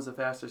 Islam is the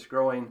fastest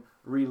growing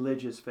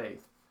religious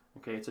faith.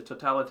 Okay, it's a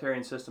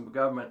totalitarian system of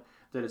government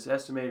that is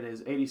estimated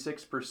as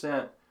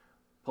 86%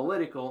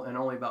 political and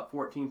only about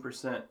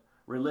 14%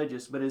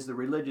 religious, but is the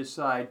religious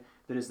side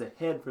that is the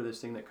head for this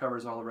thing that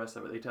covers all the rest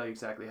of it. They tell you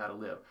exactly how to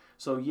live.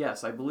 So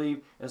yes, I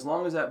believe as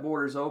long as that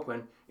border is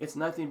open, it's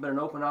nothing but an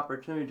open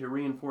opportunity to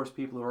reinforce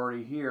people who are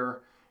already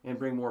here and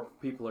bring more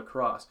people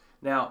across.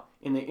 Now,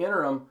 in the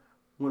interim,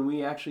 when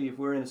if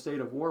we're in a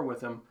state of war with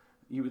them,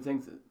 you would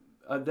think that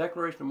a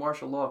declaration of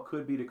martial law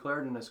could be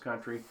declared in this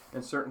country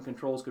and certain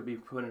controls could be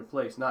put in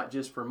place, not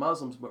just for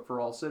Muslims, but for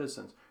all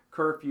citizens.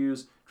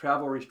 Curfews,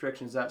 travel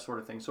restrictions, that sort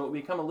of thing. So it would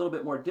become a little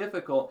bit more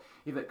difficult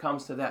if it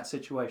comes to that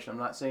situation. I'm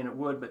not saying it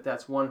would, but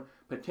that's one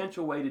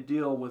potential way to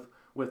deal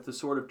with the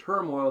sort of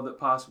turmoil that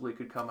possibly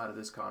could come out of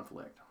this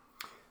conflict.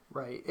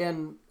 Right.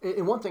 And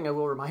one thing I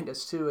will remind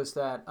us, too, is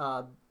that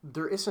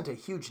there isn't a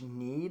huge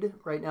need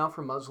right now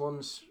for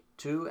Muslims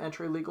to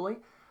enter illegally.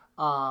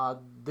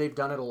 They've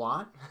done it a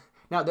lot.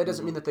 Now, that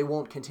doesn't mean that they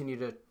won't continue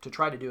to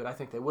try to do it. I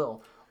think they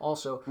will.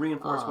 Also,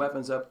 reinforce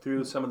weapons up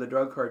through some of the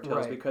drug cartels,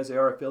 right, because they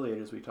are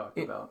affiliated, as we talked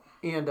about.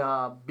 And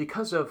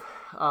because of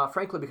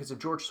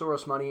George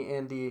Soros money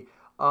and the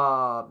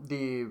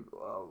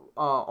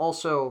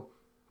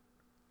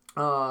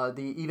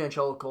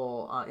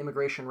Evangelical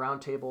Immigration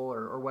Roundtable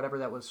or whatever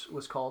that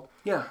was called.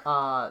 Yeah,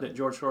 that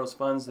George Soros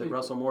funds that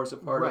Russell Moore is a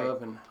part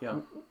of. And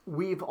yeah,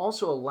 we've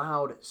also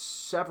allowed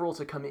several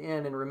to come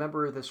in, and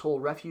remember this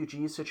whole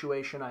refugee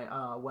situation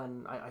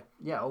when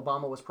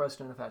Obama was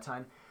president at that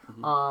time.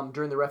 Mm-hmm.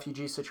 During the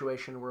refugee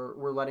situation,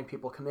 we're letting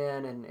people come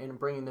in and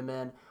bringing them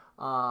in.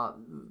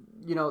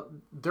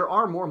 There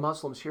are more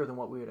Muslims here than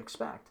what we would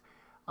expect.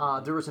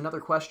 There was another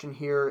question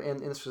here,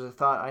 and this was a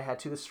thought I had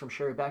too. This is from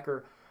Sherry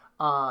Becker.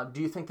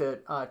 Do you think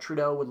that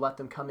Trudeau would let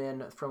them come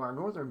in from our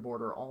northern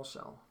border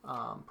also,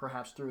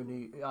 perhaps through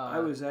New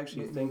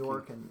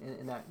York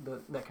and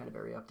that kind of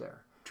area up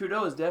there?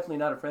 Trudeau is definitely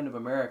not a friend of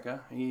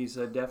America. He's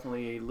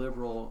definitely a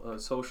liberal,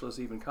 socialist,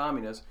 even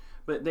communist.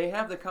 But they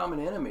have the common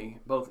enemy,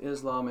 both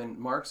Islam and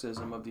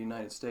Marxism of the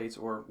United States,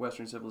 or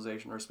Western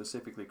civilization, or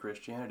specifically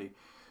Christianity.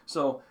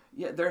 So,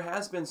 yeah, there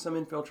has been some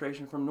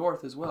infiltration from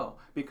north as well,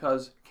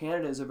 because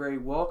Canada is a very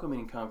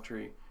welcoming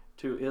country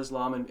to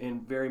Islam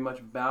and very much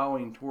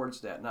bowing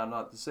towards that. Now,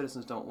 not the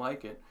citizens don't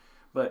like it,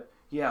 but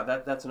yeah,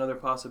 that's another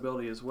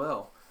possibility as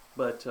well.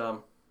 But I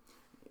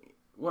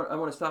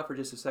want to stop for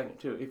just a second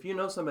too. If you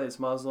know somebody that's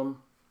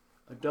Muslim,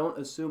 don't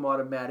assume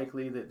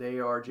automatically that they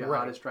are jihadists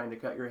Right. trying to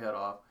cut your head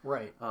off.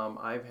 Right.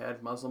 I've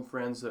had Muslim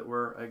friends that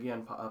were,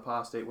 again,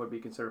 apostate, would be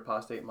considered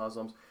apostate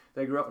Muslims.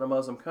 They grew up in a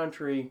Muslim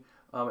country,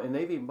 and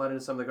they've even bought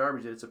into some of the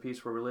garbage that it's a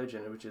peaceful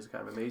religion, which is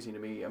kind of amazing to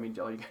me. I mean,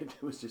 all you got to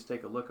do is just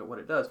take a look at what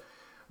it does.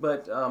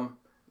 But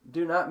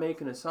do not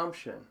make an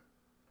assumption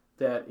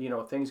that,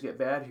 if things get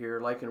bad here,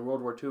 like in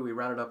World War II, we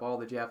rounded up all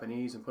the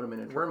Japanese and put them in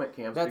internment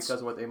camps because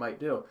of what they might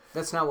do.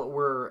 That's not what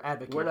we're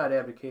advocating. We're not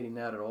advocating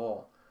that at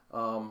all.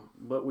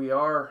 But we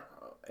are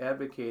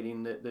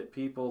advocating that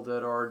people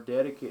that are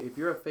dedicated, if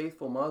you're a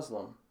faithful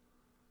Muslim,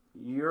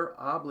 you're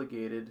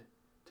obligated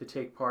to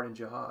take part in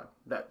jihad.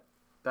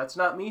 That's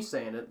not me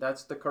saying it.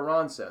 That's the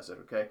Quran says it,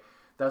 okay?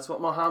 That's what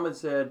Muhammad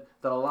said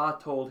that Allah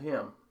told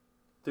him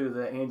through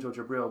the angel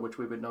Jibril, which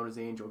we would know as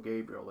the angel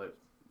Gabriel,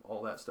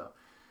 all that stuff.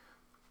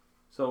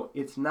 So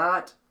it's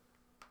not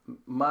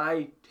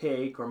my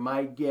take or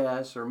my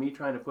guess or me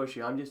trying to push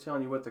you. I'm just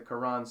telling you what the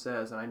Quran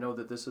says, and I know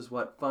that this is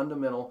what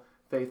fundamental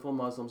faithful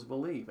Muslims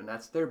believe, and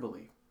that's their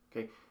belief.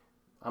 Okay,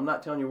 I'm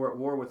not telling you we're at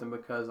war with them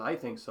because I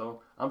think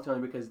so. I'm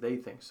telling you because they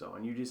think so,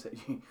 and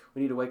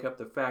we need to wake up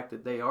the fact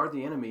that they are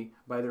the enemy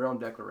by their own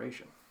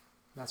declaration.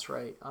 That's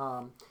right,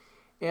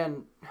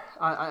 and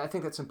I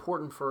think that's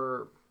important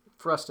for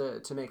us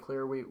to make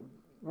clear.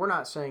 We're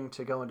not saying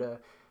to go into,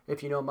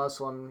 if you know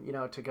Muslim,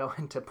 to go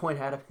and to point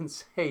at him and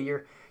say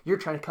you're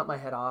trying to cut my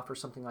head off or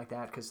something like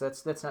that, because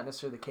that's not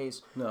necessarily the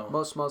case. No.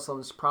 Most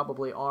Muslims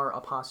probably are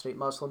apostate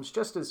Muslims,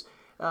 just as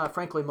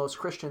frankly most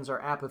Christians are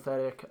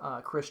apathetic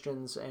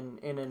Christians, and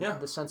in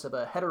the sense of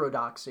a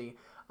heterodoxy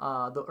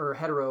or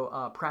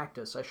hetero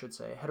practice, I should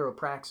say,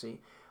 heteropraxy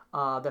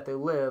that they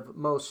live.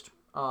 Most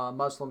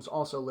Muslims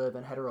also live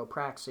in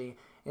heteropraxy,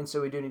 and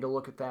so we do need to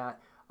look at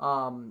that.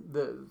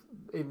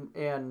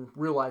 And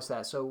realize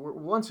that. So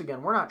once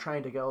again, we're not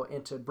trying to go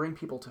and to bring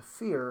people to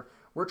fear.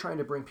 We're trying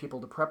to bring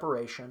people to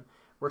preparation.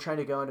 We're trying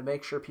to go and to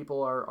make sure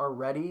people are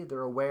ready,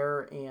 they're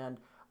aware, and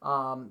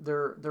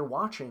they're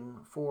watching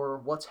for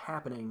what's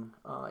happening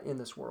in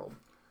this world.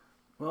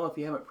 Well, if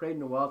you haven't prayed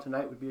in a while,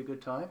 tonight would be a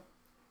good time.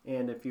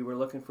 And if you were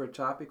looking for a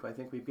topic, I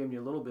think we've given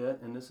you a little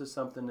bit, and this is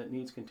something that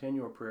needs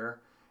continual prayer.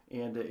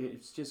 And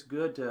it's just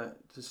good to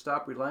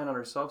stop relying on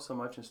ourselves so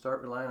much and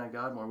start relying on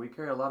God more. We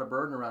carry a lot of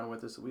burden around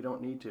with us that we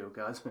don't need to.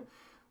 God's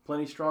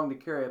plenty strong to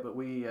carry it, but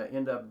we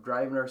end up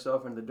driving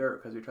ourselves in the dirt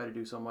because we try to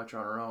do so much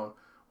on our own,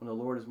 when the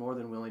Lord is more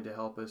than willing to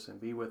help us and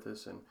be with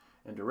us and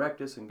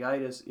direct us and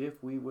guide us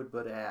if we would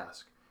but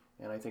ask.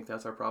 And I think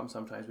that's our problem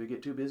sometimes. We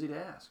get too busy to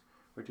ask.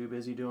 We're too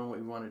busy doing what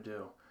we want to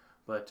do.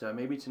 But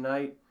maybe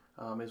tonight,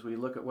 as we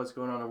look at what's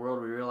going on in the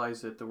world, we realize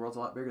that the world's a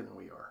lot bigger than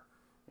we are.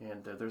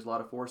 And there's a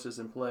lot of forces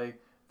in play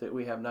that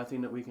we have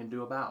nothing that we can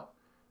do about.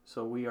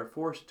 So we are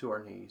forced to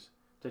our knees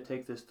to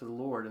take this to the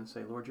Lord and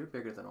say, Lord, you're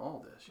bigger than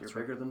all this.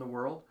 You're bigger than the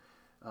world.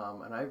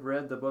 And I've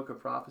read the book of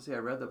prophecy. I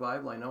read the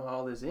Bible. I know how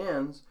all this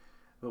ends.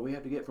 But we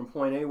have to get from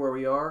point A where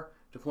we are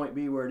to point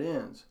B where it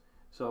ends.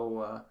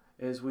 So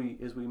as we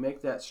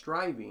make that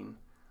striving,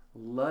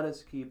 let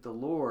us keep the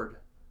Lord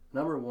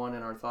number one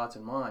in our thoughts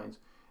and minds.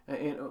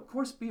 And of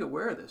course, be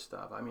aware of this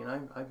stuff. I mean,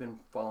 I've been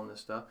following this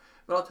stuff.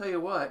 But I'll tell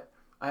you what,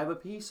 I have a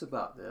peace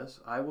about this.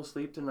 I will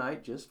sleep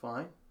tonight just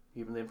fine,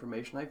 even the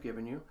information I've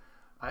given you.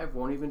 I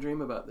won't even dream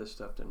about this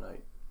stuff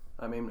tonight.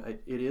 I mean,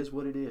 it is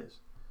what it is.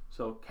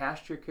 So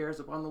cast your cares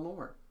upon the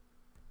Lord.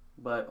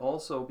 But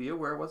also be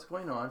aware of what's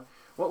going on.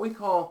 What we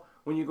call,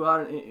 when you go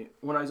out,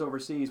 when I was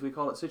overseas, we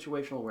call it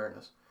situational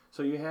awareness.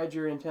 So you had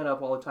your intent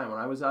up all the time. When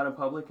I was out in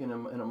public in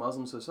a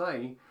Muslim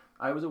society,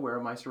 I was aware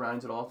of my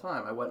surroundings at all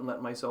time. I wasn't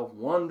letting myself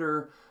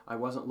wander. I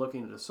wasn't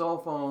looking at a cell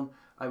phone.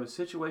 I was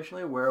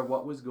situationally aware of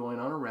what was going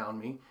on around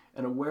me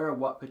and aware of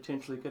what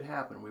potentially could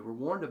happen. We were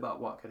warned about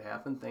what could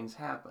happen. Things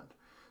happened.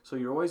 So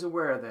you're always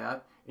aware of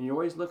that, and you're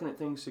always looking at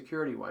things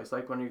security-wise.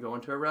 Like when you go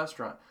into a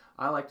restaurant,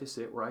 I like to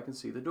sit where I can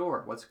see the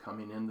door, what's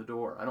coming in the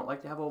door. I don't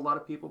like to have a lot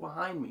of people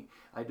behind me.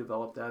 I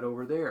developed that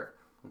over there.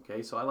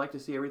 Okay, so I like to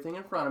see everything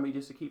in front of me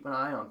just to keep an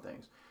eye on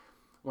things.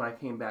 When I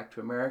came back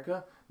to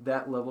America,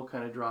 that level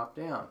kind of dropped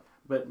down.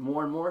 But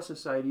more and more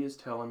society is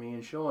telling me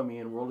and showing me,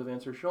 and world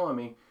events are showing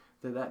me,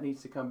 that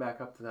needs to come back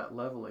up to that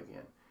level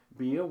again.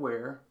 Be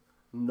aware,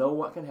 know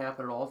what can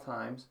happen at all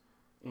times,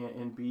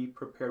 and be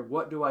prepared.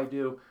 What do I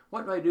do?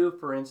 What do I do,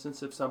 for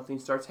instance, if something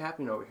starts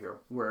happening over here?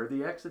 Where are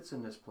the exits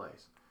in this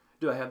place?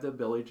 Do I have the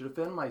ability to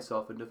defend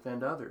myself and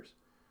defend others?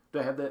 Do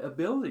I have the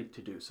ability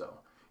to do so?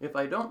 If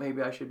I don't,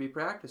 maybe I should be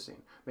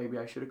practicing. Maybe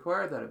I should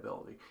acquire that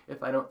ability.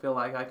 If I don't feel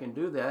like I can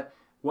do that,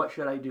 what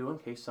should I do in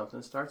case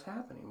something starts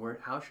happening?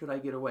 How should I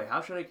get away?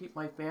 How should I keep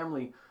my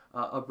family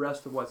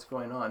abreast of what's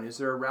going on? Is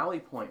there a rally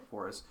point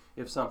for us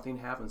if something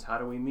happens? How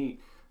do we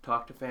meet?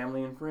 Talk to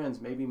family and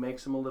friends. Maybe make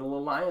some little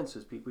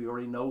alliances. People you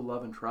already know,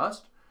 love, and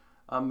trust.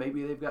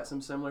 Maybe they've got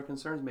some similar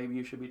concerns. Maybe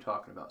you should be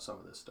talking about some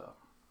of this stuff.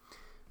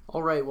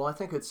 All right. Well, I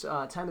think it's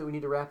time that we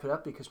need to wrap it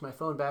up because my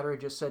phone battery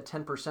just said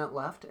 10%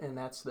 left, and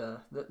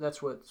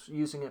that's what's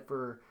using it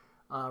for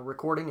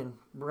recording and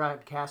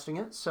broadcasting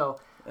it.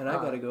 So. And I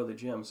got to go to the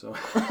gym, so.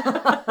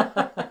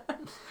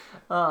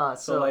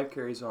 So life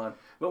carries on.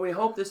 But we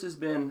hope this has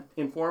been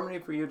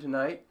informative for you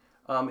tonight.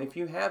 If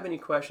you have any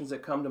questions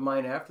that come to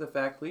mind after the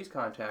fact, please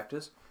contact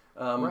us.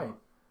 Right.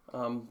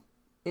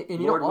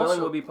 Lord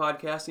willing, we'll be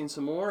podcasting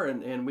some more,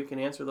 and we can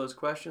answer those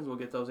questions. We'll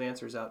get those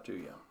answers out to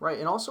you. Right,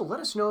 and also let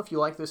us know if you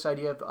like this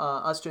idea of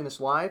us doing this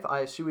live. I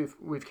assume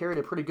we've carried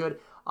a pretty good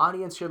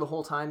audience here the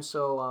whole time,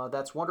 so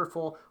that's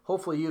wonderful.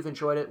 Hopefully you've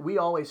enjoyed it. We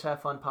always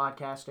have fun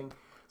podcasting.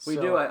 We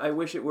do. I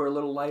wish it were a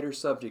little lighter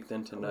subject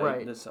than tonight.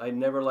 Right. I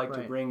never like to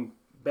bring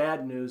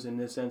bad news in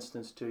this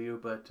instance to you,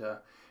 but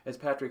as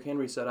Patrick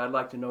Henry said, I'd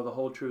like to know the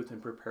whole truth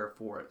and prepare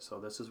for it. So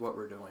this is what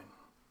we're doing.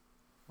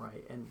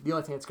 Right, and the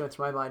only thing that's going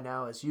through my mind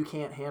now is you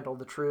can't handle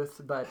the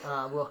truth, but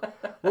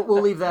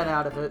we'll leave that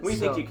out of it. We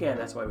think you can.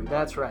 That's why we.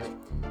 That's right.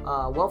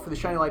 Well, for the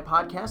Shining Light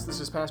Podcast, this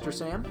is Pastor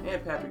Sam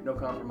and Patrick. No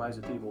compromise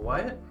with evil.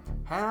 Wyatt.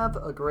 Have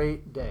a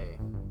great day.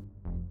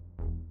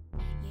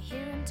 You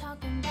hear him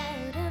talking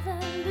about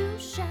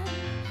evolution,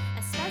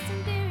 a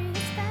slicing theory.